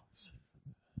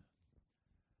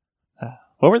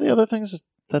 What were the other things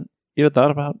that you had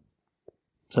thought about?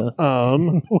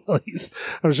 Well,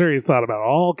 I'm sure he's thought about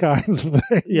all kinds of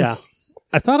things. Yeah.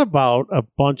 I thought about a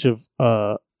bunch of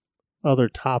other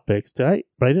topics. But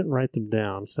I didn't write them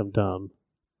down because I'm dumb.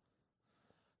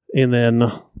 And then,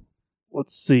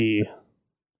 let's see.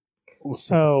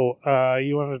 So,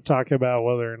 you wanted to talk about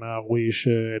whether or not we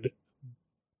should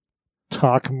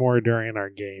talk more during our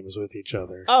games with each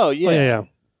other. Oh, yeah.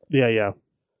 Yeah.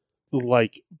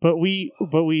 like, but we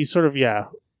sort of, yeah.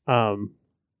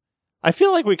 I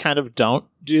feel like we kind of don't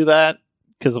do that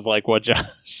because of like what Josh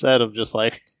said of just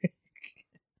like,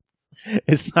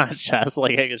 it's not chess.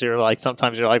 Like, because you're like,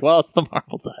 sometimes you're like, well, it's the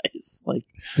marble dice. Like,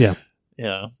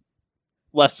 yeah,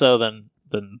 less so than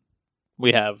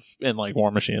we have in like War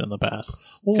Machine in the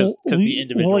past. Because the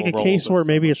individual like a case where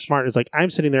maybe it's smart is like, I'm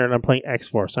sitting there and I'm playing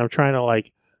X-Force. I'm trying to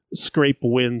like scrape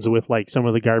wins with like some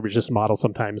of the garbage just models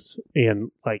sometimes, and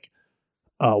like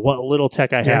what little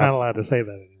tech I have. You're not allowed to say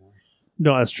that anymore.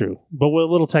 No, that's true. But what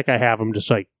little tech I have, I'm just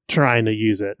like trying to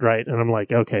use it, right? And I'm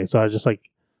like, okay, so I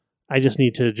just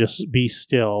need to just be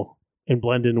still and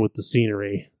blend in with the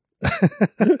scenery.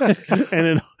 And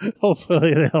then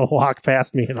hopefully they'll walk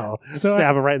past me and I'll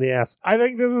stab them right in the ass. I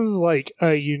think this is like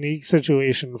a unique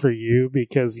situation for you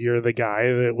because you're the guy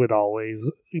that would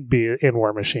always be in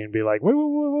War Machine, be like,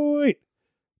 wait.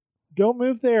 Don't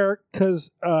move there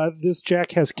because this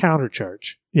jack has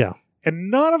countercharge. Yeah. And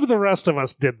none of the rest of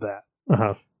us did that.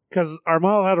 Because our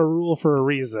model had a rule for a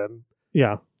reason.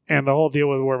 Yeah. And the whole deal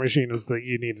with War Machine is that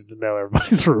you needed to know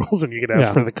everybody's rules and you could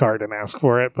ask for the card and ask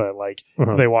for it. But like,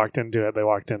 if they walked into it, they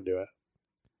walked into it.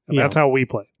 And that's how we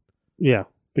played. Yeah.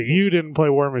 But you didn't play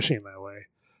War Machine that way.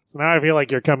 So now I feel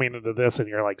like you're coming into this and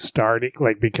you're like starting,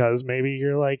 like, because maybe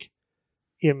you're like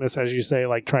in this, as you say,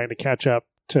 like trying to catch up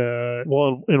to.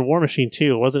 Well, in War Machine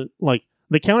too, it wasn't like.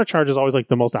 The countercharge is always like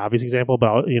the most obvious example,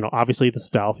 but obviously the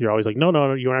stealth. You're always like,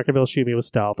 no, you're not gonna be able to shoot me with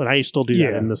stealth, and I still do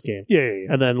that in this game. Yeah.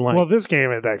 And then like, well, this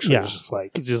game it actually is just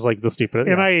like the stupid.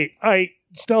 And I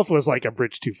stealth was like a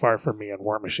bridge too far for me in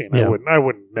War Machine. I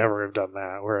wouldn't never have done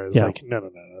that. Whereas like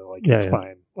no, like it's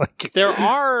fine. Like there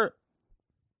are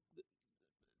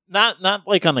not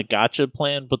like on the gotcha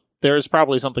plan, but there's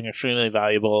probably something extremely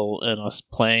valuable in us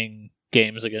playing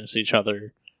games against each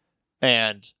other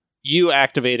and you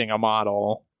activating a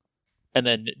model and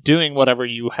then doing whatever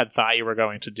you had thought you were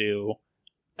going to do,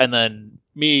 and then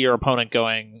me, your opponent,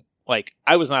 going like,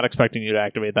 I was not expecting you to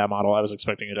activate that model. I was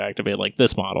expecting you to activate like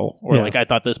this model, or like I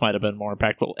thought this might have been more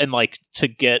impactful, and like to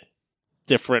get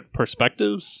different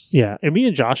perspectives. Yeah, and me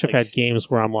and Josh have had games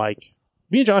where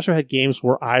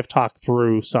I've talked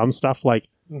through some stuff like.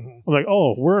 I'm like,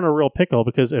 oh, we're in a real pickle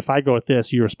because if I go with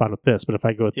this, you respond with this, but if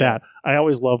I go with that, I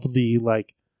always love the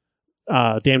like.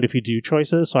 Damned if you do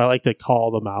choices, so I like to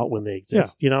call them out when they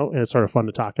exist, and it's sort of fun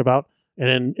to talk about.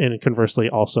 And conversely,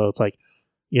 also, it's like,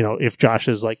 if Josh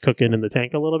is like cooking in the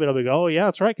tank a little bit, I'll be like, oh yeah,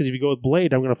 that's right, because if you go with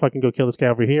Blade, I'm gonna fucking go kill this guy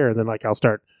over here, and then like I'll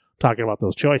start talking about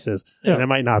those choices, and it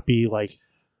might not be like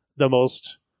the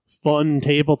most fun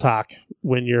table talk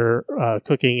when you're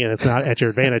cooking and it's not at your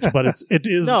advantage, but it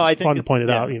is fun to point it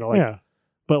out,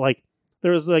 But like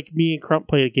there was like me and Crump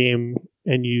played a game,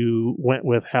 and you went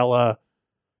with Hella.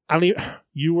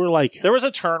 You were like... There was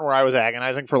a turn where I was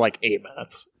agonizing for like 8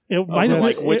 minutes. It might have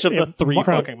like which of the three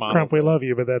fucking models. Crump, we love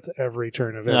you, but that's every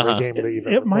turn of every game that you've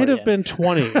ever It might have been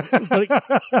 20.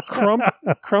 But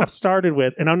Crump started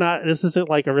with, and I'm not... This isn't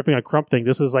like a ripping on Crump thing.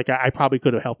 This is like I probably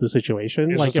could have helped the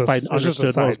situation. Like if I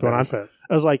understood what was going on.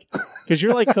 I was like, because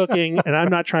you're like cooking, and I'm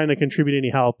not trying to contribute any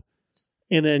help.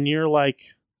 And then you're like,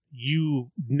 you're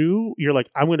like,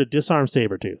 I'm going to disarm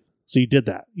Sabretooth. So you did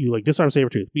that. You like disarm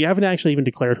Sabretooth. But you haven't actually even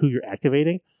declared who you're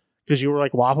activating because you were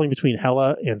like waffling between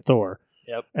Hela and Thor.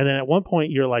 Yep. And then at one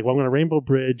point you're like, well, I'm going to Rainbow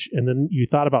Bridge. And then you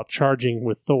thought about charging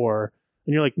with Thor.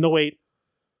 And you're like, no, wait.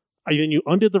 And then you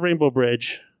undid the Rainbow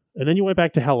Bridge. And then you went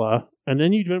back to Hela. And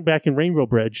then you went back and Rainbow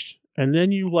Bridged. And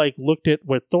then you like looked at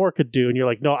what Thor could do. And you're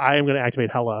like, no, I am going to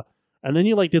activate Hela. And then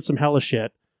you like did some Hela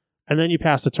shit. And then you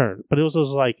passed a turn. But it was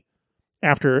like,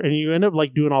 after, and you end up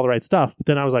like doing all the right stuff, but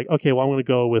then I was like, okay, well, I'm going to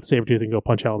go with Sabretooth and go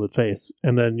punch Helen in the face,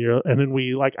 and then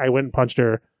I went and punched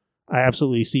her. I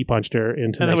absolutely C-punched her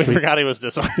into. And then we forgot he was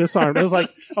disarmed. I was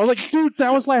like, dude,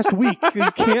 that was last week.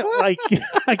 You can't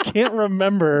I can't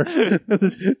remember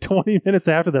 20 minutes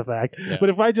after the fact. Yeah. But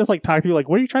if I just like talk to you, like,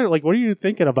 what are you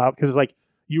thinking about? Because it's like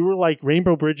you were like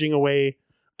rainbow bridging away.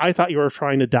 I thought you were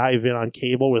trying to dive in on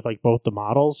Cable with like both the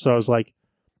models, so I was like.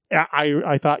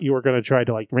 I thought you were going to try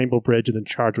to like Rainbow Bridge and then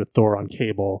charge with Thor on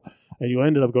Cable, and you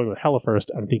ended up going with Hela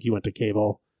first. I think you went to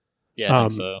Cable. Yeah, I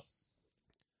think so.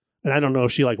 And I don't know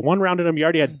if she like one rounded him. You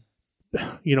already had,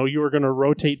 you were going to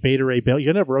rotate Beta Ray Bill. You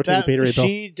ended up rotating Beta Ray Bill.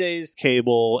 She dazed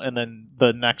Cable, and then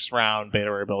the next round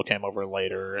Beta Ray Bill came over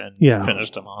later and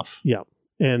finished him off. Yeah.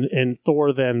 And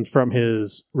Thor then from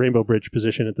his Rainbow Bridge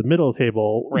position at the middle of the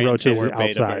table rotated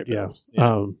outside.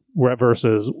 Where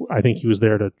versus I think he was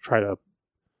there to try to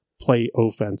play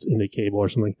offense into Cable or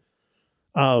something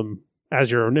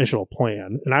as your initial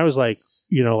plan. And I was like,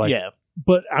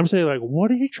 but I'm saying like,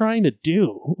 what are you trying to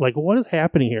do? Like, what is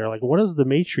happening here? Like, what is the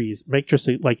matrix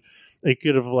like? It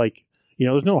could have like,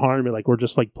 there's no harm in like we're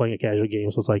just like playing a casual game,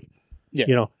 so it's like,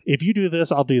 if you do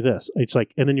this, I'll do this. It's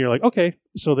like, and then you're like, okay,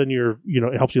 so then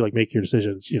it helps you like make your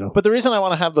decisions. But the reason I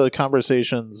want to have the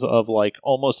conversations of like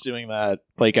almost doing that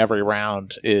like every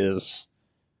round is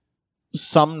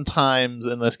sometimes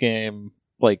in this game,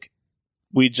 like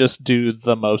we just do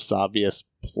the most obvious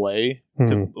play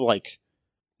because like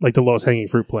the lowest hanging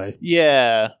fruit play.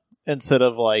 Yeah, instead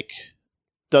of like,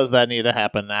 does that need to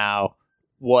happen now?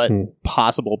 What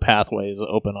possible pathways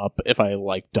open up if I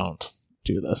like don't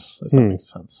do this? If that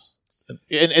makes sense. And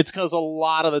it's because a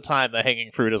lot of the time the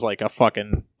hanging fruit is like a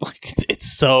fucking like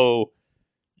it's so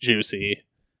juicy.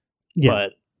 Yeah.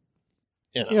 But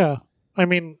yeah, I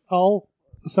mean,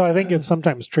 So I think it's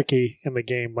sometimes tricky in the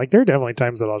game. Like there are definitely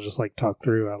times that I'll just like talk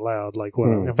through out loud. Like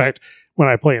in fact, when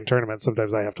I play in tournaments,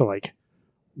 sometimes I have to like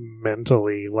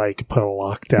mentally like put a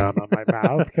lockdown on my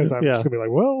mouth because I'm just gonna be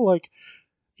like, well, like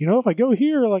if I go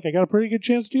here, like I got a pretty good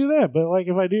chance to do that. But like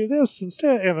if I do this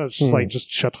instead, and it's just like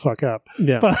just shut the fuck up.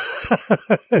 Yeah.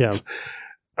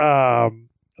 But,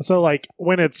 so like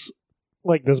when it's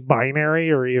like this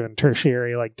binary or even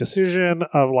tertiary like decision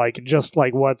of like just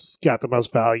like what's got the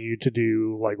most value to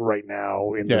do like right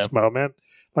now in this moment,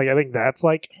 like I think that's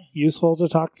like useful to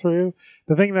talk through.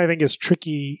 The thing that I think is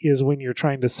tricky is when you're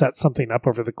trying to set something up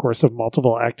over the course of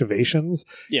multiple activations,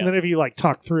 and then if you like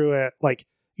talk through it, like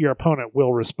your opponent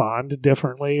will respond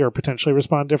differently or potentially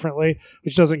respond differently,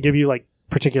 which doesn't give you like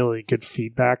particularly good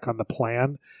feedback on the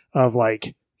plan of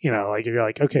like like if you're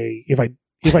like, okay, if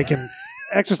I can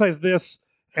exercise this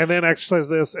and then exercise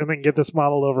this and then get this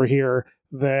model over here,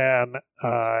 then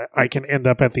I can end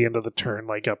up at the end of the turn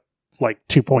like up like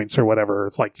 2 points or whatever.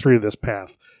 It's like through this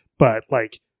path. But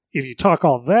like if you talk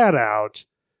all that out,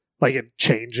 like it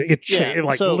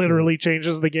literally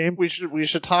changes the game. We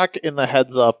should talk in the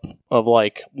heads up of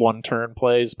like one turn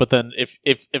plays, but then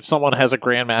if someone has a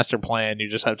grandmaster plan, you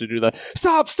just have to do the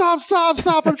stop,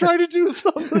 I'm trying to do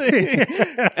something.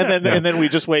 and then we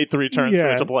just wait 3 turns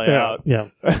for it to play out. Yeah.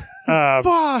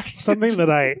 Fuck. Something that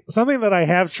I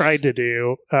have tried to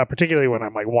do, particularly when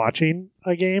I'm like watching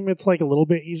a game, it's like a little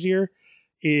bit easier,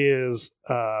 is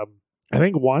I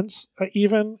think once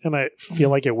even, and I feel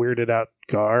like it weirded out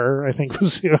Gar, I think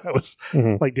was who I was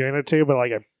like doing it to, but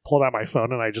like I pulled out my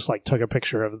phone and I just like took a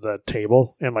picture of the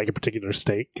table in like a particular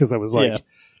state because I was like,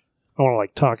 I want to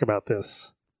like talk about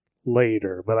this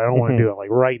later, but I don't want to do it like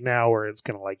right now where it's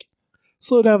going to like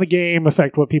slow down the game,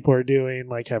 affect what people are doing,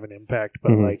 like have an impact.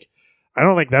 But like, I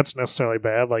don't think that's necessarily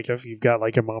bad. Like if you've got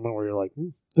like a moment where you're like,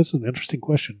 this is an interesting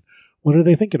question. What are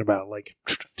they thinking about? Like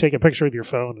take a picture with your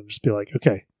phone and just be like,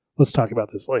 okay, let's talk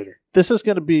about this later. This is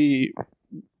going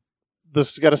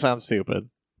to sound stupid,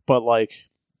 but like,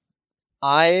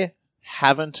 I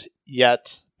haven't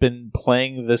yet been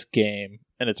playing this game,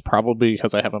 and it's probably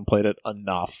because I haven't played it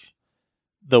enough,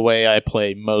 the way I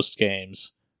play most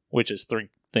games, which is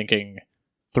thinking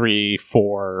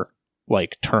 3-4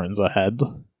 like turns ahead.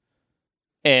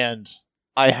 And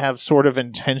I have sort of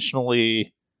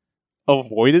intentionally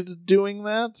avoided doing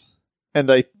that. And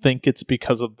I think it's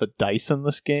because of the dice in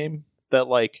this game that,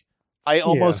 like, I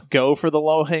almost go for the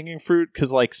low-hanging fruit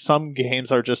because, like, some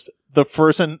games are just the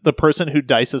person who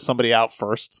dices somebody out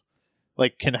first,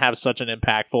 like, can have such an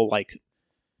impactful, like,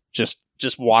 just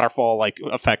waterfall, like,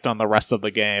 effect on the rest of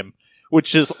the game,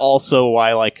 which is also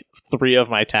why, like, 3 of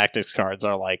my tactics cards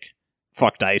are, like,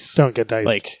 fuck dice. Don't get diced.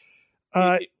 Like,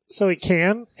 so it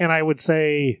can, and I would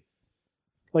say...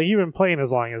 Like, you've been playing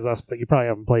as long as us, but you probably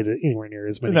haven't played it anywhere near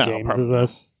as many games as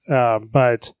us.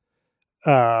 But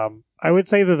I would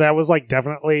say that was, like,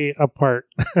 definitely a part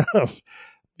of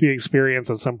the experience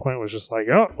at some point was just like,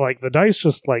 oh, like, the dice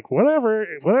just, like, whatever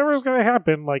is going to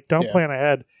happen, like, don't plan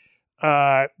ahead.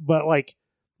 But, like,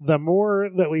 the more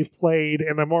that we've played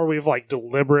and the more we've, like,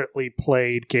 deliberately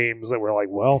played games that we're like,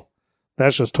 well,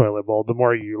 that's just toilet bowl, the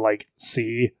more you, like,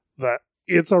 see that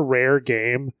it's a rare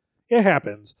game. It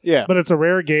happens. Yeah. But it's a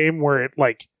rare game where it,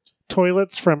 like,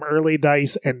 toilets from early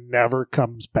dice and never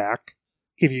comes back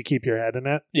if you keep your head in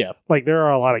it. Yeah. Like, there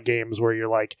are a lot of games where you're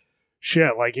like,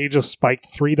 shit, like, he just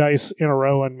spiked 3 dice in a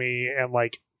row on me and,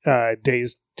 like,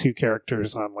 dazed 2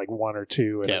 characters on, like, 1 or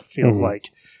 2, and it feels like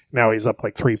now he's up,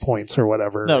 like, 3 points or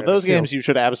whatever. No, those games you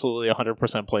should absolutely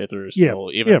 100% play through still,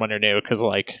 even when you're new, because,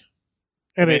 like,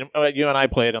 you and I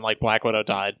played and, like, Black Widow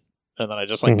died. And then I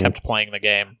just like kept playing the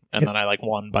game, and then I like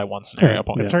won by 1 scenario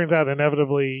point. It turns out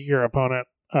inevitably your opponent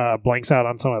blanks out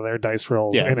on some of their dice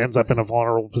rolls and ends up in a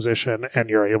vulnerable position, and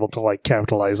you're able to like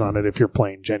capitalize on it if you're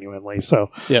playing genuinely.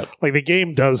 So like the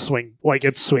game does swing, like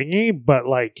it's swingy, but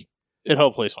like It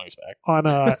hopefully swings back on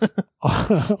a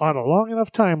on a long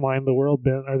enough timeline.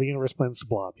 The universe bends to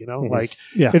blob. Like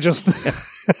it just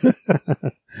it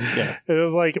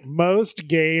was like most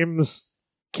games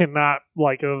cannot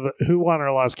who won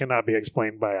or lost cannot be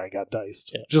explained by I got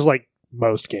diced. Yeah. Just like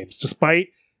most games, despite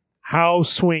how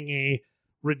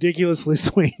ridiculously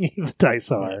swingy the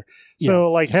dice are.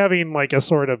 So like having like a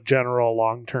sort of general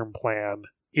long-term plan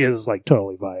is like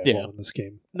totally viable in this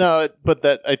game. No, but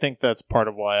I think that's part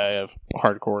of why I have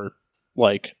hardcore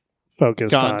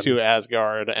focused gone on to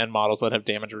Asgard and models that have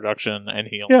damage reduction and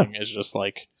healing is just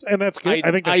like, and that's good.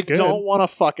 I think that's good. I don't want to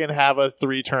fucking have a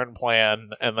 3-turn plan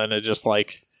and then it just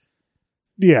like.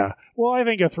 Yeah, well, I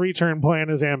think a 3-turn plan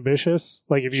is ambitious.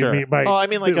 Like if you mean by, I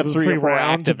mean like a 3 or 4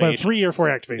 activation, but 3 or 4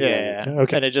 activation. Yeah.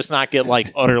 Okay, and it just not get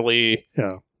like utterly.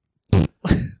 Yeah.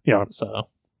 So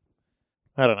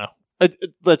I don't know.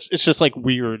 It's just like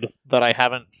weird that I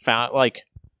haven't found like,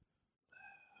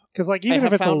 because like even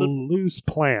if it's a loose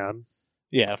plan,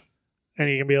 and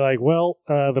you can be like, well,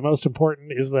 the most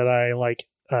important is that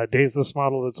I daze this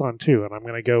model that's on 2, and I'm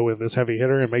going to go with this heavy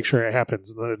hitter and make sure it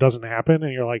happens, and then it doesn't happen,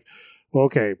 and you're like, well,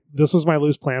 okay, this was my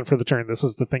loose plan for the turn. This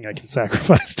is the thing I can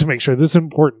sacrifice to make sure this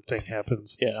important thing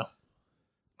happens. Yeah,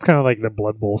 it's kind of like the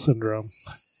Blood Bowl syndrome.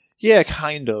 Yeah,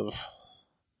 kind of,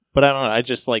 but I don't know. I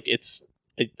just like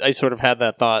I sort of had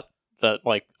that thought that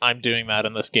like I'm doing that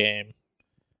in this game,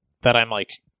 that I'm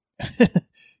like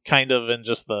kind of in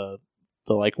just the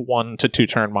like 1 to 2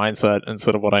 turn mindset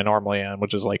instead of what I normally am,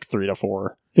 which is like 3 to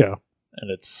 4. Yeah,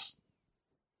 and it's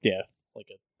like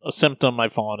a symptom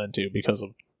I've fallen into because of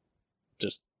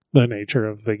just the nature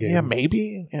of the game. Yeah,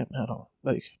 maybe. Yeah, I don't know.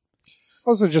 Like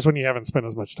also just when you haven't spent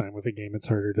as much time with a game, it's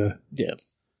harder to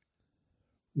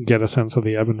get a sense of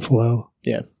the ebb and flow.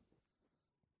 Yeah,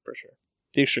 for sure.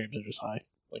 The extremes are just high.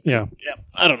 Like, yeah,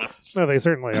 I don't know. No, they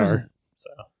certainly are. So,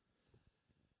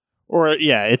 or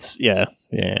it's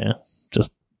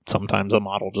just sometimes a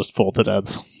model just full to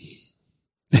deads.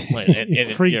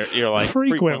 You're like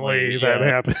frequently that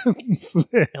happens.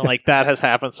 And like that has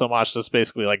happened so much. That's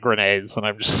basically like grenades, and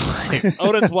I'm just like,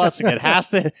 Odin's blessing.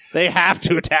 They have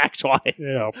to attack twice.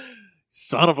 Yeah,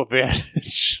 son of a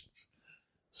bitch.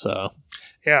 So.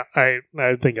 Yeah, I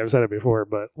think I've said it before,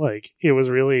 but like it was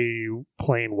really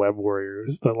playing Web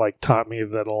Warriors that like taught me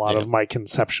that a lot of my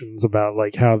conceptions about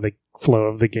like how the flow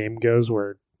of the game goes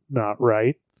were not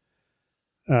right.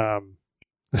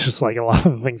 It's just like a lot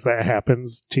of the things that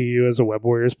happens to you as a Web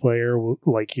Warriors player,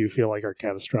 like you feel like are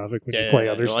catastrophic when you play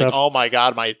other stuff. Like, oh my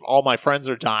god, all my friends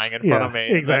are dying in front of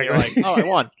me. Exactly. You're like, oh, I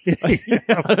won.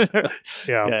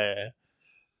 Yeah.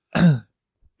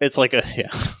 It's like It's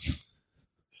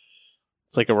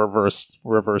like a reverse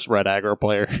red aggro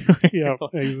player. Yeah,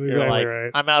 exactly like,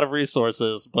 right. I'm out of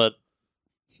resources, but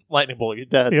lightning bolt, you're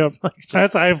dead. Yep.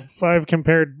 I've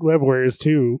compared Web Warriors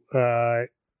to red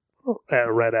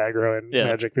aggro and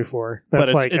Magic before.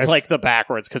 That's but it's like the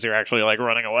backwards because you're actually like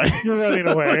running away. You're running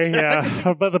away,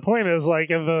 yeah. But the point is like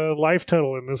the life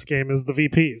total in this game is the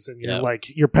VPs, and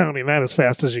you're pounding that as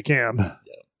fast as you can. Yeah.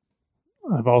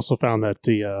 I've also found that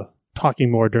the talking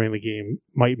more during the game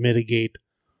might mitigate.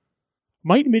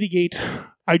 I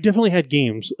definitely had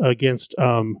games against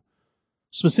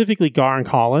specifically Gar and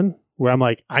Colin where I'm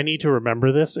like, I need to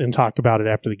remember this and talk about it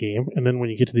after the game. And then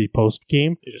when you get to the post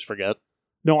game, you just forget.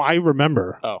 No, I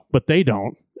remember. Oh, but they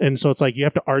don't. And so it's like you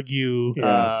have to argue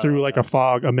through like a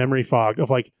memory fog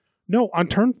of like, no, on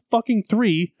turn fucking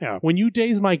 3, when you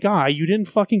daze my guy, you didn't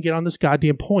fucking get on this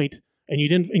goddamn point, and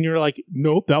you're like,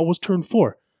 nope, that was turn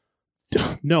 4.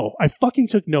 No, I fucking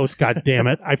took notes, god damn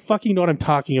it. I fucking know what I'm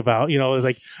talking about. You know, it's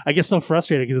like I get so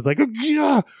frustrated because it's like,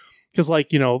 because like,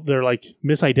 they're like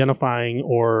misidentifying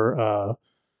or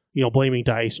blaming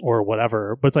dice or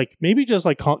whatever. But it's like maybe just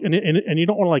like call and you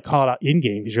don't want to like call it out in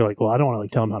game because you're like, well, I don't want to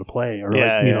like tell them how to play or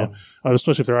know,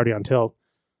 especially if they're already on tilt.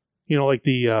 Like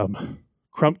the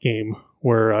Crump game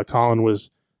where Colin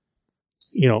was,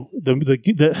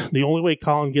 the only way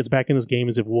Colin gets back in this game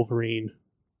is if Wolverine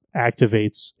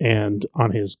activates and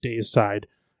on his daze side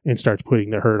and starts putting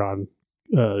the hurt on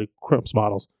Crump's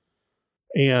models,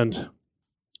 and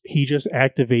he just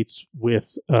activates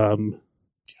with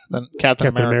Captain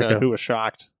America, who was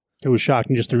shocked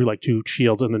and just threw like 2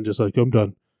 shields and then just like, I'm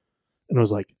done. And I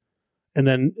was like, and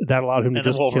then that allowed him to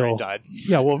just Wolverine kill. Died.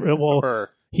 Yeah, well,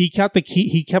 he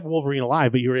kept Wolverine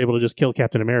alive, but you were able to just kill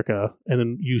Captain America, and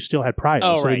then you still had Prior,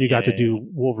 then you got to do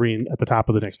Wolverine at the top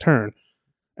of the next turn.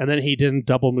 And then he didn't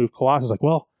double move Colossus. Like,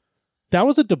 well, that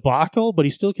was a debacle, but he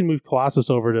still can move Colossus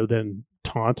over to then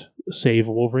taunt, save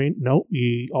Wolverine. Nope,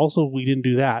 we didn't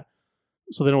do that.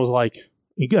 So then it was like,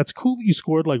 that's cool that you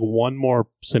scored like one more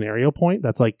scenario point.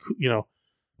 That's like,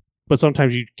 But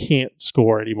sometimes you can't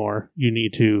score anymore. You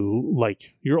need to,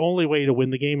 like, your only way to win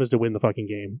the game is to win the fucking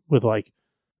game with, like,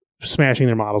 smashing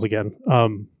their models again.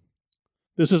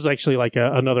 This is actually like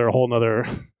a whole nother.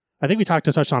 I think we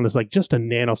touched on this like just a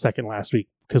nanosecond last week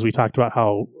because we talked about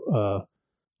how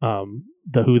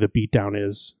who the beatdown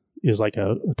is like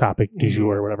a topic du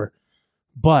jour or whatever.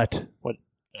 But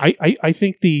I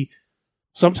think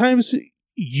sometimes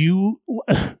the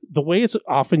way it's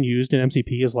often used in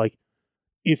MCP is like,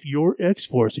 if you're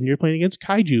X-Force and you're playing against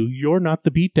Kaiju, you're not the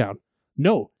beatdown.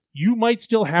 No, you might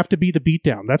still have to be the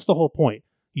beatdown. That's the whole point.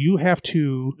 You have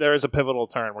to... There is a pivotal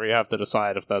turn where you have to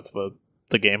decide if that's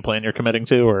the game plan you're committing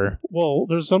to, or... Well,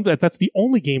 there's some that's the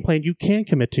only game plan you can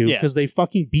commit to, because they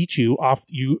fucking beat you off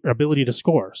your ability to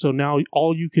score. So now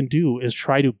all you can do is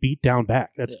try to beat down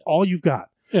back. That's all you've got.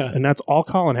 Yeah. And that's all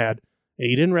Colin had. And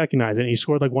he didn't recognize it. And he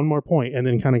scored like one more point and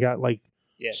then kind of got like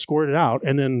scored it out.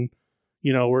 And then...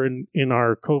 we're in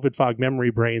our COVID fog memory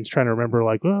brains trying to remember,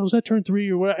 like, well, was that turn 3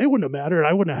 or what? It wouldn't have mattered.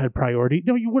 I wouldn't have had priority.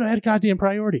 No, you would have had goddamn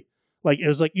priority. Like, it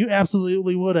was like, you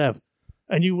absolutely would have.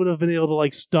 And you would have been able to,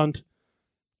 like, stunt,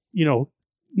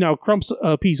 now Crump's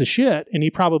a piece of shit, and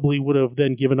he probably would have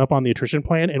then given up on the attrition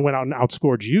plan and went out and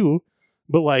outscored you.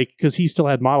 But, like, because he still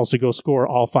had models to go score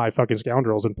all 5 fucking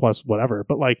scoundrels and plus whatever.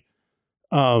 But, like,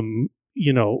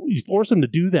 you force him to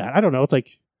do that. I don't know. It's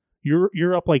like,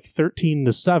 you're up, like,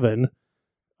 13-7.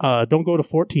 Don't go to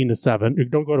 14-7.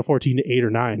 Don't go to 14-8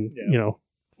 or 9. Yeah.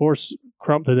 Force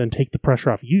Crump to then take the pressure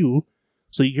off you,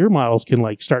 so your models can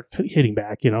like start hitting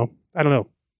back. I don't know,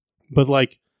 but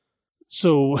like,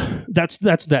 so that's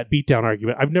that beatdown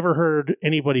argument. I've never heard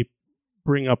anybody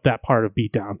bring up that part of the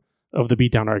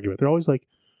beatdown argument. They're always like,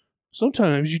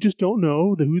 sometimes you just don't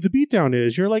know who the beatdown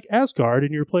is. You're like Asgard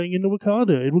and you're playing into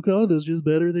Wakanda, and Wakanda's just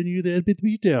better than you. That bit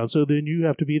the beatdown, so then you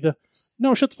have to be the.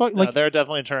 No, shut the fuck. Like, there are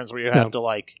definitely turns where you have to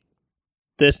like,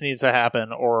 this needs to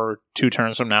happen, or 2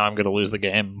 turns from now I'm going to lose the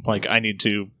game. Like, I need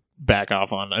to back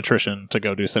off on attrition to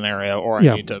go do scenario, or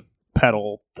I need to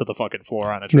pedal to the fucking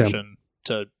floor on attrition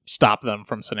to stop them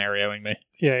from scenarioing me.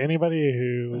 Yeah, anybody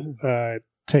who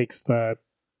takes that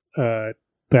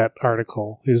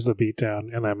article, who's the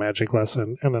beatdown, and that magic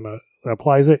lesson, and then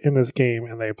applies it in this game,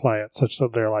 and they apply it such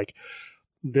that they're like,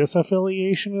 this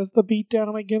affiliation is the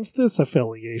beatdown against this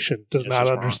affiliation. Does not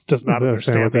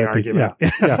understand the argument.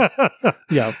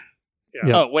 Yeah.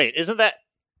 Oh, wait, isn't that...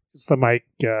 It's the Mike...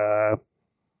 I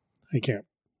can't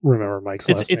remember Mike's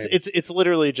last name. It's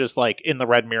literally just like in the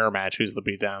Red Mirror match, who's the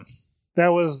beatdown. That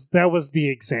was the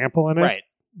example in it. Right.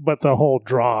 But the whole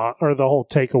draw, or the whole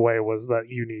takeaway was that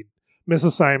you need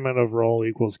misassignment of role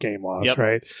equals game loss,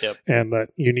 right? Yep. And that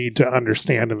you need to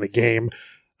understand in the game...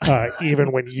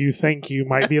 even when you think you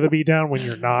might be the beatdown, when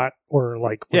you're not, or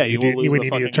like when you need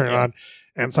to turn on,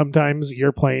 and sometimes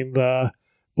you're playing the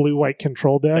blue-white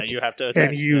control deck, you have to attack,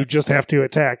 and you just have to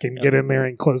attack and get in there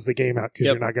and close the game out because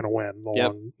you're not going to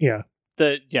win.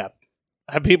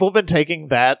 Have people been taking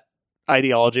that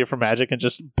ideology from Magic and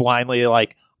just blindly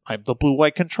like, I'm the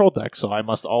blue-white control deck, so I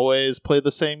must always play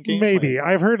the same game? Maybe.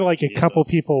 I've heard like a couple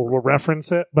people will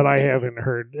reference it, but I haven't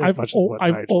heard as much as what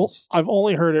Nigel's. I've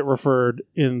only heard it referred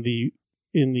in the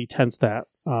tense that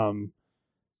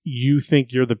you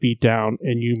think you're the beatdown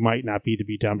and you might not be the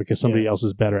beatdown because somebody else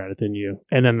is better at it than you.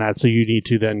 And then so you need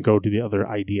to then go to the other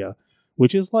idea,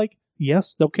 which is like,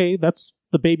 yes, okay, that's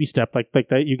the baby step, like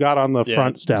that you got on the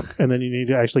front step, and then you need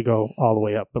to actually go all the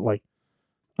way up. But like,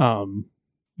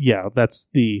 that's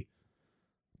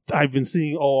I've been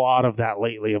seeing a lot of that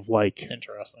lately of like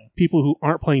interesting people who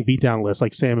aren't playing beatdown lists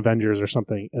like Sam Avengers or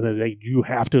something, and then you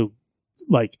have to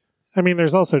like. I mean,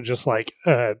 there's also just like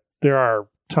there are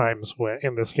times when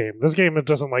in this game it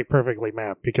doesn't like perfectly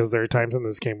map, because there are times in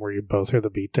this game where you both are the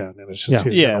beatdown and it's just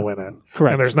who's going to win it.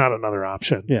 Correct. And there's not another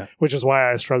option. Yeah. Which is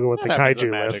why I struggle with the kaiju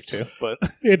lists. Too, but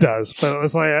it does. But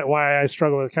it's like why I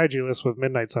struggle with kaiju lists with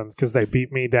Midnight Suns, because they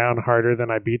beat me down harder than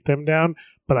I beat them down,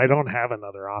 but I don't have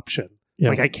another option. Yeah.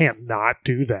 Like, I can't not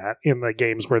do that in the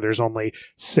games where there's only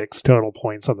 6 total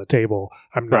points on the table.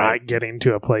 I'm not getting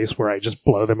to a place where I just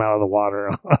blow them out of the water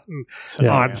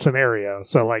on scenario.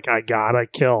 So, like, I gotta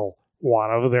kill one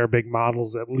of their big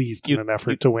models at least in an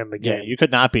effort to win the game. Yeah, you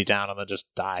could not be down and then just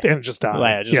die. And just die.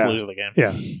 Lose the game.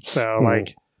 Yeah. So,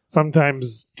 like,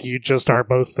 sometimes you just are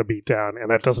both the beatdown, and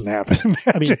that doesn't happen in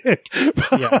Magic.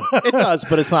 It does,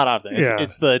 but it's not often.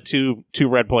 It's the two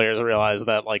red players realize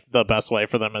that like the best way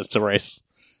for them is to race.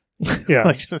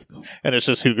 Yeah, and it's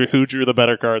just who drew the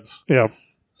better cards. Yeah.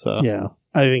 So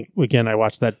I think again I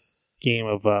watched that game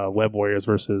of Web Warriors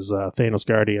versus Thanos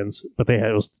Guardians, but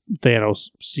it was Thanos,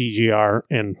 CGR,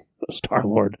 and Star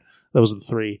Lord. Those are the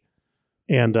 3,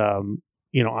 and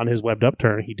on his webbed up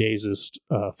turn, he dazes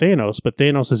Thanos, but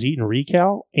Thanos has eaten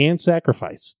Recal and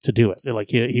Sacrifice to do it. Like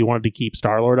he wanted to keep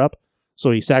Star-Lord up,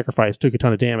 so he sacrificed, took a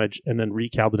ton of damage, and then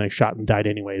Recal the next shot and died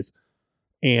anyways.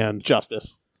 And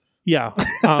justice. Yeah.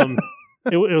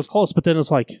 It was close, but then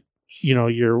it's like,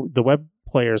 the web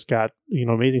players got,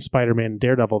 Amazing Spider-Man and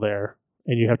Daredevil there,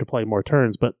 and you have to play more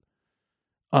turns, but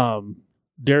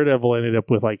Daredevil ended up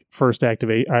with like first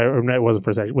activate. It wasn't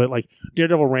first activate, but like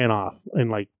Daredevil ran off and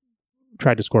like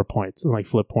tried to score points and like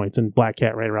flip points, and Black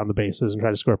Cat ran around the bases and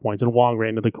tried to score points, and Wong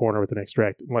ran to the corner with an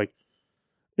extract. Like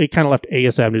it kind of left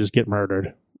ASM to just get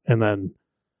murdered, and then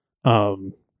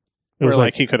it was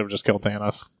like he could have just killed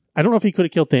Thanos. I don't know if he could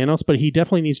have killed Thanos, but he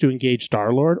definitely needs to engage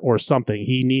Star-Lord or something.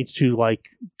 He needs to like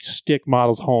stick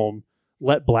models home,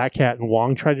 let Black Cat and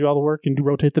Wong try to do all the work and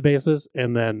rotate the bases,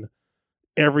 and then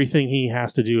everything he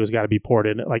has to do has got to be poured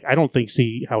in. Like I don't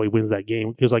see how he wins that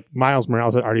game, because like Miles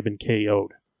Morales had already been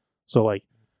KO'd. So like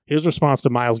his response to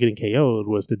Miles getting KO'd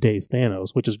was to daze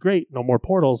Thanos, which is great. No more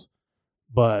portals,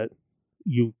 but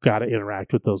you got to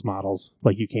interact with those models.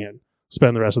 Like you can't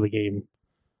spend the rest of the game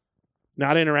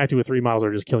not interacting with 3 models that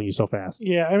are just killing you so fast.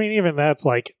 Yeah, I mean, even that's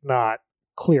like not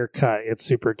clear cut. It's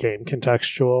super game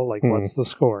contextual. Like, what's the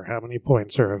score? How many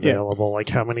points are available? Yeah. Like,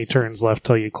 how many turns left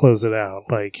till you close it out?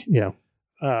 Like, yeah.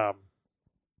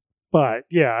 But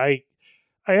yeah, I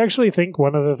actually think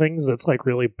one of the things that's like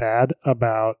really bad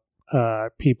about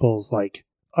people's like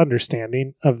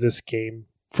understanding of this game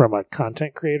from a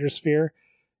content creator sphere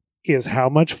is how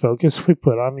much focus we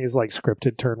put on these like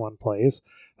scripted turn 1 plays.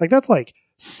 Like that's like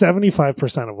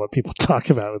 75% of what people talk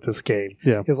about with this game.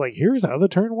 Yeah. Is like, here's how the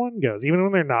turn 1 goes. Even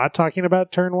when they're not talking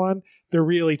about turn 1, they're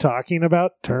really talking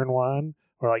about turn 1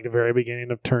 or like the very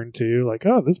beginning of turn 2. Like,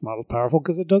 oh, this model's powerful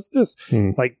because it does this.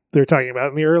 Like they're talking about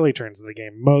in the early turns of the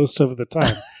game most of the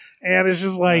time. And it's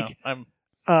just like,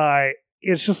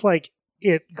 it's just like,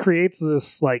 it creates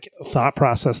this like thought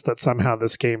process that somehow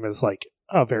this game is like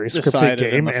a very scripted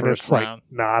game, and it's round. Like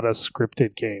not a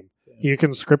scripted game. Yeah. You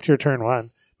can script your turn 1,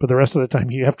 but the rest of the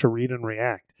time you have to read and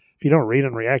react. If you don't read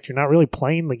and react, you're not really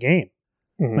playing the game.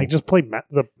 Like just play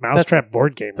the Mousetrap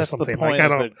board game or something. The point like I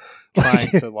don't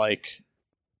trying to like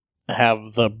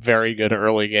have the very good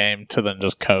early game to then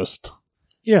just coast.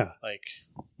 Yeah,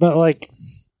 but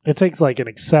it takes like an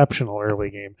exceptional early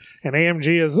game, and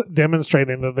AMG is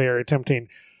demonstrating that they are attempting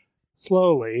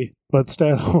slowly but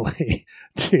steadily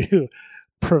to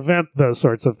prevent those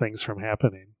sorts of things from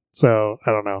happening. So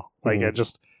I don't know. Like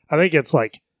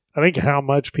I think how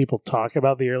much people talk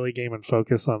about the early game and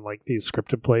focus on like these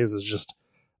scripted plays is just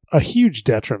a huge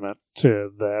detriment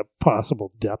to the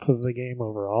possible depth of the game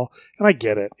overall. And I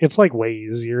get it. It's like way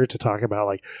easier to talk about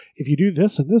like, if you do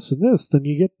this and this and this, then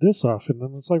you get this off, and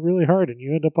then it's like really hard and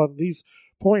you end up on these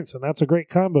points, and that's a great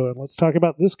combo, and let's talk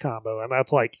about this combo. And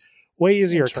that's like way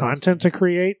easier content to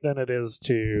create than it is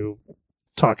to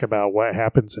talk about what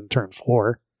happens in turn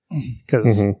 4.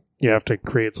 Because you have to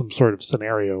create some sort of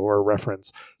scenario or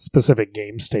reference specific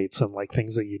game states and like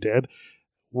things that you did,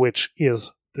 which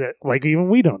is that like even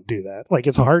we don't do that. Like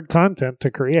it's hard content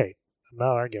to create. I'm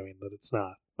not arguing that it's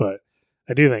not, but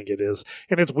I do think it is.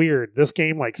 And it's weird. This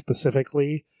game, like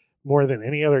specifically, more than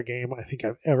any other game I think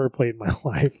I've ever played in my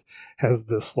life, has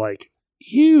this like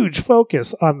huge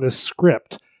focus on this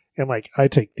script. And like I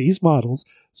take these models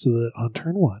so that on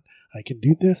turn 1 I can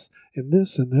do this and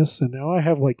this and this, and now I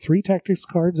have like 3 tactics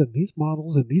cards and these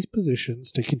models and these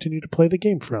positions to continue to play the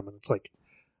game from. And it's like,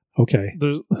 okay,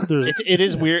 it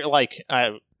is weird. Like,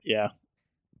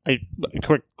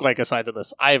 quick like aside to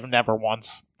this, I've never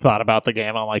once thought about the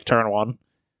game on like turn 1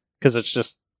 because it's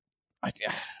just,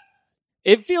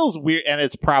 it feels weird, and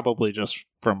it's probably just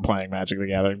from playing Magic the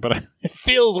Gathering, but it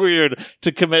feels weird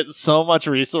to commit so much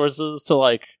resources to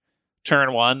like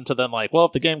turn 1 to then like, well,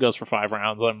 if the game goes for 5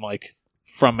 rounds, I'm like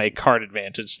from a card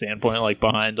advantage standpoint, like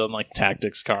behind on like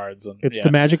tactics cards. And it's the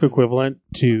Magic equivalent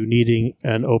to needing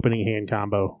an opening hand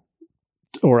combo,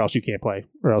 or else you can't play,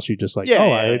 or else you just like,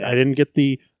 I didn't get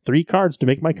the 3 cards to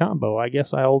make my combo. I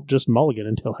guess I'll just mulligan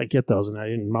until I get those, and I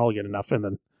didn't mulligan enough, and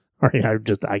then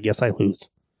I guess I lose.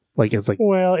 Like it's like,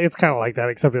 well, it's kind of like that,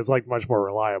 except it's like much more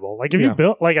reliable. Like if you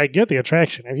build, like I get the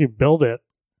attraction. If you build it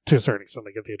to a certain extent,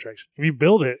 I get the attraction. If you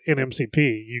build it in MCP,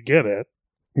 you get it.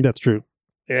 That's true.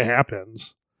 It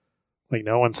happens. Like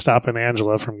no one's stopping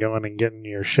Angela from going and getting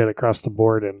your shit across the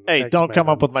board. And hey, don't come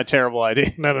up with my terrible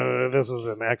idea. No. This is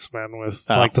an X-Men with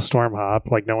like the Storm Hop.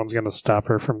 Like no one's going to stop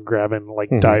her from grabbing, like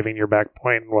diving your back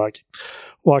point and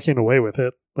walking away with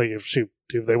it. Like if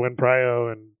they win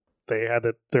Prio and they had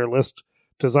their list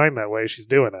designed that way, she's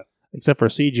doing it. Except for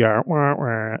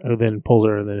CGR, who then pulls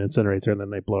her and then incinerates her, and then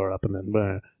they blow her up, and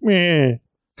then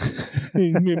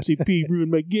MCP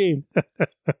ruined my game.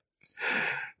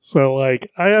 So,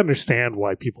 like, I understand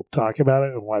why people talk about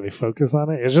it and why they focus on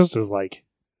it. It's just as, like,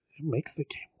 it makes the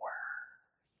game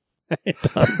worse. It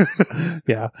does.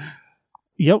 Yeah.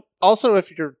 Yep. Also,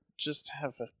 if you're just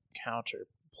have a counter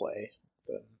play,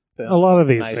 then a lot of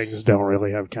these things don't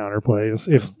really have counterplays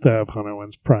if the opponent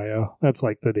wins prio. That's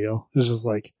like the deal. It's just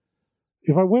like,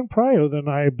 if I win prio, then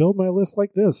I build my list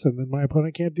like this, and then my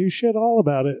opponent can't do shit all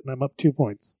about it, and I'm up 2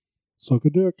 points. Suck a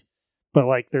dick. But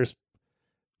like,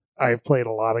 I've played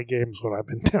a lot of games when I've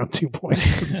been down 2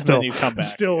 points and still, you come back,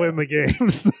 still win the game.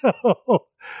 So,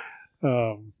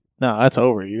 no, that's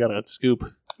over. You got to scoop.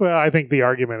 Well, I think the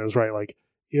argument is right. Like,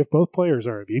 if both players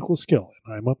are of equal skill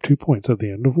and I'm up 2 points at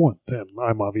the end of one, then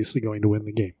I'm obviously going to win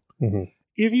the game. Mm-hmm.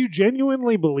 If you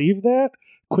genuinely believe that,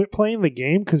 quit playing the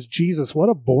game, because Jesus, what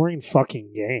a boring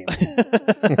fucking game.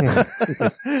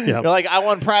 You're like, I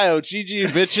won prio, GG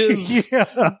bitches.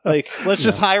 Yeah. Like, let's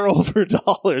just high roll for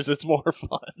dollars. It's more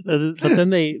fun. But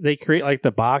then they create like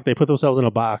the box. They put themselves in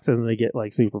a box and they get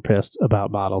like super pissed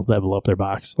about models that blow up their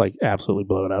box, like absolutely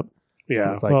blow it up.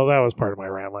 Yeah, like, well, that was part of my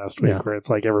rant last week, where it's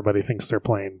like everybody thinks they're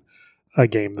playing a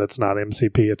game that's not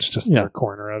MCP. It's just their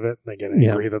corner of it. They get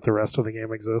angry that the rest of the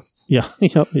game exists. Yeah,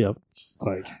 yep. Just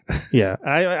like, yeah.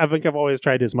 I think I've always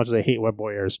tried, as much as I hate Web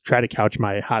Warriors, try to couch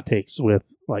my hot takes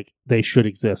with like they should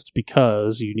exist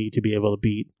because you need to be able to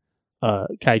beat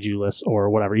kaiju lists or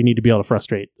whatever. You need to be able to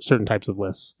frustrate certain types of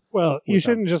lists. Well, you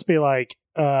shouldn't just be like,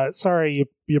 sorry,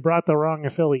 you brought the wrong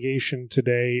affiliation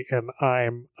today, and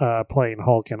I'm playing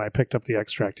Hulk, and I picked up the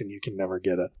extract, and you can never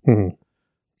get it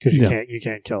because you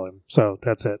can't kill him. So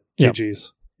that's it.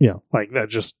 GG's. Yeah, like that.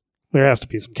 Just there has to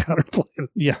be some counterplay.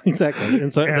 Yeah, exactly.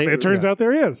 And so it turns out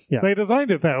there is. Yeah. They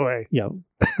designed it that way. Yeah,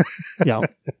 yeah.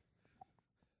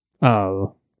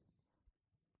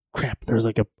 Crap. There's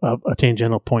like a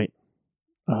tangential point.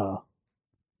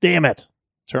 Damn it.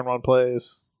 Turn one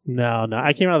plays. No.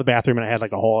 I came out of the bathroom and I had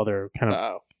like a whole other kind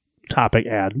of topic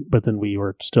ad, but then we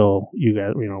were still, we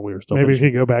were still. Maybe if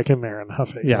you go back in there and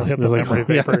huff it, hit the memory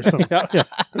vapor.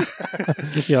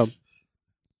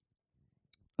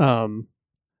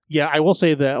 Yeah. I will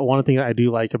say that one thing that I do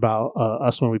like about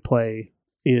us when we play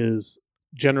is,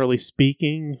 generally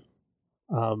speaking,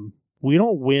 we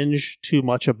don't whinge too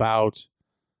much about.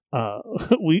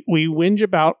 We whinge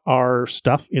about our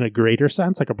stuff in a greater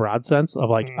sense, like a broad sense of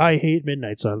like, I hate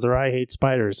Midnight Suns or I hate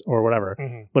spiders or whatever.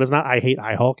 Mm-hmm. But it's not I hate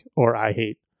iHulk or I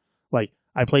hate, like,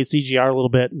 I played CGR a little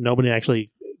bit. Nobody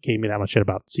actually gave me that much shit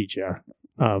about CGR.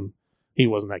 He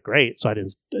wasn't that great, so I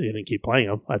didn't keep playing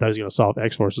him. I thought he was going to solve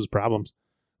X-Force's problems.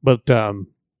 But same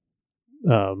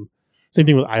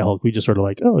thing with iHulk. We just sort of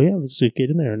like, oh yeah, let's get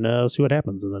in there and see what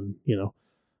happens. And then,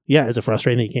 yeah, is it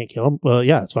frustrating that you can't kill him? Well,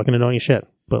 yeah, it's fucking annoying as shit.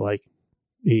 But, like,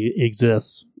 he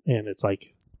exists, and it's,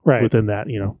 like, within that,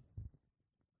 you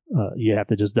have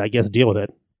to just, I guess, deal with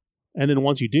it. And then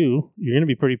once you do, you're going to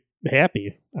be pretty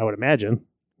happy, I would imagine.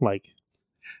 Like,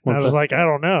 I was like, I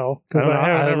don't know. Because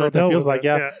I don't know what that feels like.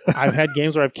 Yeah. I've had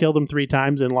games where I've killed him 3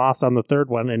 times and lost on the third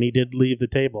one, and he did leave the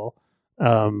table.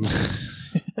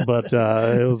 But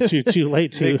it was too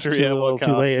late. Too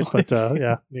late. But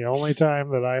yeah, the only time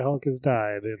that iHulk has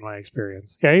died in my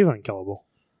experience. Yeah, he's unkillable.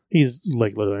 He's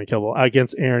like literally unkillable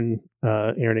against Aaron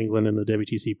England in the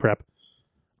WTC prep.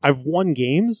 I've won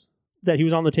games that he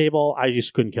was on the table. I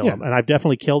just couldn't kill him, and I've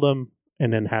definitely killed him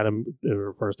and then had him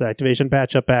reverse activation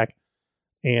patch up back.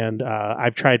 And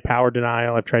I've tried power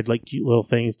denial. I've tried like cute little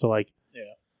things to like.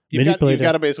 You've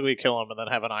got to basically kill him and then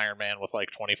have an Iron Man with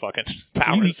like 20 fucking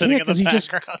powers sitting in the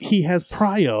background. He has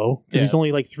prio because he's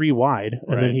only like 3 wide,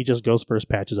 and then he just goes first,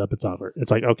 patches up, it's over. It's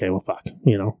like, okay, well, fuck,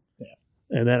 Yeah.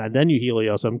 And then you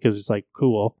Helios him because it's like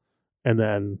cool, and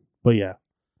then, but yeah,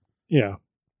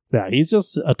 he's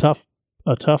just a tough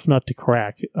nut to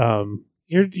crack.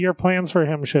 Your plans for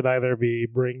him should either be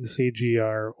bring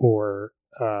CGR or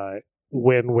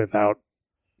win without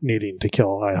needing to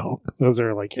kill iHulk. Those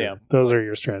are like those are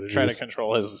your strategies. Try to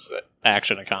control his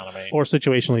action economy. Or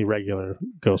situationally regular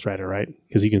Ghost Rider, right?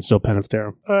 Because he can still pen and stare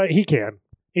him. He can.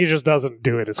 He just doesn't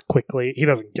do it as quickly. He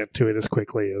doesn't get to it as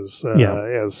quickly as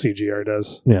CGR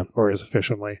does. Yeah. Or as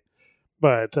efficiently.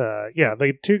 But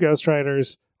the 2 Ghost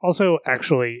Riders, also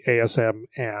actually ASM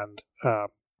and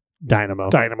Dynamo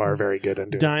are very good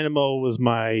in doing Dynamo was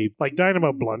my... Like,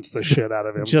 Dynamo blunts the shit out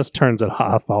of him. Just turns it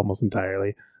off almost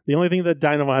entirely. The only thing that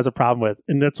Dynamo has a problem with,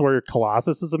 and that's where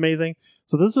Colossus is amazing.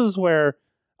 So this is where...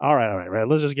 All right.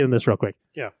 Let's just get in this real quick.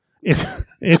 Yeah.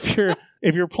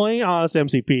 If you're playing honest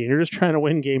MCP and you're just trying to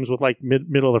win games with like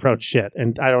middle of the road shit,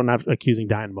 and I'm not accusing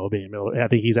Dynamo of being middle. I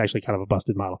think he's actually kind of a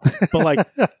busted model. But like,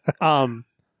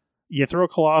 you throw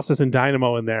Colossus and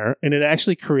Dynamo in there, and it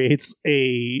actually creates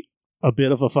a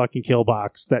bit of a fucking kill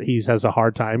box that he has a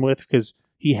hard time with, because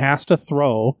he has to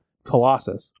throw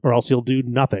Colossus or else he'll do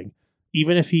nothing.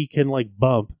 Even if he can like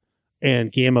bump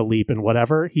and Gamma Leap and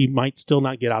whatever, he might still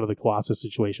not get out of the Colossus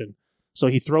situation. So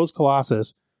he throws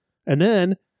Colossus, and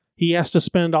then he has to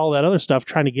spend all that other stuff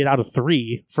trying to get out of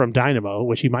 3 from Dynamo,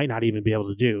 which he might not even be able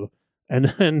to do. And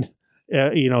then,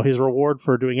 his reward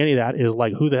for doing any of that is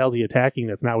like, who the hell's he attacking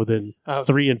that's not within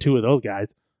 3 and 2 of those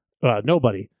guys?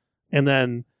 Nobody. And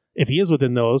then if he is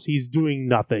within those, he's doing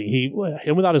nothing.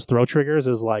 Him without his throw triggers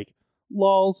is like,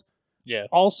 lols. Yeah.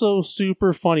 Also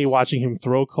super funny watching him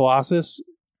throw Colossus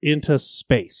into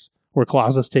space, where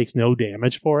Colossus takes no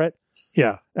damage for it.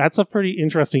 Yeah. That's a pretty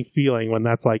interesting feeling when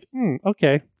that's like,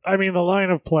 okay. I mean, the line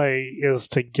of play is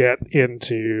to get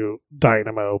into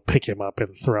Dynamo, pick him up,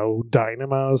 and throw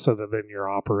Dynamo, so that then you're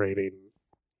operating,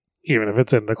 even if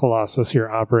it's into Colossus,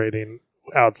 you're operating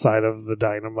outside of the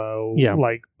Dynamo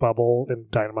bubble,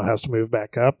 and Dynamo has to move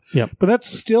back up. Yeah. But that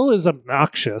still is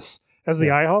obnoxious as the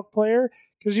iHawk player,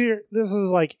 because this is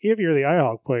like, if you're the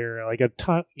iHawk player, like a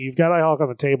ton, you've got iHawk on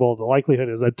the table, the likelihood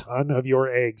is a ton of your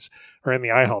eggs are in the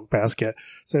iHawk basket.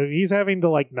 So if he's having to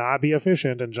like not be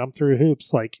efficient and jump through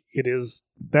hoops, like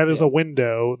that is a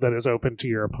window that is open to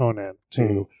your opponent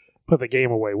to put the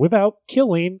game away without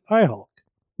killing iHawk.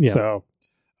 Yeah. So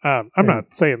I'm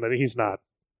not saying that he's not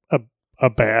a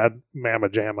bad Mamma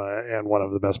Jamma and one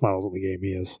of the best models in the game.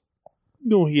 He is.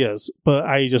 No, he is. But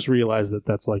I just realized that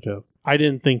that's like I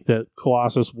didn't think that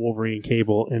Colossus, Wolverine,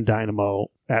 Cable, and Dynamo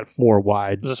at 4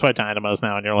 wide. Is this why Dynamo's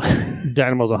now in your list?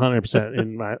 Dynamo's 100%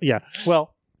 in my... Yeah.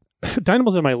 Well,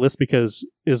 Dynamo's in my list because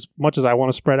as much as I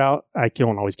want to spread out, I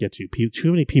can't always get to.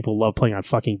 Too many people love playing on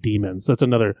fucking demons. That's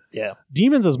another... Yeah.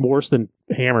 Demons is worse than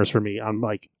hammers for me. I'm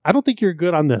like, I don't think you're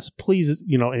good on this. Please,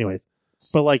 anyways.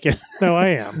 But like, no, I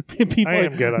am. People I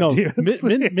am good on demons.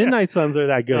 Midnight Suns are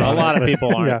that good. A lot of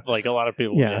people aren't. Yeah. Like a lot of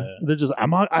people. Yeah. They're just, I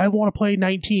want to play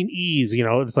 19 E's.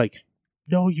 It's like,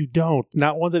 no, you don't.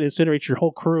 Not ones that incinerate your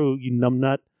whole crew. You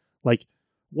numbnut. Like,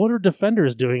 what are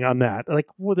defenders doing on that? Like,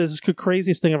 this is the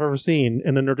craziest thing I've ever seen.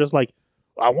 And then they're just like,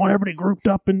 I want everybody grouped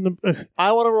up in the...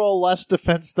 I want to roll less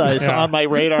defense dice on my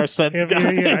radar sense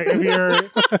guy.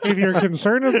 If your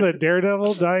concern is that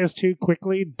Daredevil dies too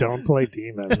quickly, don't play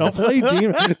Demons. Don't play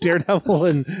Demons. Daredevil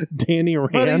and Danny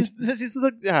Rand. But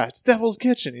it's Devil's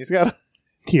Kitchen. He's got...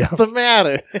 It's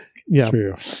thematic. Yeah.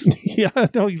 True.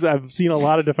 I've seen a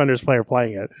lot of Defenders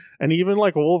playing it. And even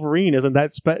like Wolverine isn't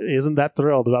that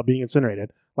thrilled about being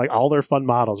incinerated. Like, all their fun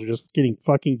models are just getting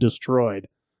fucking destroyed.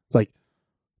 It's like,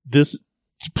 this...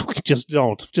 Just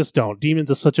don't.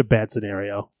 Demons is such a bad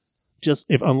scenario.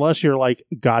 Unless you're like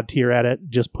God tier at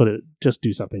it, just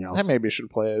do something else. I maybe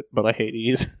should play it, but I hate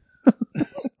Ease.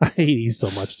 I hate Ease so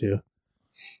much too.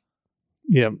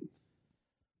 Yeah.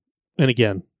 And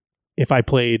again, if I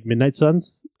played Midnight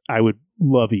Suns, I would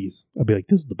love Ease. I'd be like,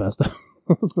 this is the best.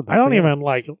 I don't even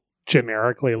like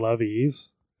generically love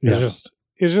Ease. It's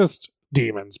just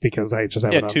Demons, because I just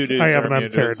have an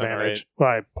unfair advantage. Well,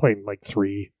 I played like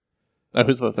 3. Oh,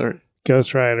 who's the third?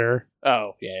 Ghost Rider.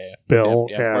 Oh, yeah. Bill.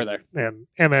 Yeah, we're there.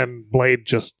 And then Blade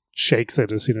just shakes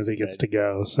it as soon as he gets to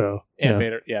go. So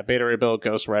Beta Ray Bill,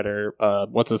 Ghost Rider,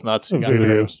 what's his nuts?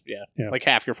 Voodoo. Yeah. Like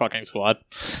half your fucking squad.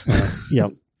 Yeah,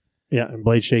 and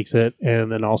Blade shakes it, and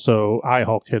then also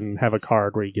iHulk can have a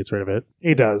card where he gets rid of it.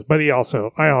 He does, but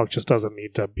iHulk just doesn't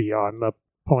need to be on the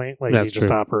point. Like, he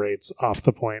just operates off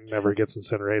the point and never gets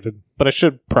incinerated. But I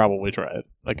should probably try it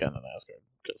again in Asgard,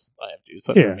 because I have to use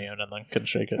that immune and then can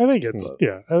shake it. I think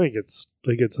it's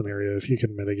a good scenario if you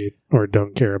can mitigate or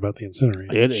don't care about the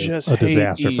incineration. It is a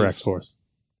disaster for X-Force.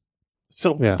 It's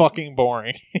so fucking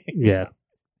boring. Yeah.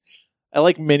 I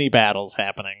like mini battles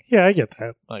happening. Yeah, I get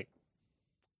that.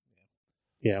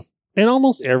 Yeah. And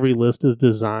almost every list is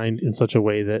designed in such a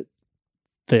way that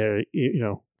they're,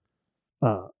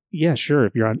 sure,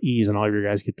 if you're on Ease and all of your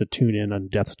guys get to tune in on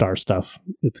Death Star stuff,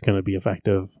 it's going to be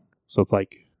effective. So it's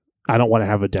like, I don't want to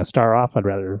have a Death Star off. I'd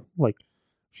rather like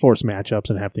force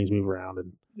matchups and have things move around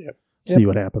and see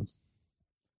what happens.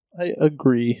 I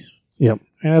agree. Yep.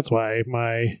 And that's why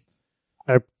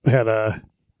I had a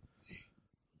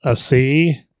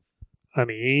C, an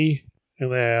E,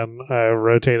 and then I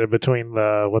rotated between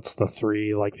what's the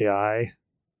 3, like the I?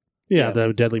 Yeah,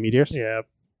 the Deadly Meteors. Yeah.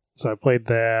 So I played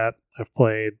that. I've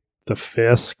played the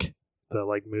Fisk, the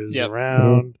like moves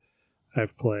around. Mm-hmm.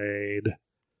 I've played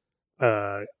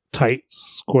tight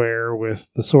square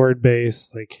with the sword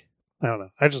base. Like, I don't know.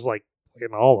 I just like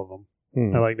playing all of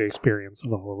them. I like the experience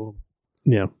of all of them.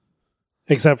 Yeah.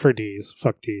 Except for D's.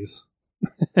 Fuck D's.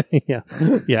 Yeah.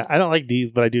 I don't like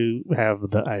D's, but I do have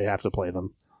I have to play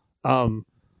them. I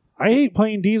hate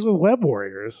playing D's with Web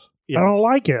Warriors. Yeah. I don't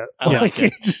like it. I like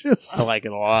it. I like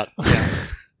it a lot.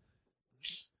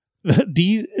 Yeah.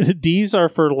 D's are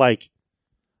for like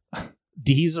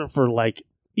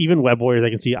even Web Warriors. I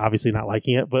can see obviously not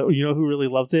liking it, but you know who really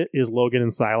loves it is Logan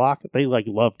and Psylocke. They like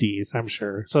love D's, I'm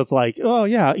sure. So it's like, oh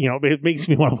yeah, you know, it makes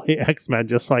me want to play X-Men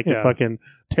just so I can fucking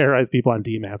terrorize people on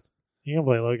D maps. You can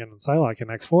play Logan and Psylocke in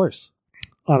X-Force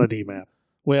on a D map.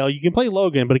 Well, you can play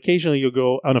Logan, but occasionally you'll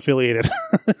go unaffiliated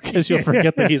because you'll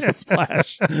forget that he's the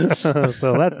Splash.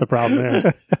 So that's the problem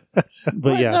there.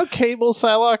 But yeah, no Cable,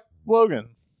 Psylocke, Logan.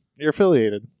 You're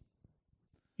affiliated.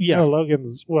 Yeah, no,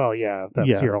 Logan's. Well, yeah,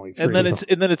 that's your only. Three, and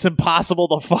then it's impossible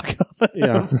to fuck up.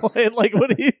 Yeah, like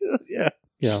what do you?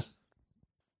 Yeah.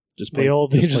 Just play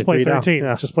 13.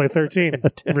 Yeah. Just play 13,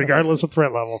 regardless of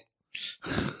threat level.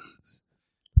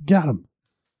 Got him.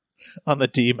 On the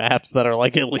D maps that are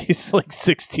like at least like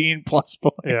 16 plus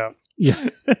points. Yeah.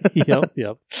 Yep.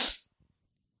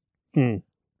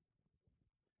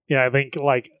 Yeah, I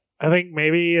think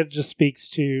maybe it just speaks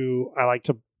to I like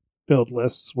to build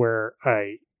lists where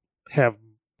I have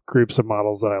groups of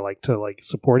models that I like to like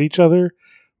support each other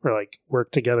or like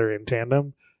work together in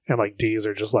tandem, and like D's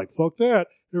are just like fuck that.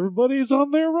 Everybody's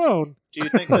on their own. Do you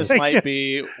think this might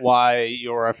be why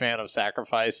you're a fan of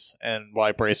Sacrifice and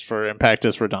why Brace for Impact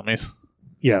is for dummies?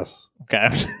 Yes. Okay.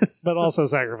 But also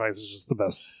Sacrifice is just the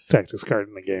best tactics card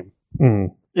in the game.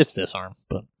 It's Disarm,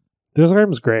 but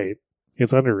Disarm is great.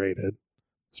 It's underrated,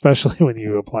 especially when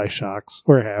you apply shocks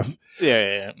or have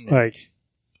like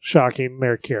shocking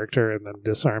their character and then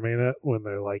disarming it when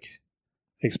they're like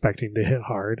expecting to hit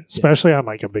hard, especially on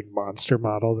like a big monster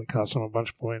model that costs them a bunch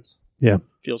of points. Yeah.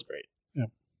 Feels great. Yeah.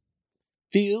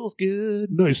 Feels good.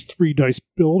 Nice 3-dice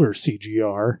builder,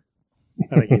 CGR.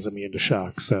 I think he's immune to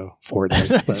shock, so 4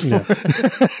 dice.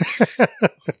 But,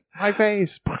 My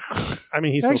face. I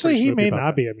mean, he's actually he may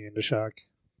not be immune to shock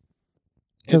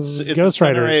because Ghost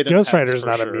Rider's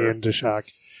not immune to shock.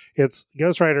 It's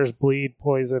Ghost Rider's bleed,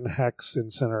 poison, hex,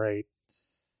 incinerate.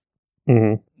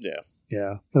 Mm-hmm.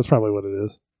 Yeah, that's probably what it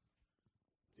is.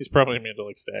 He's probably immune to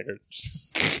like staggered.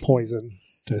 Poison.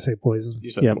 Did I say poison? You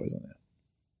said poison.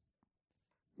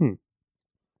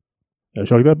 I'll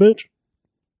show you that bitch.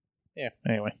 Yeah.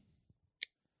 Anyway,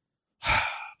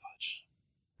 Fudge.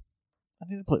 I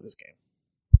need to play this game.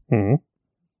 Mm-hmm.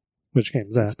 Which game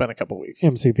is that? It's been a couple weeks.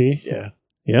 MCP.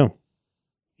 Yeah.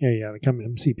 To come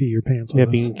MCP your pants.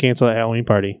 If you can cancel that Halloween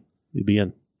party, you'd be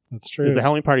in. That's true. Is the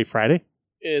Halloween party Friday?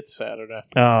 It's Saturday.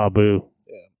 Oh, boo.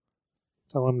 Yeah.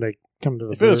 Tell them to come to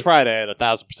the. If it was Friday, I'd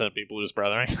 1,000% be Blues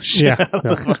Brothering. Yeah.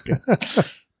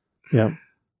 Yeah.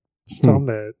 Just tell them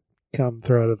to come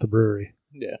throw it at the brewery.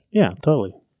 Yeah. Yeah,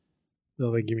 totally.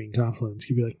 They'll think you mean confidence.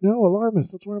 You'd be like, no,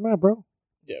 Alarmist. That's where I'm at, bro.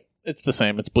 Yeah. It's the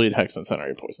same. It's bleed, hex, and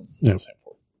Incinerate poison. It's the same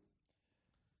for.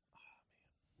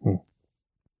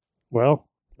 Well,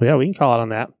 yeah, we can call it on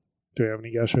that. Do we have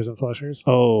any gushers and flushers?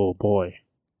 Oh, boy.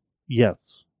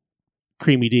 Yes.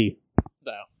 Creamy D.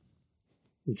 No.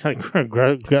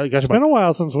 It's been a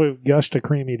while since we've gushed a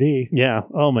Creamy D. Yeah.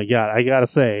 Oh, my God. I got to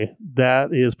say,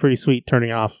 that is pretty sweet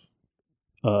turning off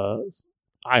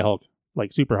iHulk,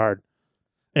 like, super hard.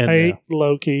 And I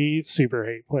low-key super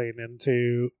hate playing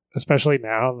into, especially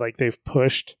now, like, they've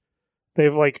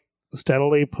like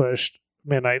steadily pushed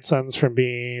Midnight Suns from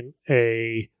being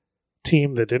a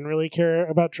team that didn't really care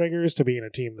about triggers to being a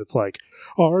team that's like,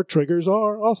 our triggers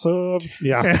are awesome.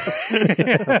 Yeah.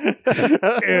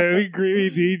 And Greedy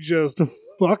D just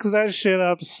fucks that shit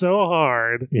up so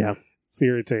hard. Yeah. It's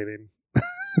irritating.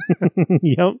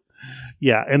 Yep.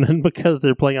 Yeah, and then because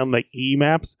they're playing on like E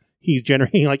maps, he's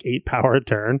generating like 8 power a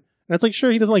turn. And it's like,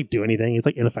 sure, he doesn't like do anything. He's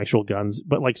like ineffectual guns,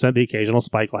 but like the occasional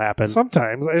spike will happen.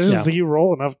 Sometimes it's just he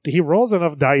rolls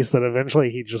enough dice that eventually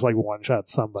he just like one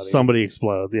shots somebody. Somebody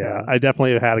explodes. Yeah. I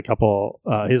definitely have had a couple.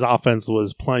 His offense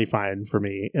was plenty fine for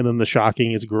me, and then the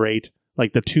shocking is great.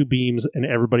 Like the 2 beams and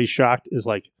everybody's shocked is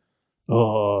like,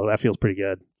 oh, that feels pretty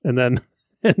good. And then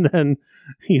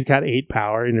he's got 8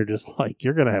 power, and you're just like,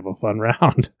 you're gonna have a fun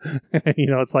round. You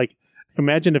know, it's like,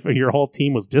 imagine if your whole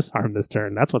team was disarmed this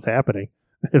turn. That's what's happening.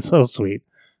 It's so sweet.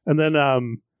 And then,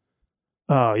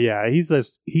 oh yeah, he's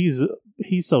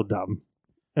so dumb.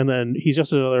 And then he's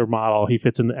just another model. He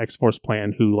fits in the X-Force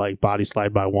plan who like body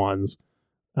slide by ones,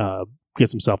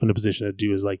 gets himself in a position to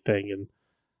do his like thing and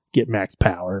get max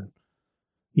power.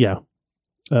 Yeah.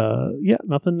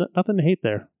 Nothing to hate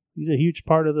there. He's a huge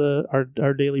part of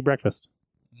our daily breakfast.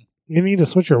 You need to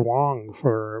switch your Wong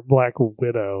for Black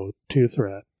Widow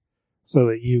 2-threat so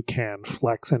that you can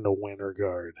flex into Winter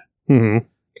Guard. Mm-hmm.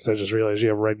 Because I just realized you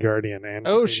have Red Guardian and...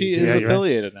 Oh, she is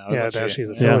affiliated now. Yeah, now she's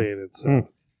affiliated. So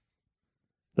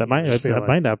That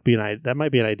might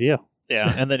be an idea.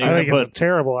 Yeah, and then I think it's a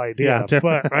terrible idea,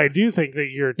 but I do think that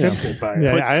you're tempted by it.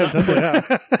 Yeah, I am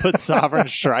tempted. Put Sovereign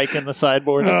Strike in the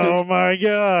sideboard. Oh my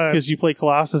god! Because you play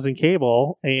Colossus and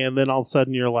Cable, and then all of a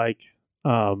sudden you're like,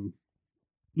 having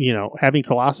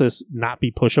Colossus not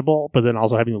be pushable, but then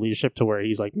also having the leadership to where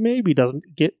he's like maybe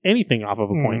doesn't get anything off of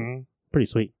a point. Pretty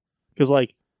sweet. Because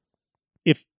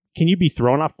can you be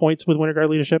thrown off points with Winter Guard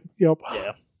leadership? Yep.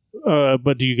 Yeah.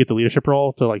 But do you get the leadership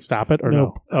role to stop it or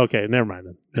nope. No? Okay, never mind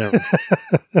then. Never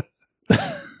mind.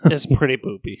 It's pretty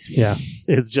poopy. Yeah,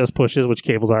 it's just pushes, which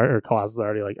Cables are or Colossus are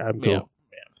already I'm cool.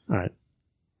 Yeah. All right,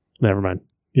 never mind.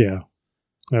 Yeah,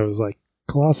 I was like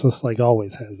Colossus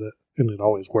always has it, and it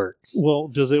always works. Well,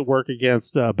 does it work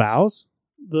against Bows?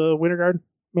 The Winter Guard?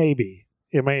 Maybe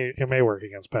it may work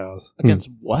against Bows. Against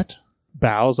what?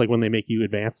 Bows, when they make you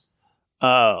advance.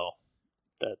 Oh,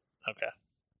 that okay.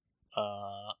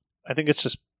 I think it's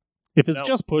just if it's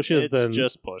just pushes, then it's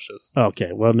just pushes.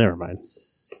 Okay, well, never mind.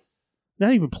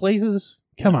 Not even places.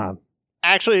 Come on.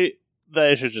 Actually,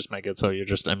 they should just make it so you're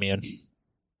just immune.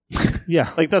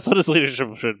 Yeah, that's what his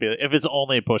leadership should be. If it's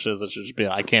only pushes, it should just be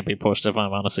I can't be pushed if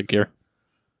I'm on a secure.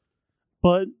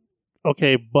 But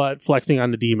flexing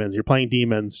on the demons. You're playing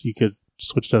demons. You could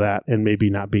switch to that and maybe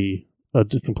not be a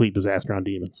complete disaster on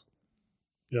demons.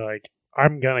 You're like,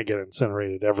 I'm going to get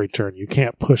incinerated every turn. You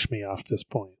can't push me off this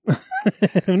point.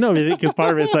 No, because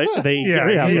part of it's they. Yeah.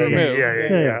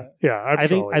 I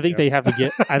think they have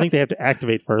to I think they have to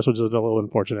activate first, which is a little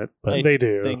unfortunate, but they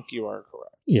do. I think you are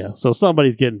correct. Yeah, so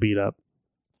somebody's getting beat up,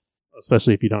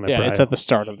 especially if you don't have. Yeah, it's at the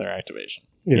start of their activation.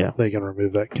 Yeah, they can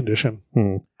remove that condition,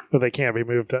 but they can't be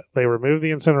moved. They remove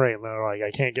the incinerate, and they're like,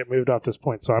 I can't get moved off this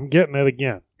point, so I'm getting it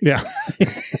again. Yeah,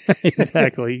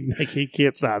 exactly. He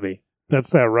can't stop me. That's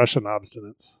that Russian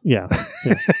obstinance. Yeah.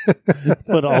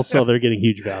 But also they're getting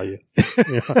huge value.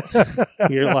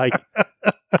 You're like,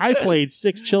 I played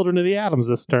 6 Children of the Atoms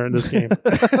this game.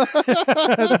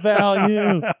 That's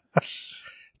value.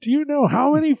 Do you know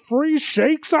how many free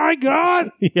shakes I got?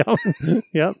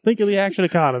 Yep. Think of the action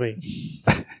economy.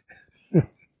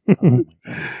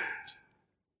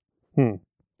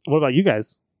 What about you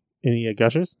guys? Any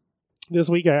gushers? This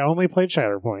week I only played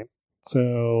Shatterpoint.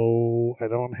 So I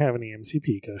don't have any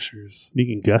MCP gushers. You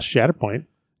can gush Shatterpoint.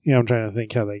 Yeah, I'm trying to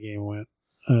think how that game went.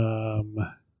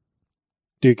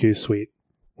 Dooku's sweet.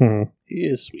 He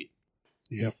is sweet.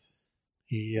 Yep.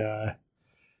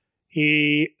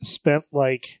 He spent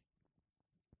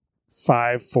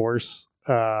 5 force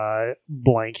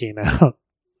blanking out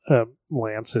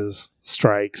Lance's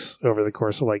strikes over the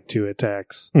course of 2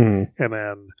 attacks, and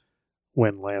then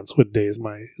when Lance would daze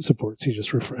my supports, he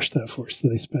just refreshed that force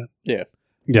that he spent. Yeah.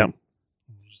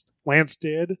 Lance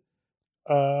did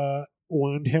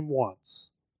wound him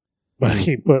once, but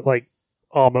he put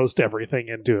almost everything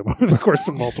into him over the course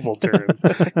of multiple turns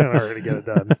in order to get it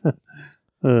done.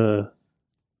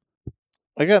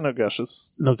 I got no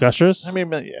gushes. No gushers? I mean,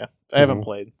 yeah. I haven't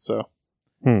played, so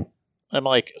I'm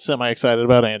semi-excited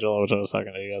about Angela, which I was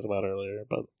talking to you guys about earlier,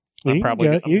 but I'm probably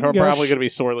going to be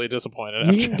sorely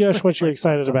disappointed. You can gush what you're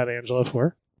excited about Angela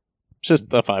for.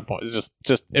 Just the 5 points. It's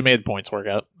just it made points work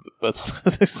out. That's what I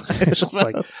was excited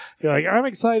about. You're like, I'm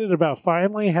excited about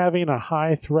finally having a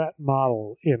high threat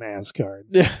model in Asgard.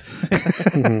 Yeah.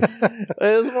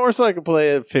 It's more so I can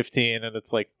play at 15 and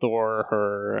it's Thor,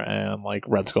 her, and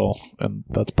Red Skull, and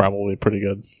that's probably pretty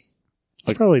good.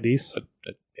 It's probably decent.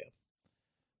 Yeah.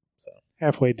 So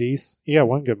halfway decent. You got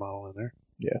one good model in there.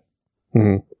 Yeah.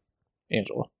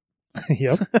 Angela.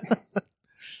 Yep.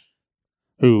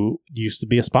 Who used to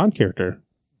be a Spawn character.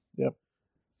 Yep.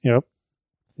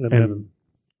 And then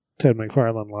Ted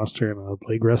McFarlane lost her in a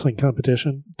league wrestling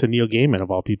competition. To Neil Gaiman, of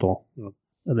all people. Yep.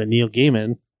 And then Neil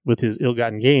Gaiman, with his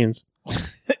ill-gotten gains,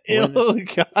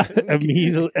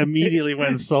 immediately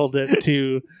went and sold it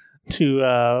to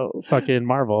fucking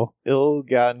Marvel.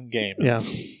 Ill-gotten Gaiman. Yeah.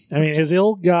 I mean, it's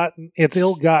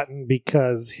ill-gotten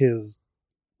because his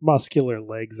muscular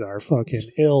legs are fucking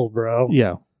ill, bro.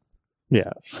 Yeah.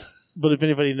 But if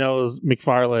anybody knows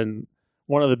McFarlane,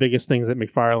 one of the biggest things that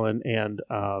McFarlane and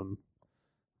Rob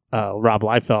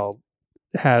Liefeld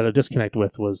had a disconnect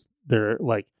with was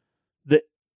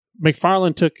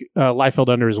McFarlane took Liefeld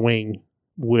under his wing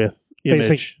with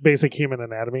Image. Basic human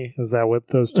anatomy. Is that what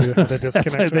those two had a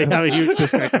disconnect? They have a huge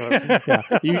disconnect. Yeah,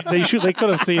 they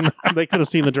could have seen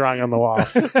the drawing on the wall,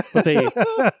 but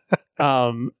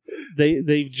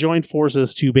they joined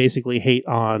forces to basically hate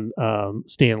on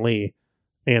Stan Lee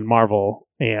and Marvel,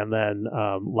 and then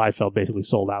Liefeld basically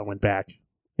sold out and went back.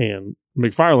 And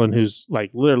McFarlane, who's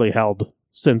literally held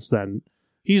since then,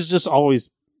 he's just always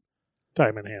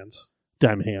Diamond hands,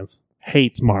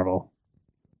 hates Marvel.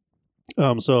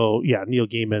 So yeah, Neil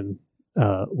Gaiman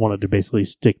wanted to basically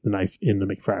stick the knife into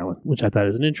McFarlane, which I thought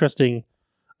is an interesting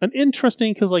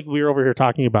because like we were over here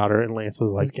talking about her, and Lance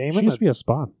was like, "She used to be a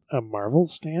Spawn, a Marvel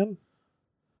stan."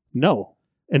 No,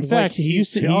 in fact, he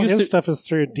used to. His stuff is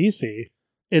through DC.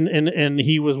 And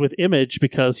he was with Image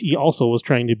because he also was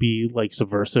trying to be like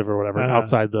subversive or whatever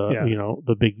outside the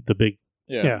the big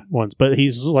ones. But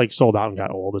he's like sold out and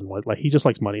got old and like he just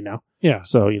likes money now. Yeah.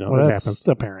 So it happens.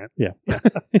 Apparent. Yeah.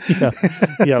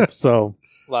 Yeah. So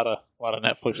a lot of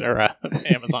Netflix or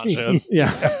Amazon shows.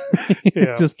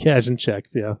 Yeah. Just cashing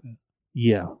checks. Yeah.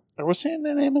 Yeah. Or was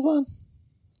Sandman Amazon?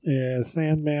 Yeah,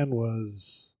 Sandman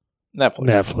was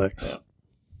Netflix. Yeah.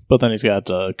 But then he's got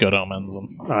Good Omens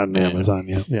on Amazon.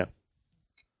 Yeah.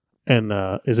 And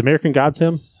is American Gods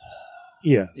him?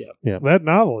 Yes. Yeah. That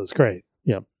novel is great.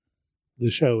 Yeah. The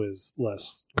show is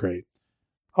less great,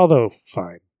 although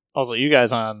fine. Also, you guys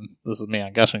this is me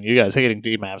on gushing. You guys hating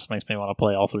DMAPs makes me want to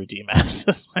play all 3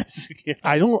 DMAPs.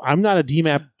 I'm not a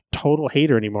DMAP total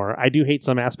hater anymore. I do hate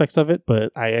some aspects of it,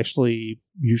 but I actually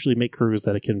usually make crews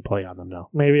that I can play on them now.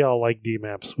 Maybe I'll like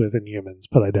DMAPs with Inhumans,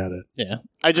 but I doubt it. Yeah.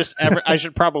 I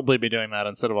should probably be doing that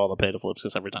instead of all the pay to flips,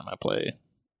 because every time I play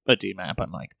a DMAP,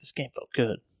 I'm like, this game felt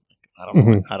good. I don't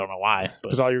know why.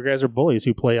 Because all your guys are bullies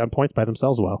who play on points by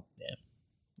themselves well. Yeah.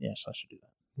 Yeah, so I should do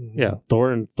that. Mm-hmm. Yeah.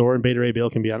 Thor and Beta Ray Bill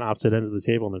can be on opposite ends of the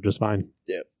table and they're just fine.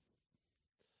 Yep.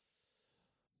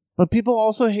 But people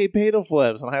also hate pay to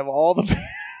flips, and I have all the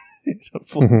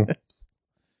flips.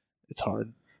 It's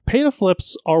hard. Pay to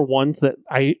flips are ones that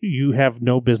you have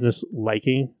no business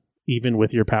liking, even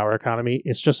with your power economy.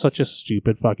 It's just such a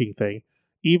stupid fucking thing.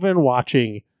 Even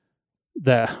watching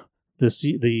the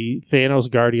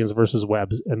Thanos Guardians versus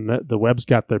Webs, and the Webs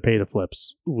got their pay to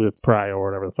flips with Pry or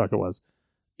whatever the fuck it was,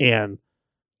 and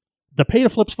the pay to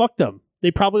flips fucked them.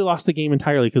 They probably lost the game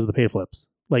entirely because of the pay to flips.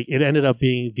 Like, it ended up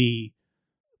being the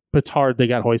petard they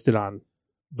got hoisted on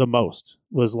the most.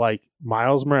 Was like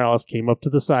Miles Morales came up to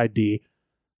the side D,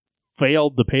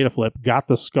 failed the pay to flip, got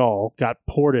the skull, got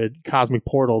ported, cosmic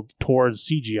portal towards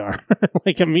CGR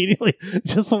like immediately.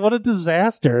 Just what a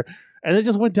disaster. And it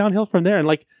just went downhill from there. And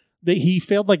like he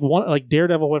failed one, like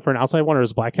Daredevil went for an outside one or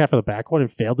his Black Cat for the back one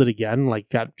and failed it again, like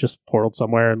got just portaled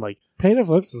somewhere. And like pay to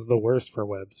flips is the worst for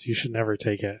Webs. You should never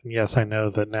take it. And yes, I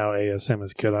know that now ASM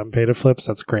is good on pay to flips.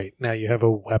 That's great. Now you have a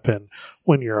weapon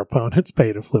when your opponent's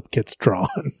pay to flip gets drawn.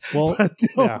 Well, but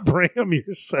don't bring them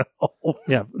yourself.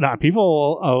 Yeah,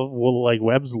 people will like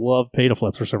Webs love pay to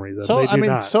flips for some reason. So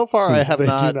so far I have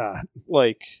not.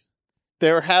 Like,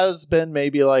 there has been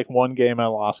maybe like one game I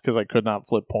lost because I could not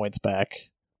flip points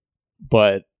back.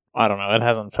 But I don't know.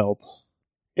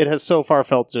 It has so far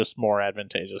felt just more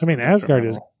advantageous. I mean, Asgard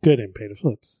is good in pay to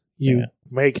flips. You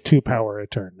make 2 power a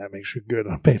turn. That makes you good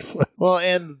on pay to flips. Well,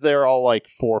 and they're all like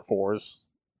 4/4s,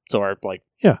 so are like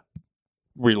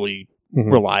really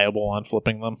reliable on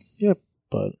flipping them. Yep.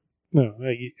 But no,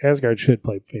 Asgard should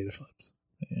play pay to flips.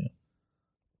 Yeah.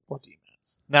 Or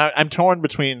DMAPs. Now I'm torn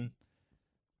between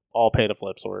all pay to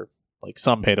flips or like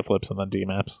some pay to flips and then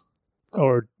DMAPs.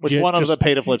 Or which one of the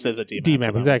pay to flips is a DMAP?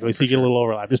 DMAP, exactly. So you get a little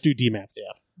overlap. Just do DMAPs.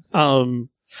 Yeah.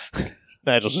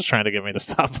 Nigel's just trying to get me to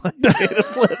stop playing pay to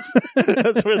flips.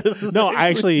 That's where this is. No,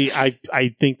 I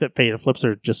think that pay to flips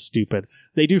are just stupid.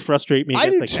 They do frustrate me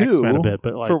against like X-Men a bit,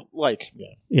 but like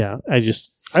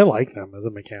I like them as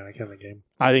a mechanic in the game.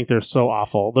 I think they're so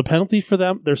awful. The penalty for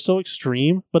them, they're so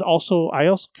extreme, but also I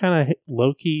also kind of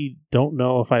low-key don't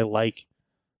know if I like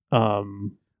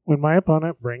when my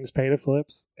opponent brings pay to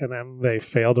flips and then they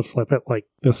fail to flip it like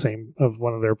the same of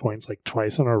one of their points like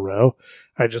twice in a row,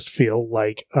 I just feel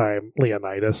like I'm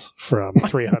Leonidas from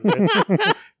 300.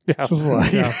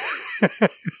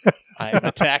 I am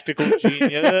a tactical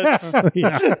genius.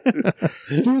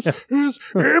 This is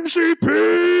MCP.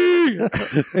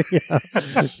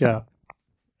 Yeah.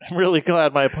 I'm really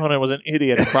glad my opponent was an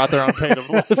idiot and brought their own pay to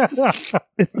flips.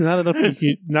 It's not enough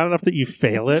that you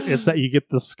fail it. It's that you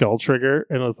get the skull trigger,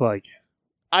 and it's like,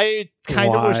 I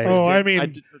kind of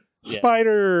wish.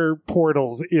 Spider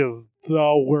Portals is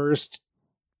the worst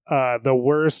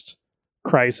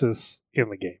crisis in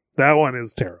the game. That one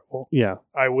is terrible. Yeah,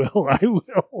 I will.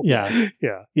 Yeah.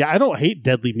 I don't hate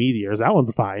Deadly Meteors. That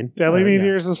one's fine. Deadly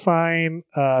Meteors is fine.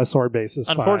 Sword Base is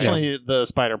Unfortunately, the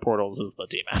Spider Portals is the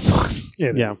DMAP one.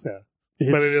 It is.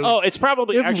 Yeah. But it is, it's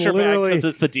probably extra bad because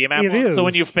it's the DMAP one. So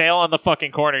when you fail on the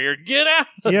fucking corner, you're get out.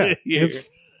 Yeah, it's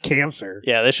cancer.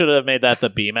 Yeah, they should have made that the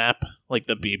B map, like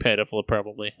the B pay to flip,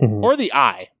 probably, or the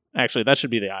I. Actually, that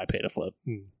should be the I pay to flip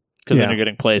because then you're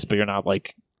getting placed, but you're not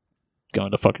like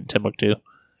going to fucking Timbuktu.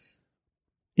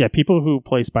 Yeah, people who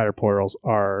play Spider Portals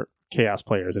are chaos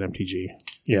players in MTG.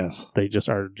 Yes. They just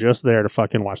are just there to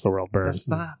fucking watch the world burn. That's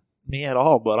not me at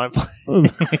all, but I'm playing.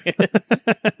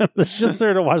 They're just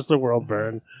there to watch the world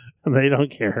burn. And they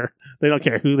don't care. They don't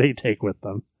care who they take with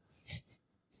them.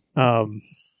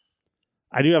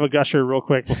 I do have a gusher real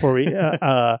quick before we...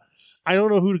 I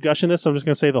don't know who to gush in this. So I'm just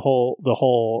going to say the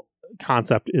whole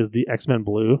concept is the X-Men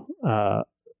Blue. I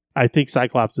think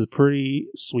Cyclops is pretty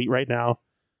sweet right now.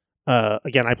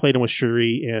 Again, I played him with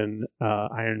Shuri in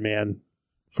Iron Man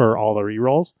for all the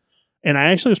rerolls. And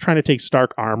I actually was trying to take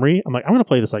Stark Armory. I'm like, I'm going to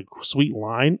play this like sweet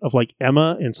line of like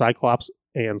Emma and Cyclops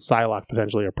and Psylocke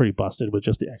potentially are pretty busted with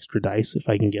just the extra dice if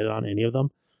I can get it on any of them.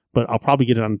 But I'll probably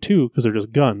get it on 2 because they're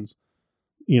just guns.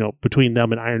 You know, between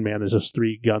them and Iron Man, there's just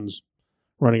 3 guns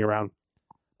running around.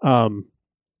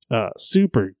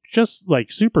 Super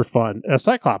fun.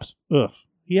 Cyclops,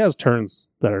 he has turns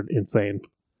that are insane.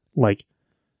 Like,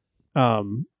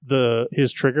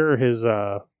 his trigger,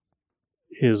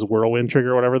 his whirlwind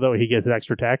trigger or whatever, though, he gets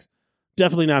extra attacks.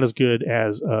 Definitely not as good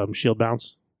as shield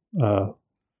bounce.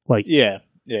 Yeah.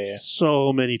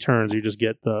 So many turns you just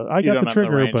get I got the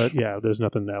trigger, but yeah, there's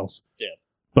nothing else. Yeah.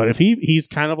 But if he's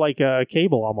kind of like a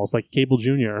Cable, almost like Cable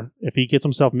Jr. If he gets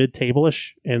himself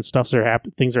mid-table-ish and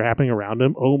things are happening around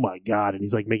him, oh my god! And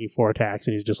he's like making 4 attacks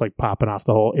and he's just like popping off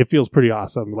the whole. It feels pretty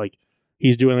awesome. Like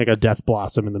he's doing like a Death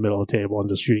Blossom in the middle of the table and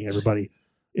just shooting everybody.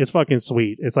 It's fucking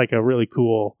sweet. It's like a really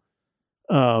cool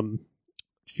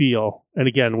feel. And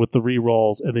again, with the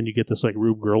re-rolls, and then you get this like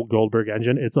Rube Goldberg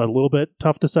engine. It's a little bit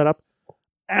tough to set up.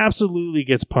 Absolutely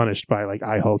gets punished by like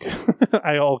iHulk.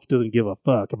 iHulk doesn't give a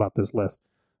fuck about this list.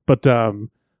 But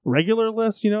regular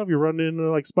list, you know, if you're running into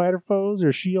like spider foes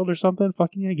or shield or something,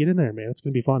 fucking yeah, get in there, man. It's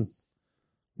gonna be fun.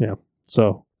 Yeah.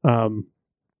 So I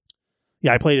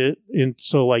played it in.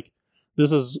 So like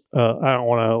this is I don't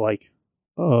want to like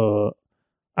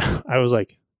I was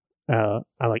like I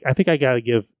think I gotta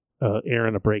give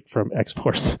Aaron a break from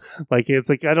X-Force. Like it's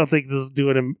like I don't think this is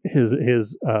doing him his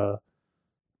is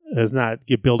not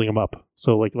building him up.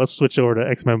 So like let's switch over to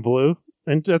X-Men Blue.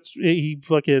 And he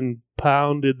fucking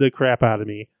pounded the crap out of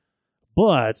me.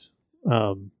 But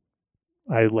I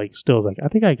like still was like, I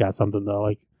think I got something though.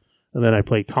 Like, and then I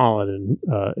played Colin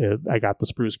and I got the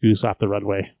Spruce Goose off the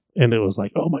runway. And it was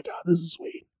like, oh my god, this is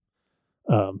sweet.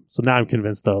 So now I'm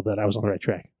convinced though that I was on the right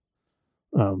track.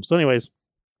 So anyways,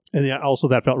 and yeah, also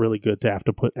that felt really good to have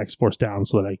to put X-Force down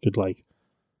so that I could like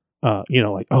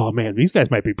like, oh man, these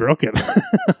guys might be broken.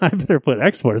 I better put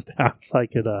X-Force down so I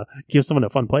could give someone a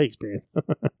fun play experience.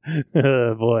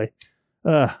 Boy.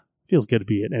 Feels good to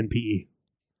be an NPE.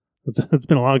 It's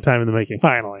been a long time in the making.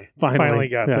 Finally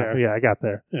got there. Yeah, I got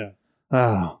there. Yeah.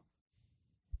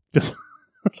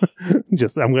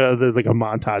 Just there's like a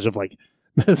montage of like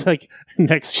there's like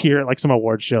next year, like some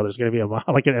award show, there's going to be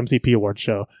like an MCP award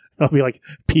show. It'll be like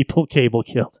people Cable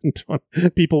killed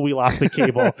people we lost to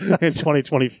Cable in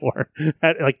 2024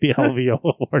 at like the LVO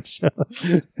award show.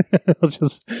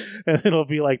 It'll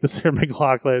be like the Sarah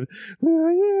McLachlan,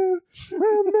 will you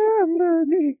remember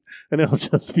me? And it'll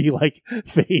just be like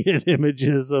faded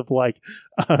images of like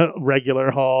regular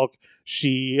Hulk,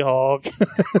 She-Hulk,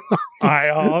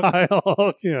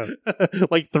 I-Hulk. Yeah.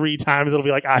 Like 3 times it'll be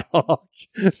like I-Hulk.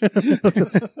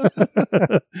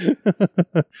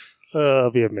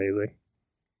 It'll be amazing.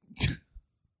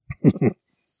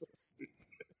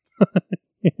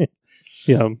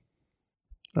 Yeah. All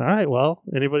right. Well,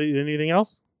 anything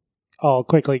else? I'll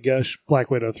quickly gush Black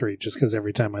Widow 3 just because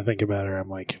every time I think about her, I'm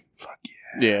like, fuck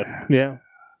yeah. Yeah.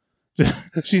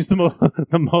 She's the most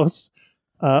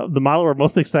the model we're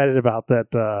most excited about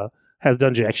that has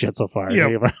done jack shit so far.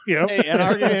 Yep. Hey, in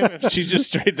our game, she just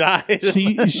straight died.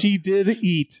 She did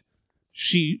eat.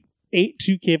 She ate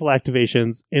 2 Cable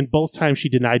activations, and both times she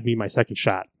denied me my second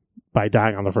shot by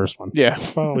dying on the first one. Yeah.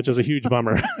 Which is a huge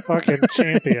bummer. Fucking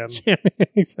champion.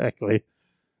 Exactly.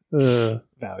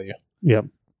 Value. Yep.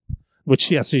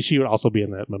 Which, yes, she would also be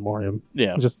in that memoriam.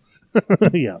 Yeah. Just,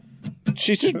 yeah.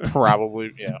 She should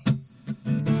probably, yeah.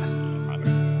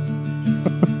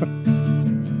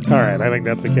 All right, I think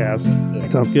that's a cast. Yeah.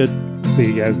 Sounds good. See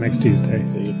you guys next Tuesday.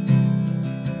 See you.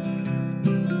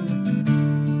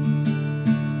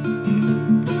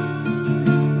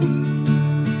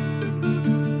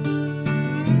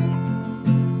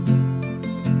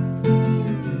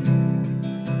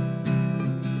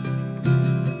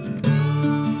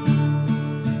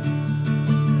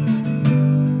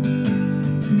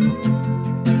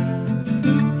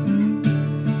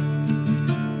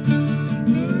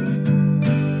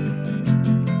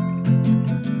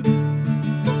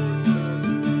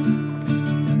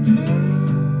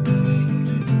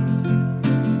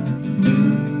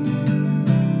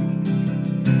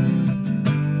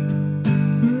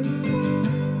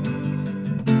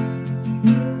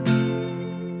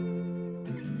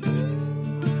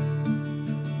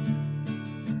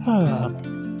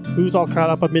 Who's all caught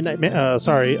up on Midnight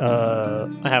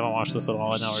I haven't watched this at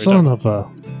all. I know son of a...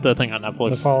 The thing on Netflix.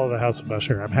 The Fall of the House of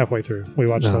Usher. I'm halfway through. We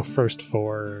watched the first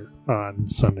 4 on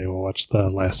Sunday. We'll watch the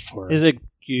last 4. Is it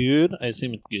good? I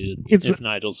assume it's good. If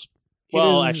Nigel's...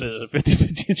 Well, actually, there's a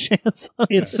 50-50 chance.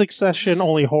 It's Succession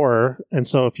only horror, and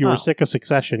so if you were sick of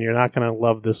Succession, you're not going to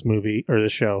love this movie or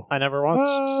this show. I never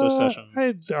watched Succession.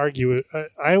 I'd argue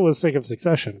I was sick of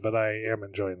Succession, but I am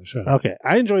enjoying the show. Okay,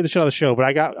 I enjoyed the shit out of the show, but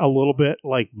I got a little bit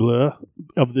blah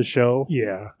of the show.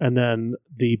 Yeah, and then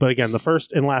but again, the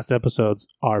first and last episodes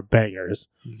are bangers,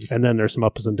 and then there's some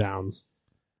ups and downs.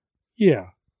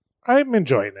 Yeah, I'm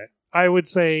enjoying it. I would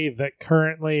say that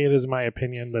currently it is my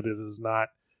opinion that it is not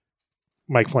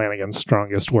Mike Flanagan's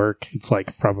strongest work. It's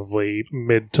probably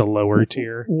mid to lower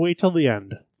tier. Wait till the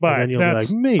end. But then you'll be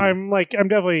I'm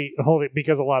definitely holding,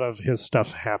 because a lot of his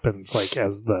stuff happens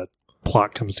as the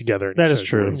plot comes together. And that is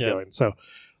true. Going. So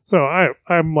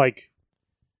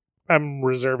I'm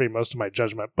reserving most of my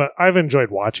judgment, but I've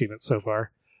enjoyed watching it so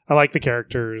far. I like the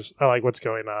characters. I like what's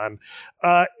going on.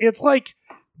 It's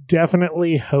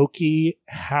definitely hokey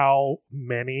how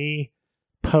many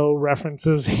Poe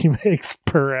references he makes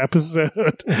per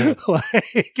episode.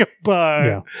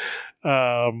 But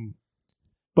I'm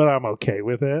okay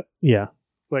with it. Yeah.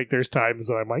 There's times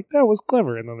that I'm that was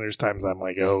clever, and then there's times I'm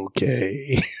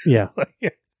okay. Yeah.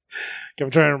 I'm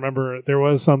trying to remember, there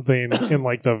was something in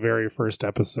the very first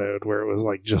episode where it was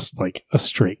just a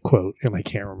straight quote, and I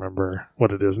can't remember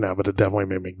what it is now, but it definitely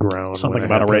made me groan. Something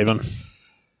about a raven.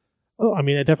 Oh, I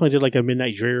mean, I definitely did a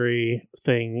Midnight Dreary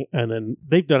thing, and then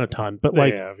they've done a ton, but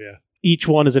they have, yeah. Each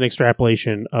one is an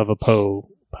extrapolation of a Poe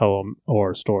poem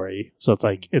or story, so it's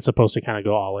it's supposed to kind of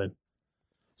go all in.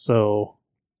 So,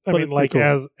 I mean,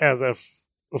 cool. as if,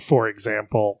 for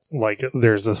example,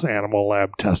 there's this animal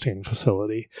lab testing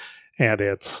facility, and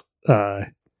it's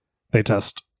they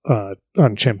test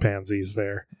on chimpanzees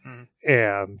there,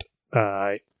 and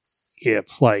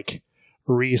it's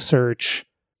research.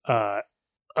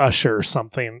 Usher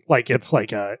something it's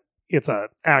a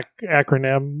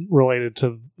acronym related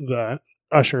to the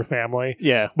Usher family,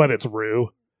 but it's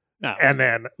Rue, and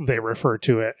then they refer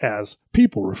to it as,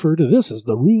 people refer to this as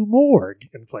the Rue Morgue,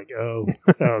 and it's oh,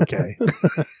 okay.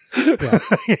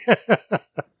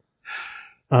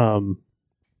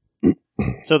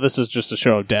 So this is just a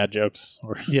show of dad jokes.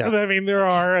 Yeah, I mean, there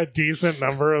are a decent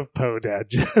number of Poe dad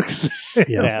jokes.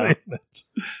 Yeah.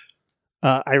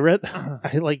 I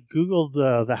Googled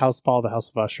the Fall of the House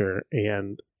of Usher,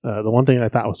 and the one thing I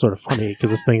thought was sort of funny, because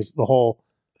the whole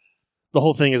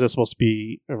thing is it's supposed to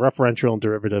be a referential and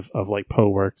derivative of Poe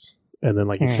works, and then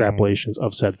extrapolations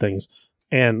of said things.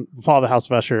 And Fall of the House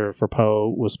of Usher for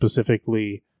Poe was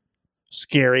specifically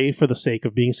scary for the sake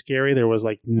of being scary. There was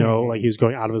no he was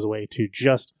going out of his way to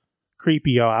just creep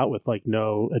you out with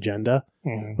no agenda.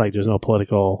 There's no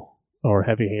political or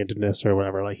heavy-handedness or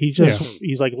whatever. He's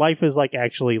life is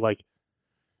actually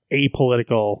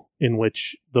apolitical, in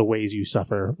which the ways you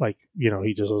suffer,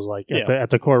 he just was at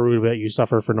the core root of it, you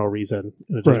suffer for no reason,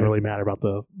 and it doesn't really matter about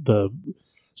the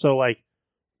so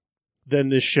then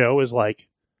this show is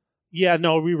yeah,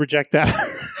 no, we reject that.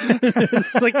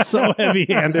 It's so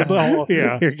heavy-handed.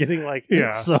 You're getting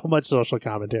so much social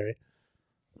commentary.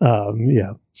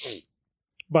 Yeah,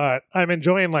 but I'm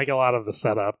enjoying a lot of the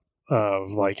setup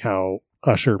of how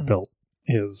Usher built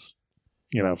his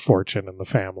fortune in the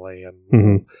family,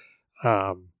 and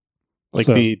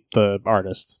the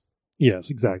artist. Yes,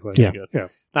 exactly. Yeah. Yeah.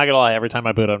 Not gonna lie, every time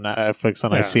I boot up Netflix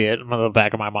and I see it in the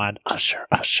back of my mind, Usher.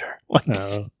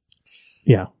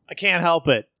 Yeah. I can't help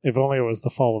it. If only it was the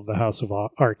Fall of the House of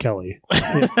R. Kelly. But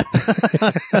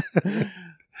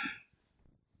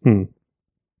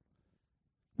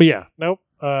yeah, nope.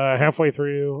 Halfway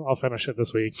through, I'll finish it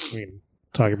this week. I mean,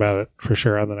 talk about it for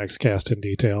sure on the next cast in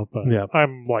detail. But yeah,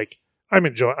 I'm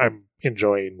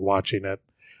enjoying watching it.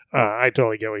 I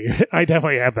totally get what you. I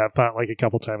definitely had that thought a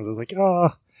couple times. I was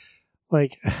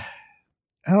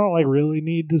I don't really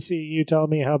need to see you tell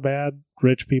me how bad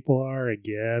rich people are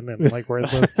again and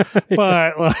worthless.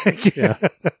 But yeah.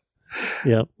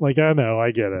 I know, I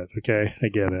get it. Okay, I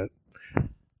get it.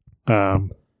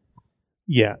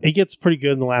 Yeah, it gets pretty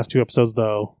good in the last 2 episodes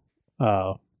though,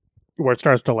 where it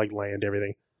starts to land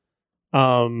everything.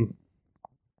 I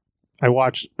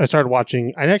started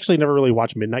watching. I actually never really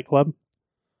watched Midnight Club,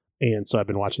 and so I've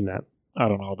been watching that. I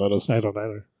don't know what that is. I don't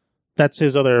either. That's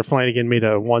his other. Flanagan made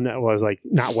one that was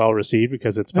not well received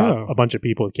because it's about a bunch of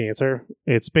people with cancer.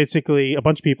 It's basically a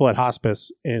bunch of people at hospice,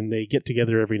 and they get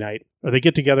together every night, or they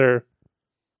get together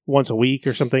once a week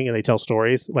or something, and they tell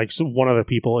stories. So one of the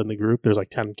people in the group, there's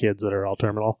 10 kids that are all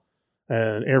terminal,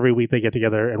 and every week they get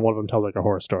together, and one of them tells a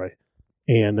horror story.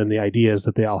 And then the idea is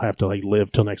that they all have to like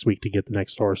live till next week to get the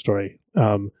next horror story.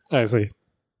 I see.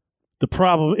 The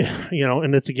problem,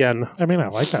 and it's again... I mean, I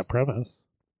like that premise.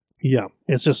 Yeah.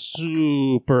 It's just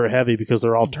super heavy because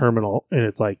they're all terminal, and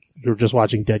it's like you're just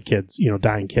watching dead kids,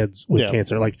 dying kids with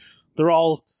cancer. Like, they're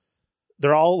all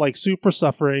like super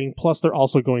suffering, plus they're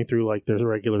also going through like there's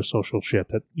regular social shit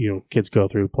that, kids go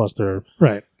through, plus they're...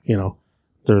 Right.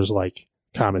 There's like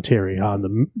commentary on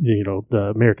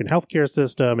the American healthcare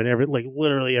system, and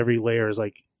literally every layer is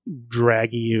like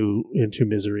dragging you into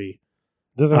misery.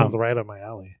 This sounds right up my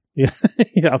alley. Yeah.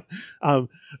 Yeah.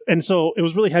 And so it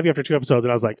was really heavy after 2 episodes,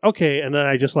 and I was like, okay. And then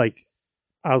I was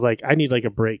like, I need like a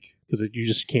break because you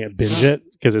just can't binge it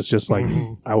because it's just like,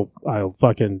 I'll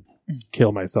fucking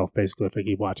kill myself basically if I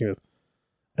keep watching this.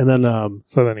 And then,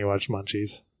 so then you watch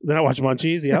Munchies. Then I watched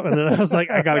Munchies, yeah. And then I was like,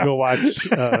 I gotta go watch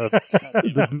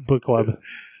the book club.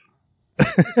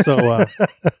 So,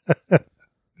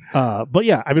 but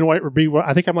yeah, I've been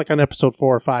I think I'm like on episode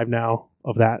 4 or 5 now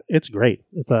of that. It's great.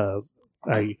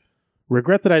 I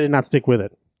regret that I did not stick with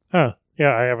it. Huh.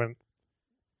 Yeah, I haven't.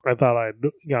 I thought I'd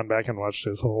gone back and watched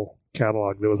his whole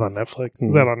catalog that was on Netflix.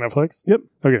 Is that on Netflix? Yep.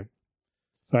 Okay.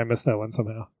 So I missed that one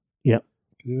somehow. Yep.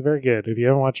 He's very good. If you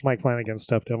haven't watched Mike Flanagan's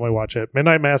stuff, definitely watch it.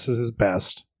 Midnight Mass is his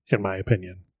best, in my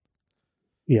opinion.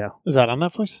 Yeah. Is that on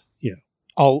Netflix? Yeah.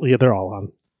 They're all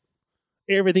on.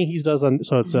 Everything he does on,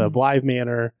 so it's Blythe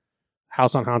Manor,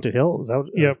 House on Haunted Hill. Is that?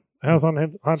 Yep. House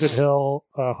on Haunted Hill,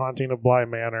 Haunting of Bly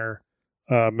Manor,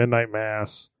 Midnight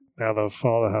Mass, now the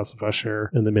Fall of the House of Usher,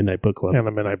 and the Midnight Book Club. And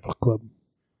the Midnight Book Club.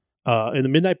 And the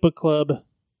Midnight Book Club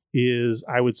is,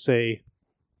 I would say,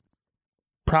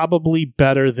 probably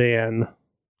better than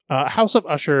House of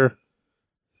Usher.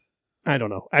 I don't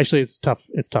know. Actually, it's tough.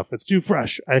 It's too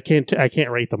fresh. I can't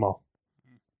rate them all.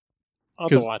 I'll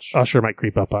have to watch. Usher might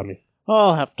creep up on me.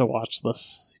 I'll have to watch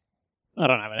this.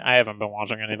 I haven't been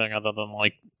watching anything other than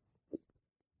like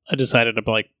I decided to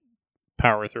like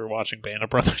power through watching Band of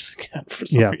Brothers again for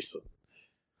some reason.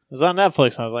 It was on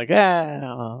Netflix and I was like,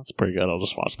 that's pretty good. I'll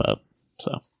just watch that.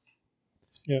 So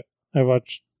yeah, I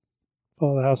watched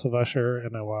Fall of the House of Usher,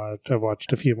 and I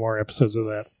watched a few more episodes of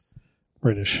that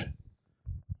British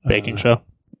baking show.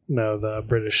 No, the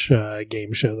British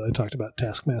game show that I talked about,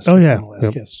 Taskmaster. Oh yeah, on the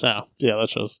last cast. Oh yeah, that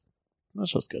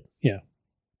show's good. Yeah,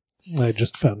 I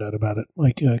just found out about it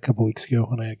like a couple weeks ago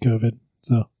when I had COVID.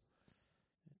 So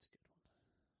it's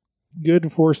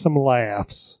good for some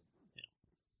laughs.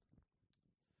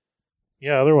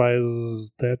 Yeah,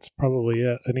 otherwise that's probably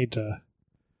it. I need to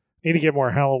get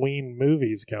more Halloween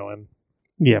movies going.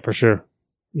 Yeah, for sure.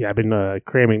 Yeah, I've been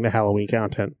cramming the Halloween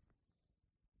content.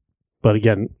 But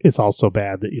again, it's also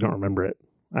bad that you don't remember it.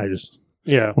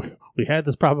 We had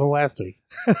this problem last week.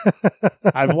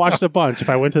 I've watched a bunch. If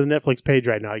I went to the Netflix page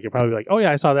right now, you could probably be like, oh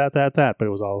yeah, I saw that, but it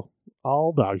was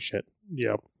all dog shit.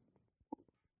 Yep.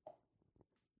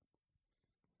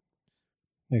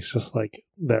 It's just like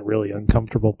that really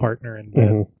uncomfortable partner in bed.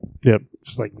 Mm-hmm. Yep.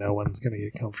 Just like no one's going to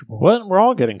get comfortable. What? We're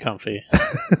all getting comfy.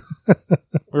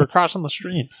 We're crossing the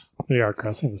streams. We are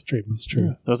crossing the streams. It's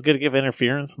true. It was good to give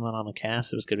interference, and then on the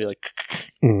cast, it was going to be like...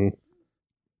 Mm-hmm.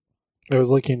 I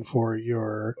was looking for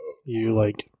I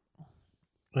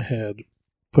had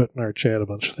put in our chat a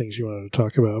bunch of things you wanted to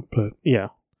talk about, but... Yeah.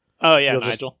 Oh, yeah,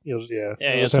 Nigel. Yeah, you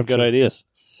had some good ideas.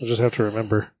 I'll just have to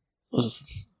remember.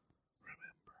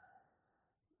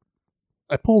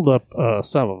 I pulled up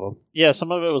some of them. Yeah,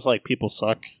 some of it was like people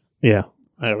suck. Yeah.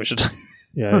 We should.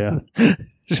 Yeah.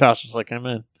 Josh was like, I'm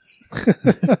in.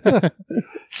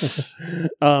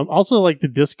 Also, like the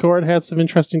Discord had some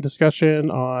interesting discussion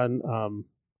on,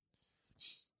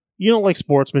 like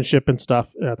sportsmanship and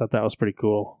stuff. And I thought that was pretty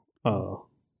cool.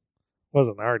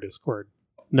 Wasn't our Discord?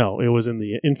 No, it was in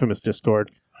the infamous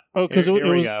Discord. Oh, because it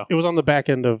was on the back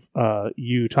end of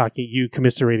you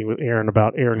commiserating with Aaron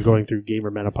about Aaron going through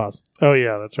gamer menopause. Oh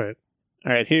yeah, that's right.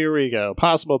 All right, here we go.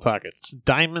 Possible targets.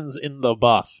 Diamonds in the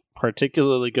buff.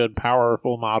 Particularly good,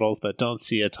 powerful models that don't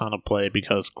see a ton of play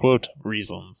because, quote,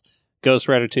 reasons. Ghost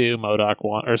Rider 2,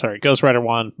 Ghost Rider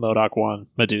 1, MODOK 1,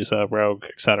 Medusa, Rogue,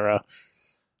 etc.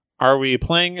 Are we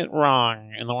playing it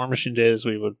wrong? In the War Machine days,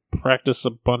 we would practice a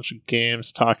bunch of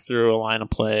games, talk through a line of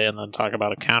play, and then talk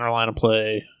about a counter line of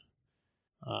play.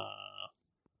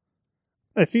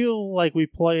 I feel like we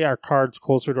play our cards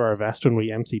closer to our vest when we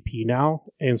MCP now,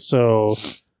 and so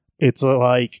it's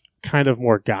like kind of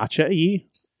more gacha-y.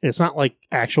 It's not like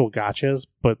actual gachas,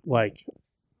 but like,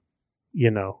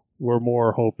 we're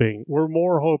more hoping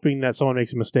that someone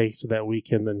makes a mistake so that we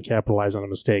can then capitalize on a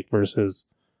mistake versus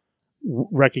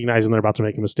recognizing they're about to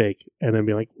make a mistake and then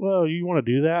being like, well, you want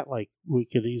to do that? Like, we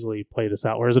could easily play this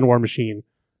out. Whereas in War Machine,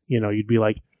 you'd be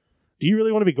like, do you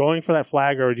really want to be going for that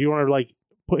flag, or do you want to like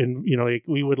put in, like,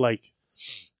 we would like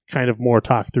kind of more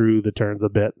talk through the turns a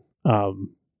bit,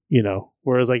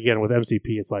 whereas like, again, with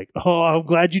MCP, it's like, oh, I'm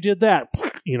glad you did that.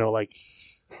 Like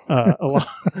a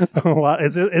lot.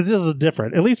 It's just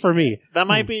different, at least for me. That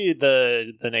might be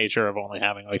the nature of only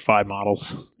having like 5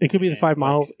 models. It could be the 5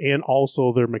 models, and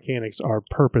also their mechanics are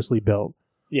purposely built.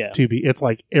 Yeah. To be, it's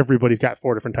like everybody's got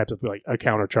 4 different types of like a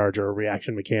counter charge or a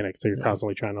reaction mechanic, so you're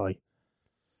constantly trying to like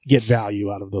get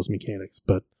value out of those mechanics.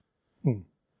 But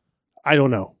I don't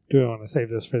know. Do I want to save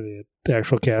this for the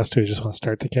actual cast, or do you just want to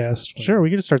start the cast? Sure, we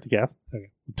can just start the cast.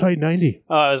 Okay. Tight 90.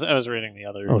 Oh, I was reading the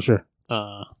other. Oh, sure.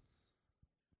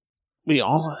 We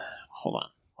all hold on.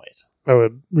 Wait. I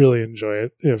would really enjoy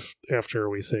it if after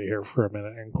we sit here for a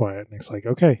minute and quiet, Nick's like,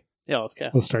 okay. Yeah, let's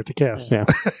cast. Let's start the cast. Yeah.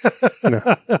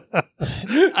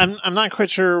 I'm not quite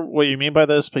sure what you mean by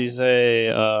this, but you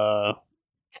say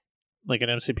like an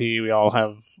MCP, we all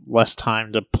have less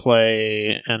time to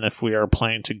play, and if we are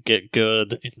playing to get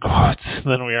good, in quotes,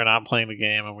 then we are not playing the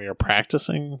game and we are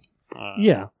practicing.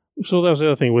 Yeah. So that was the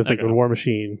other thing with like in War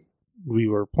Machine, we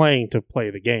were playing to play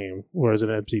the game, whereas in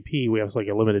MCP we have like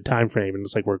a limited time frame, and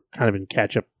it's like we're kind of in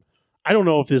catch up. I don't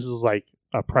know if this is like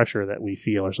a pressure that we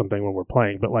feel or something when we're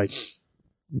playing, but like,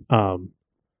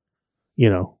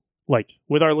 like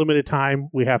with our limited time,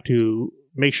 we have to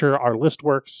make sure our list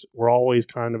works. We're always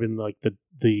kind of in like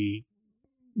the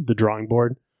drawing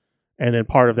board, and then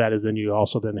part of that is then you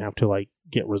also then have to like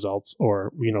get results,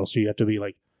 or so you have to be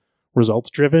like results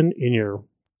driven in your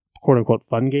quote unquote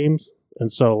fun games.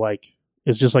 And so like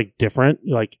it's just like different,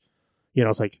 like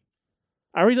it's like,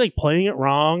 are we like playing it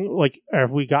wrong? Like,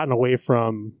 have we gotten away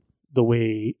from the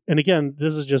way? And again,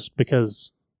 this is just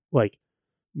because like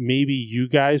maybe you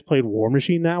guys played War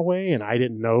Machine that way and I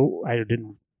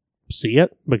didn't see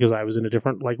it because I was in a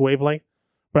different like wavelength,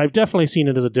 but I've definitely seen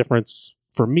it as a difference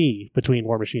for me between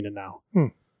War Machine and now.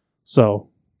 So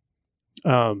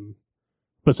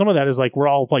but some of that is like we're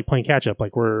all like playing catch up.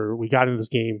 Like we got into this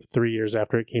game 3 years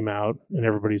after it came out, and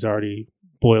everybody's already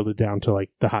boiled it down to like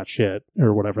the hot shit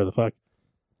or whatever the fuck.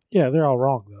 Yeah, they're all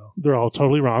wrong though. They're all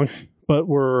totally wrong. But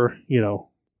we're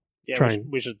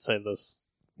trying. We should save this.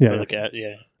 Yeah. Look at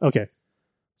Okay.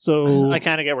 So I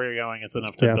kind of get where you're going. It's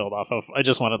enough to build off of. I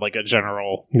just wanted like a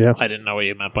general. Yeah. I didn't know what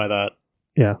you meant by that.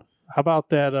 Yeah. How about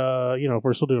that, if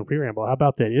we're still doing a preamble, how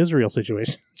about that Israel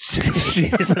situation?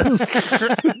 Jesus.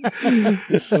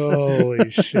 Holy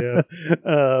shit.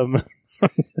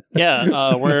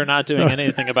 We're not doing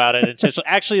anything about it intentionally.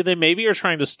 Actually, they maybe are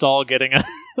trying to stall getting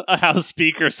a house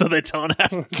speaker so they don't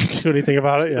have to do anything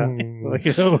about it. Yeah.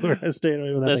 We're staying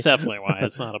away with that. That's definitely why.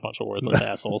 It's not a bunch of worthless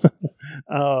assholes.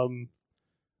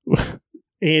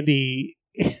 Andy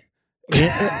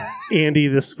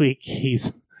this week,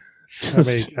 he's...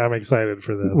 I'm excited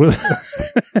for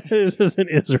this. This is an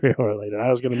Israel related. I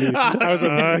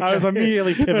was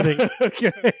immediately pivoting.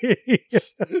 Okay.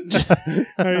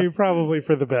 I mean, probably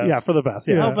for the best. Yeah, for the best.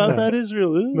 Yeah. How about that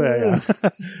Israel?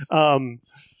 Yeah.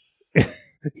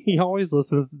 He always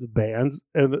listens to the bands,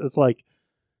 and it's like,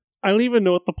 I don't even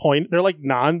know what the point. They're like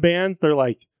non-bands. They're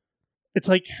like, it's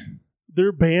like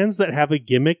they're bands that have a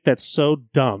gimmick that's so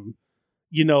dumb.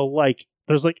 Like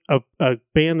there's like a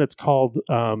band that's called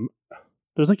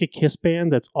there's like a Kiss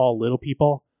band that's all little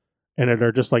people, and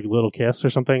they're just like Little Kiss or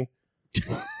something,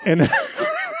 and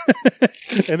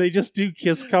and they just do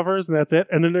Kiss covers and that's it.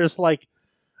 And then there's like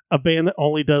a band that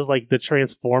only does like the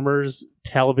Transformers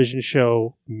television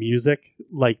show music,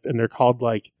 like, and they're called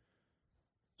like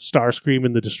Starscream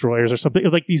and the Destroyers or something.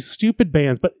 Like these stupid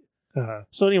bands. But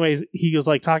so anyways, he was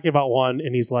like talking about one,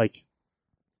 and he's like,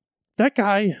 that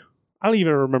guy, I don't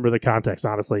even remember the context,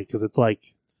 honestly, because it's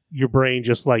like your brain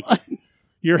just like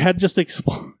your head just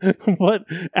explodes. What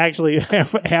actually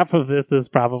half of this is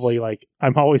probably like,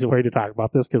 I'm always worried to talk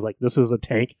about this because like this is a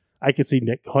tank. I could see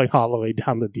Nick going all the way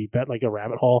down the deep end like a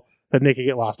rabbit hole that Nick could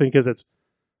get lost in, because it's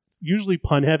usually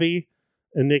pun heavy,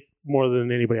 and Nick more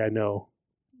than anybody I know.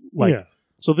 Like, yeah.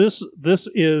 So this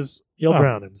is he'll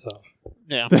drown himself.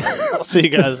 Yeah, I'll see you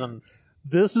guys in.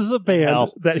 This is a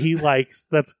band that he likes.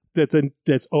 That's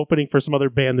opening for some other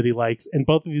band that he likes, and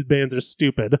both of these bands are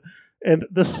stupid. And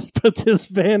this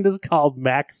band is called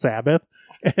Mac Sabbath,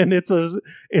 and it's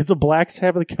a Black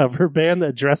Sabbath cover band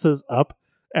that dresses up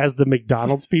as the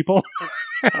McDonald's people.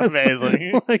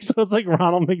 Amazing. So it's like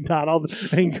Ronald McDonald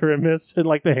and Grimace and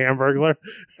like the Hamburglar,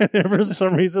 and for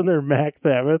some reason they're Mac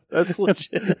Sabbath. That's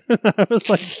legit. I was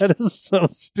like, that is so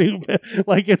stupid.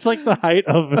 Like, it's like the height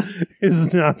of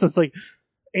his nonsense. Like,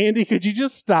 Andy, could you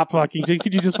just stop fucking?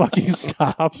 Could you just fucking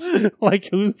stop? Like,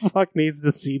 who the fuck needs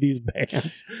to see these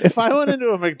bands? If I went into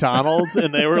a McDonald's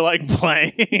and they were like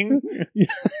playing,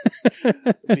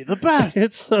 it'd be the best.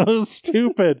 It's so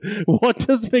stupid. What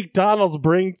does McDonald's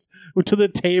bring to the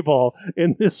table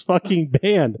in this fucking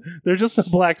band? They're just a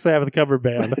Black Sabbath cover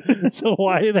band. So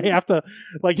why do they have to,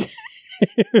 like,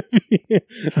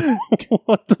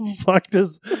 what the fuck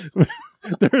does...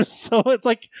 it's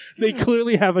like they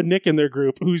clearly have a Nick in their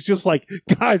group who's just like,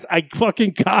 guys, I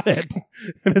fucking got it.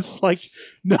 And it's like,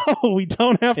 no, we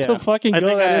don't have to fucking go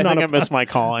that in. I think I missed my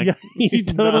calling. Yeah, you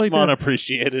totally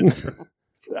unappreciated.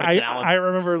 I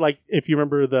remember, like, if you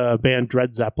remember the band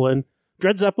Dred Zeppelin,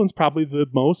 Dred Zeppelin's probably the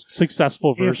most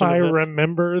successful version If I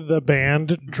remember the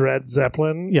band Dred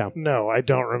Zeppelin, no, I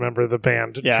don't remember the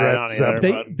band Dred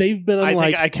Zeppelin. They've been on, I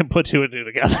like... think I can put two and two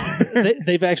together.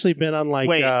 they've actually been on, like,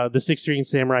 the Six String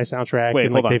Samurai soundtrack,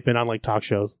 and, like, they've been on, like, talk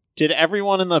shows. Did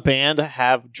everyone in the band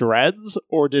have dreads,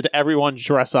 or did everyone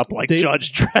dress up like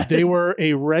Judge Dredd? They were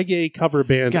a reggae cover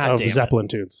band of Zeppelin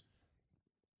tunes.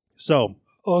 So...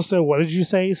 Also, what did you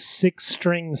say? Six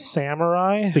String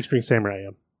Samurai? Six String Samurai,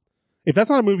 yeah. If that's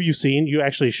not a movie you've seen, you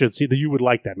actually should see that. You would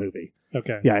like that movie.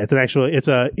 Okay. Yeah, it's an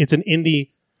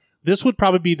indie. This would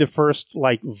probably be the first,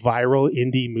 like, viral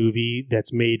indie movie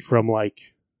that's made from,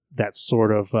 like, that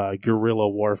sort of guerrilla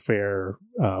warfare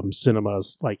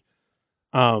cinemas. Like,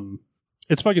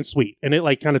 it's fucking sweet. And it,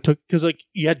 like, kind of took, because, like,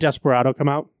 you had Desperado come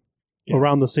out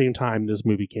around the same time this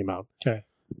movie came out. Okay.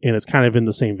 And it's kind of in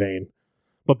the same vein.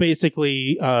 But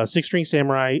basically, Six String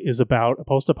Samurai is about a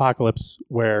post-apocalypse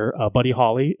where Buddy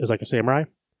Holly is like a samurai,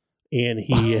 and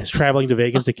he is traveling to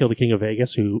Vegas to kill the King of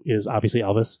Vegas, who is obviously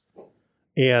Elvis.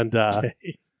 And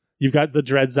you've got the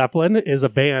Dred Zeppelin is a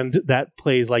band that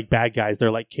plays like bad guys.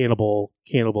 They're like cannibal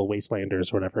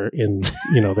wastelanders or whatever. And,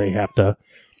 they have to...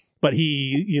 But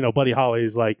he, Buddy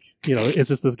Holly's like, it's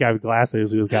just this guy with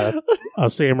glasses who's got a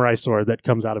samurai sword that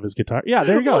comes out of his guitar. Yeah,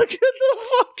 there you go. Look at the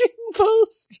fucking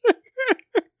poster.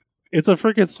 It's a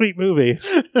freaking sweet movie.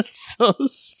 It's so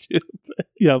stupid.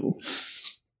 Yep.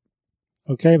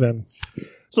 Okay, then.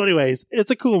 So anyways, it's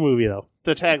a cool movie, though.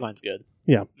 The tagline's good.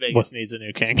 Yeah. Vegas needs a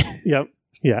new king. Yep.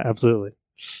 Yeah, absolutely.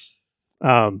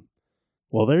 Well,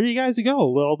 there you guys go. A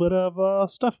little bit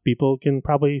of stuff people can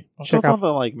probably check out.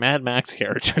 The, like, Mad Max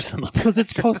characters in the because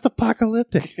it's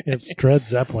post-apocalyptic. It's Dred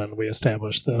Zeppelin. We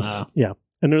established this. Yeah.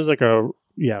 And there's like there's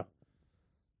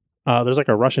like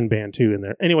a Russian band, too, in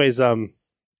there. Anyways,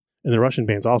 and the Russian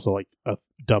band's also like a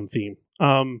dumb theme.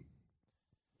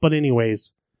 But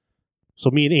anyways,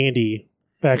 so me and Andy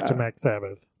back to Max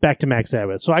Sabbath.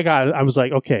 So I was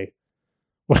like, okay,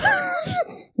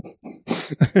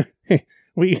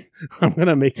 I'm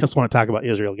gonna make us want to talk about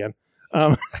Israel again.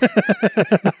 I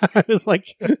was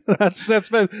like, that's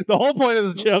been the whole point of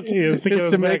this joke is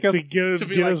to make us get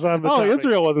us on the topic.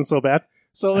 Israel wasn't so bad.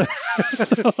 So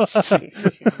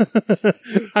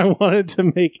I wanted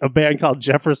to make a band called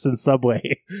Jefferson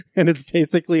Subway, and it's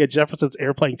basically a Jefferson's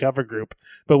Airplane cover group,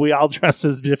 but we all dress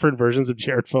as different versions of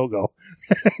Jared Fogle.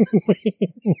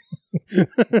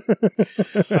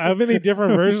 How many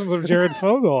different versions of Jared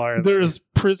Fogle are there? There's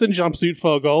prison jumpsuit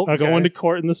Fogle, going to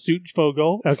court in the suit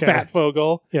Fogle, fat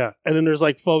Fogle, and then there's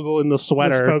like Fogle in the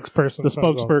sweater, the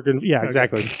spokesperson, yeah,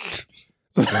 exactly.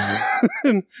 So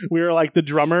we were like, the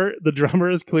drummer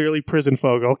is clearly prison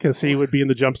Fogle because he would be in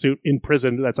the jumpsuit in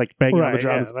prison that's like banging on the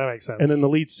drums. Yeah, that makes sense. And then the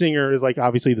lead singer is like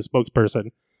obviously the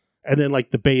spokesperson. And then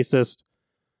like the bassist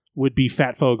would be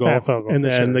Fat Fogle. And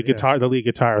then the lead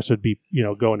guitarist would be,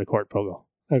 going to court Fogle.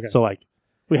 Okay. So like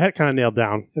we had kind of nailed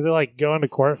down. Is it like going to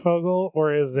court Fogle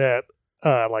or is it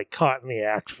like caught in the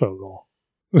act Fogle?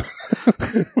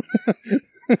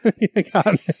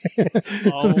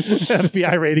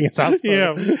 FBI rating it sounds funny.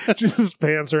 Yeah, just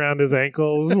pants around his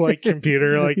ankles like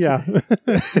computer, like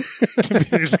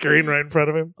computer screen right in front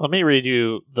of him. Let me read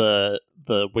you the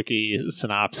wiki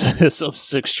synopsis of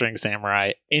Six String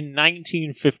Samurai. In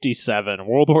 1957,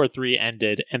 World War III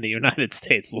ended and the United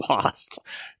States lost.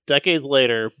 Decades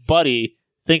later, Buddy,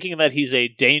 thinking that he's a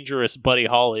dangerous Buddy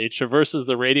Holly, traverses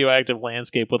the radioactive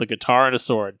landscape with a guitar and a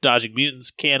sword, dodging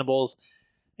mutants, cannibals,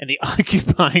 and the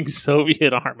occupying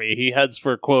Soviet army. He heads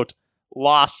for, quote,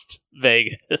 Lost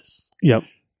Vegas. Yep.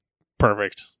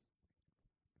 Perfect.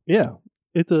 Yeah.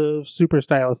 It's a super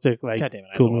stylistic, like, God damn it,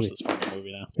 cool I movie. watch this fucking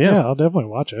movie now. Yeah, I'll definitely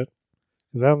watch it.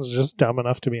 It sounds just dumb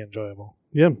enough to be enjoyable.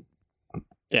 Yeah.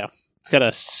 Yeah. It's got a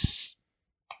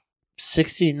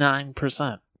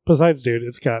 69%. Besides, dude,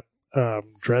 it's got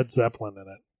Dred Zeppelin in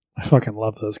it. I fucking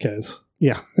love those guys.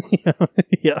 Yeah.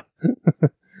 Yeah.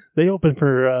 They open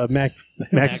for Max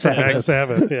Sabbath. Max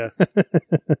Sabbath, yeah.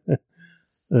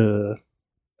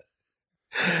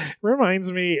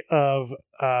 Reminds me of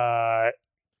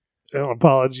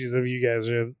apologies if you guys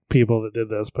are people that did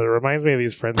this, but it reminds me of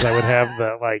these friends I would have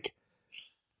that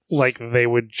like they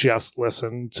would just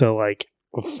listen to like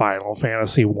Final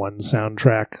Fantasy 1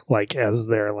 soundtrack like as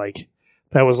their like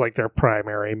that was like their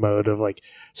primary mode of like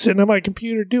sitting on my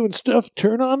computer doing stuff,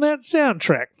 turn on that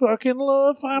soundtrack. Fucking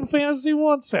love Final Fantasy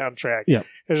 1 soundtrack. Yeah.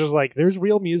 It's just like there's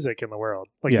real music in the world.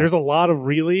 Like there's a lot of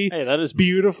really that is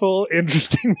beautiful,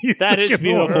 interesting music. That is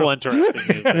beautiful,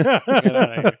 interesting music.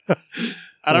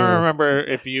 I don't remember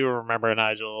if you remember,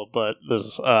 Nigel, but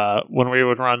this when we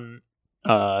would run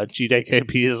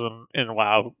GDKPs in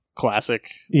WoW Classic.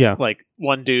 Yeah. Like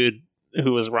one dude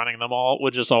who was running them all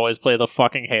would just always play the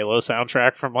fucking Halo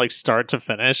soundtrack from like start to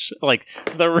finish. Like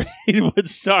the raid would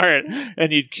start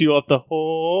and you'd queue up the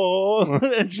whole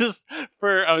it's just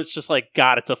I was just like,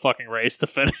 God, it's a fucking race to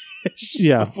finish.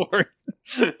 Yeah.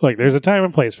 Like there's a time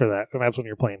and place for that, and that's when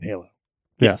you're playing Halo.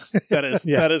 Yes. That is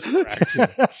correct.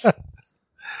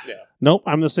 Yeah. Nope,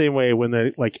 I'm the same way when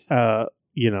they like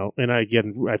and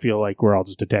again, I feel like we're all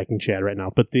just attacking Chad right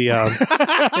now. But the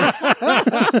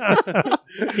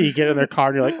you get in their car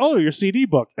and you're like, "Oh, your CD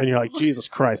book," and you're like, "Jesus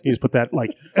Christ!" You just put that like,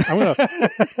 "I'm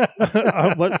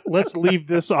gonna let's leave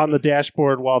this on the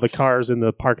dashboard while the car's in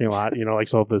the parking lot." Like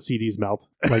so the CDs melt.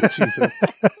 Like Jesus,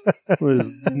 there's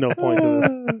no point to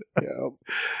this. Yeah.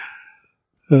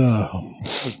 Oh.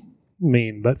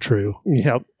 Mean but true.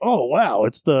 Yep. Oh wow,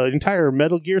 it's the entire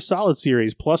Metal Gear Solid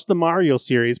series plus the Mario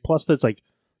series plus that's like,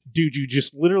 dude, you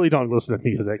just literally don't listen to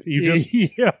music. You just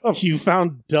you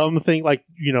found dumb thing like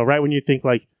right when you think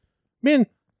like, man,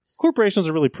 corporations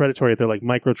are really predatory at their like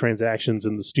microtransactions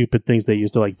and the stupid things they use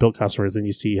to like build customers, and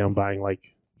you see him buying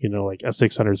like like a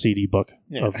 600 CD book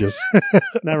of just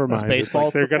never mind.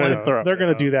 Spaceballs. Like they're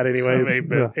gonna do that anyways.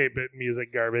 8-bit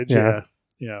music garbage. Yeah.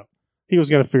 He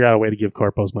was gonna figure out a way to give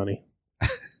corpos money.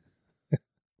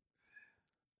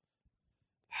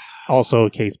 Also, a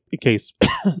case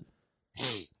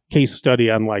study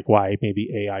on like why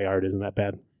maybe AI art isn't that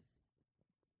bad.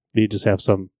 You just have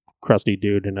some crusty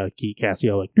dude in a key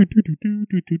Casio like do do do do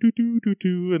do do do do do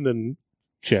do, and then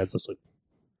Chad's just like,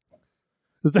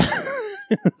 is that?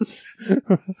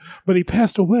 But he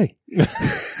passed away.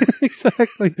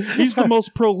 Exactly. He's the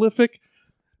most prolific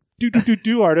do do do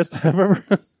do artist I've ever.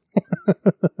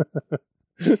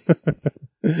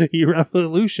 He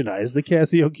revolutionized the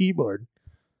Casio keyboard.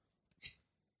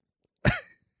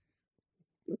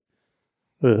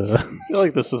 I feel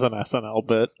like this is an SNL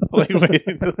bit.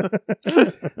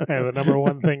 The number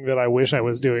one thing that I wish I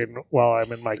was doing while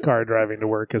I'm in my car driving to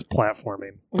work is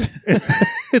platforming.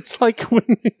 It's like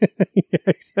when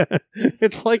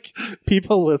it's like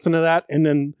people listen to that and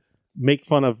then make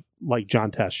fun of like John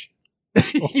Tesh. I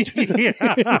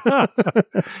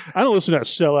don't listen to that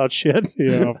sellout shit.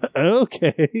 Yeah.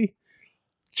 Okay.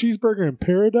 Cheeseburger in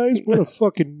Paradise? What a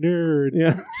fucking nerd.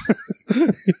 Yeah.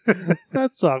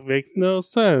 That song makes no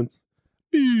sense.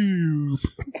 Yep.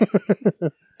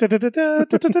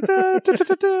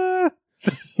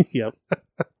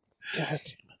 God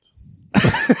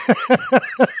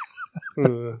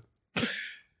damn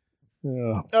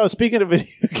it. Oh, speaking of video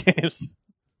games,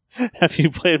 have you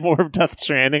played more of Death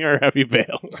Stranding or have you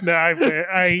bailed? No, I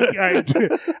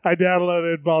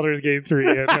downloaded Baldur's Gate 3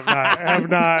 and have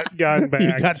not gone back.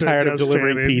 You got tired of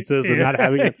delivering pizzas and not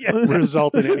having it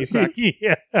result in any sex.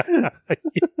 Yeah.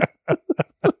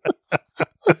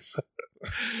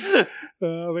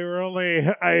 They were only.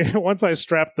 Once I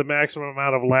strapped the maximum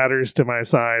amount of ladders to my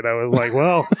side, I was like,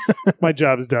 "Well, my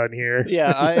job's done here."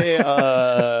 Yeah,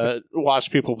 I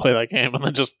watched people play that game and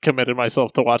then just committed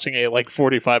myself to watching a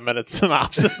 45-minute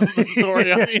synopsis of the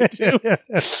story on YouTube.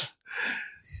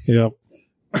 Yep.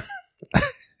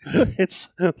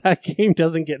 That game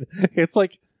doesn't get. It's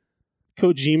like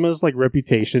Kojima's like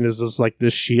reputation is just like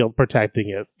this shield protecting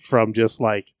it from just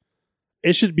like.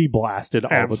 It should be blasted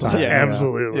all the time. Yeah,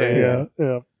 absolutely. Yeah.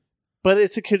 But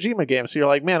it's a Kojima game, so you're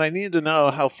like, man, I need to know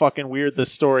how fucking weird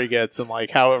this story gets and like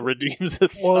how it redeems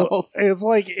itself. Well, it's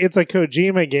like it's a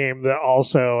Kojima game that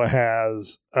also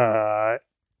has why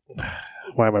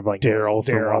am I blanking?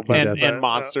 Daryl and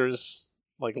monsters.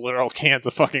 Like literal cans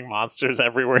of fucking monsters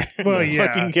everywhere in the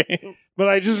fucking game. But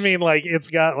I just mean like it's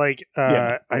got like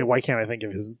why can't I think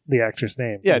of the actor's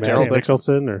name? Yeah, Daryl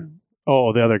Nicholson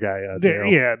or the other guy,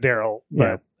 Daryl. Yeah, Daryl.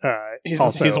 But he's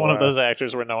one of those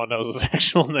actors where no one knows his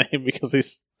actual name because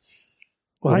he's.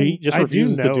 Well, he just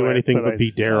refuses to do anything but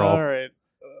be Daryl. All right,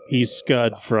 he's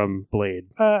Scud from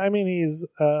Blade. I mean, he's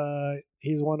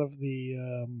one of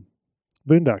the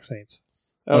Boondock Saints.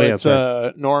 It's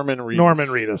Norman Reedus. Norman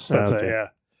Reedus. That's it. Yeah.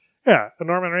 Yeah,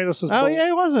 Norman Reedus is.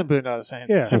 He was in Boondock Saints.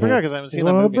 Yeah, I forgot because I haven't seen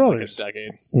that movie in like a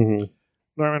decade. Mm-hmm.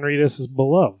 Norman Reedus is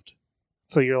beloved.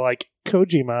 So you're like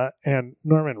Kojima and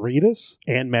Norman Reedus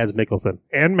and Mads Mikkelsen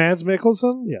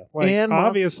Yeah, like, and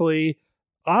obviously,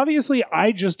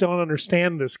 I just don't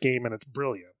understand this game, and it's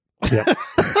brilliant. Yep.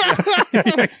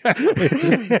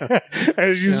 Exactly.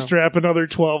 As you strap another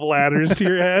 12 ladders to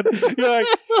your head, you're like,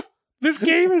 this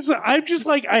game is, I'm just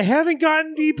like, I haven't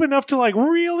gotten deep enough to like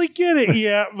really get it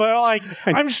yet, but like,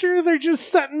 I'm sure they're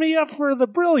just setting me up for the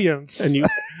brilliance. And you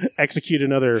execute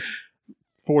another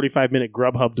 45-minute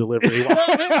Grubhub delivery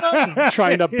while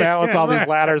trying to balance all these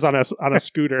ladders on a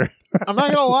scooter. I'm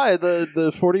not gonna lie,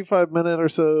 the 45-minute or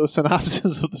so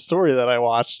synopsis of the story that I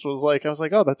watched was like, I was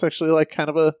like, oh, that's actually like kind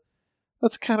of a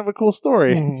cool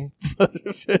story. Mm-hmm. But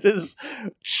if it is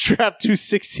strapped to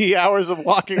 60 hours of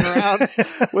walking around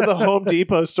with a Home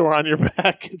Depot store on your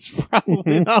back, it's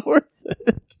probably not worth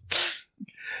it.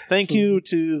 Thank you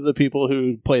to the people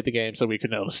who played the game so we could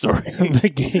know the story.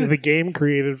 The game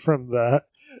created from the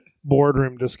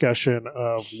boardroom discussion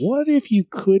of what if you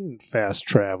couldn't fast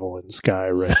travel in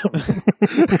Skyrim?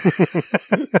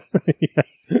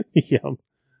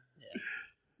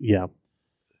 Yeah.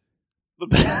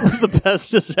 The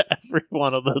best is every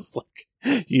one of those like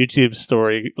YouTube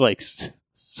story like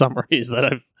summaries that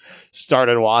I've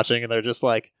started watching, and they're just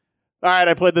like, all right,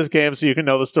 I played this game so you can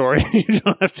know the story. You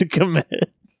don't have to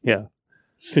commit. Yeah.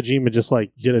 Kojima just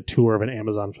like did a tour of an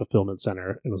Amazon fulfillment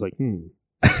center and was like,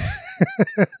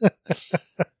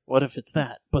 what if it's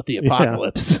that, but the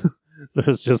apocalypse? It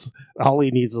was just, all he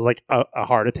needs is like a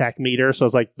heart attack meter. So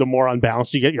it's like, the more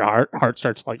unbalanced you get, your heart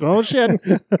starts like, oh shit,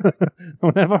 I'm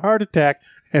gonna have a heart attack.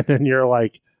 And then you're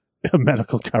like, a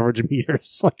medical coverage meter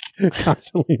is like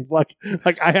constantly like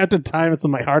I have to time it so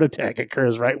my heart attack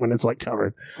occurs right when it's like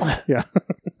covered. Yeah.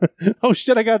 Oh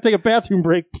shit, I gotta take a bathroom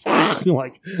break.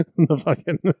 Like the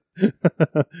fucking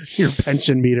your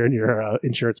pension meter and your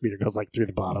insurance meter goes like through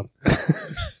the bottom.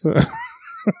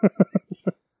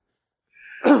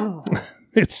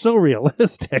 It's so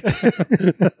realistic.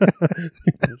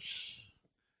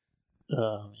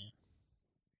 Oh man.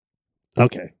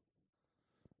 Okay.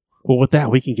 Well, with that,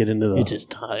 we can get into the... It is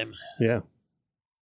time. Yeah.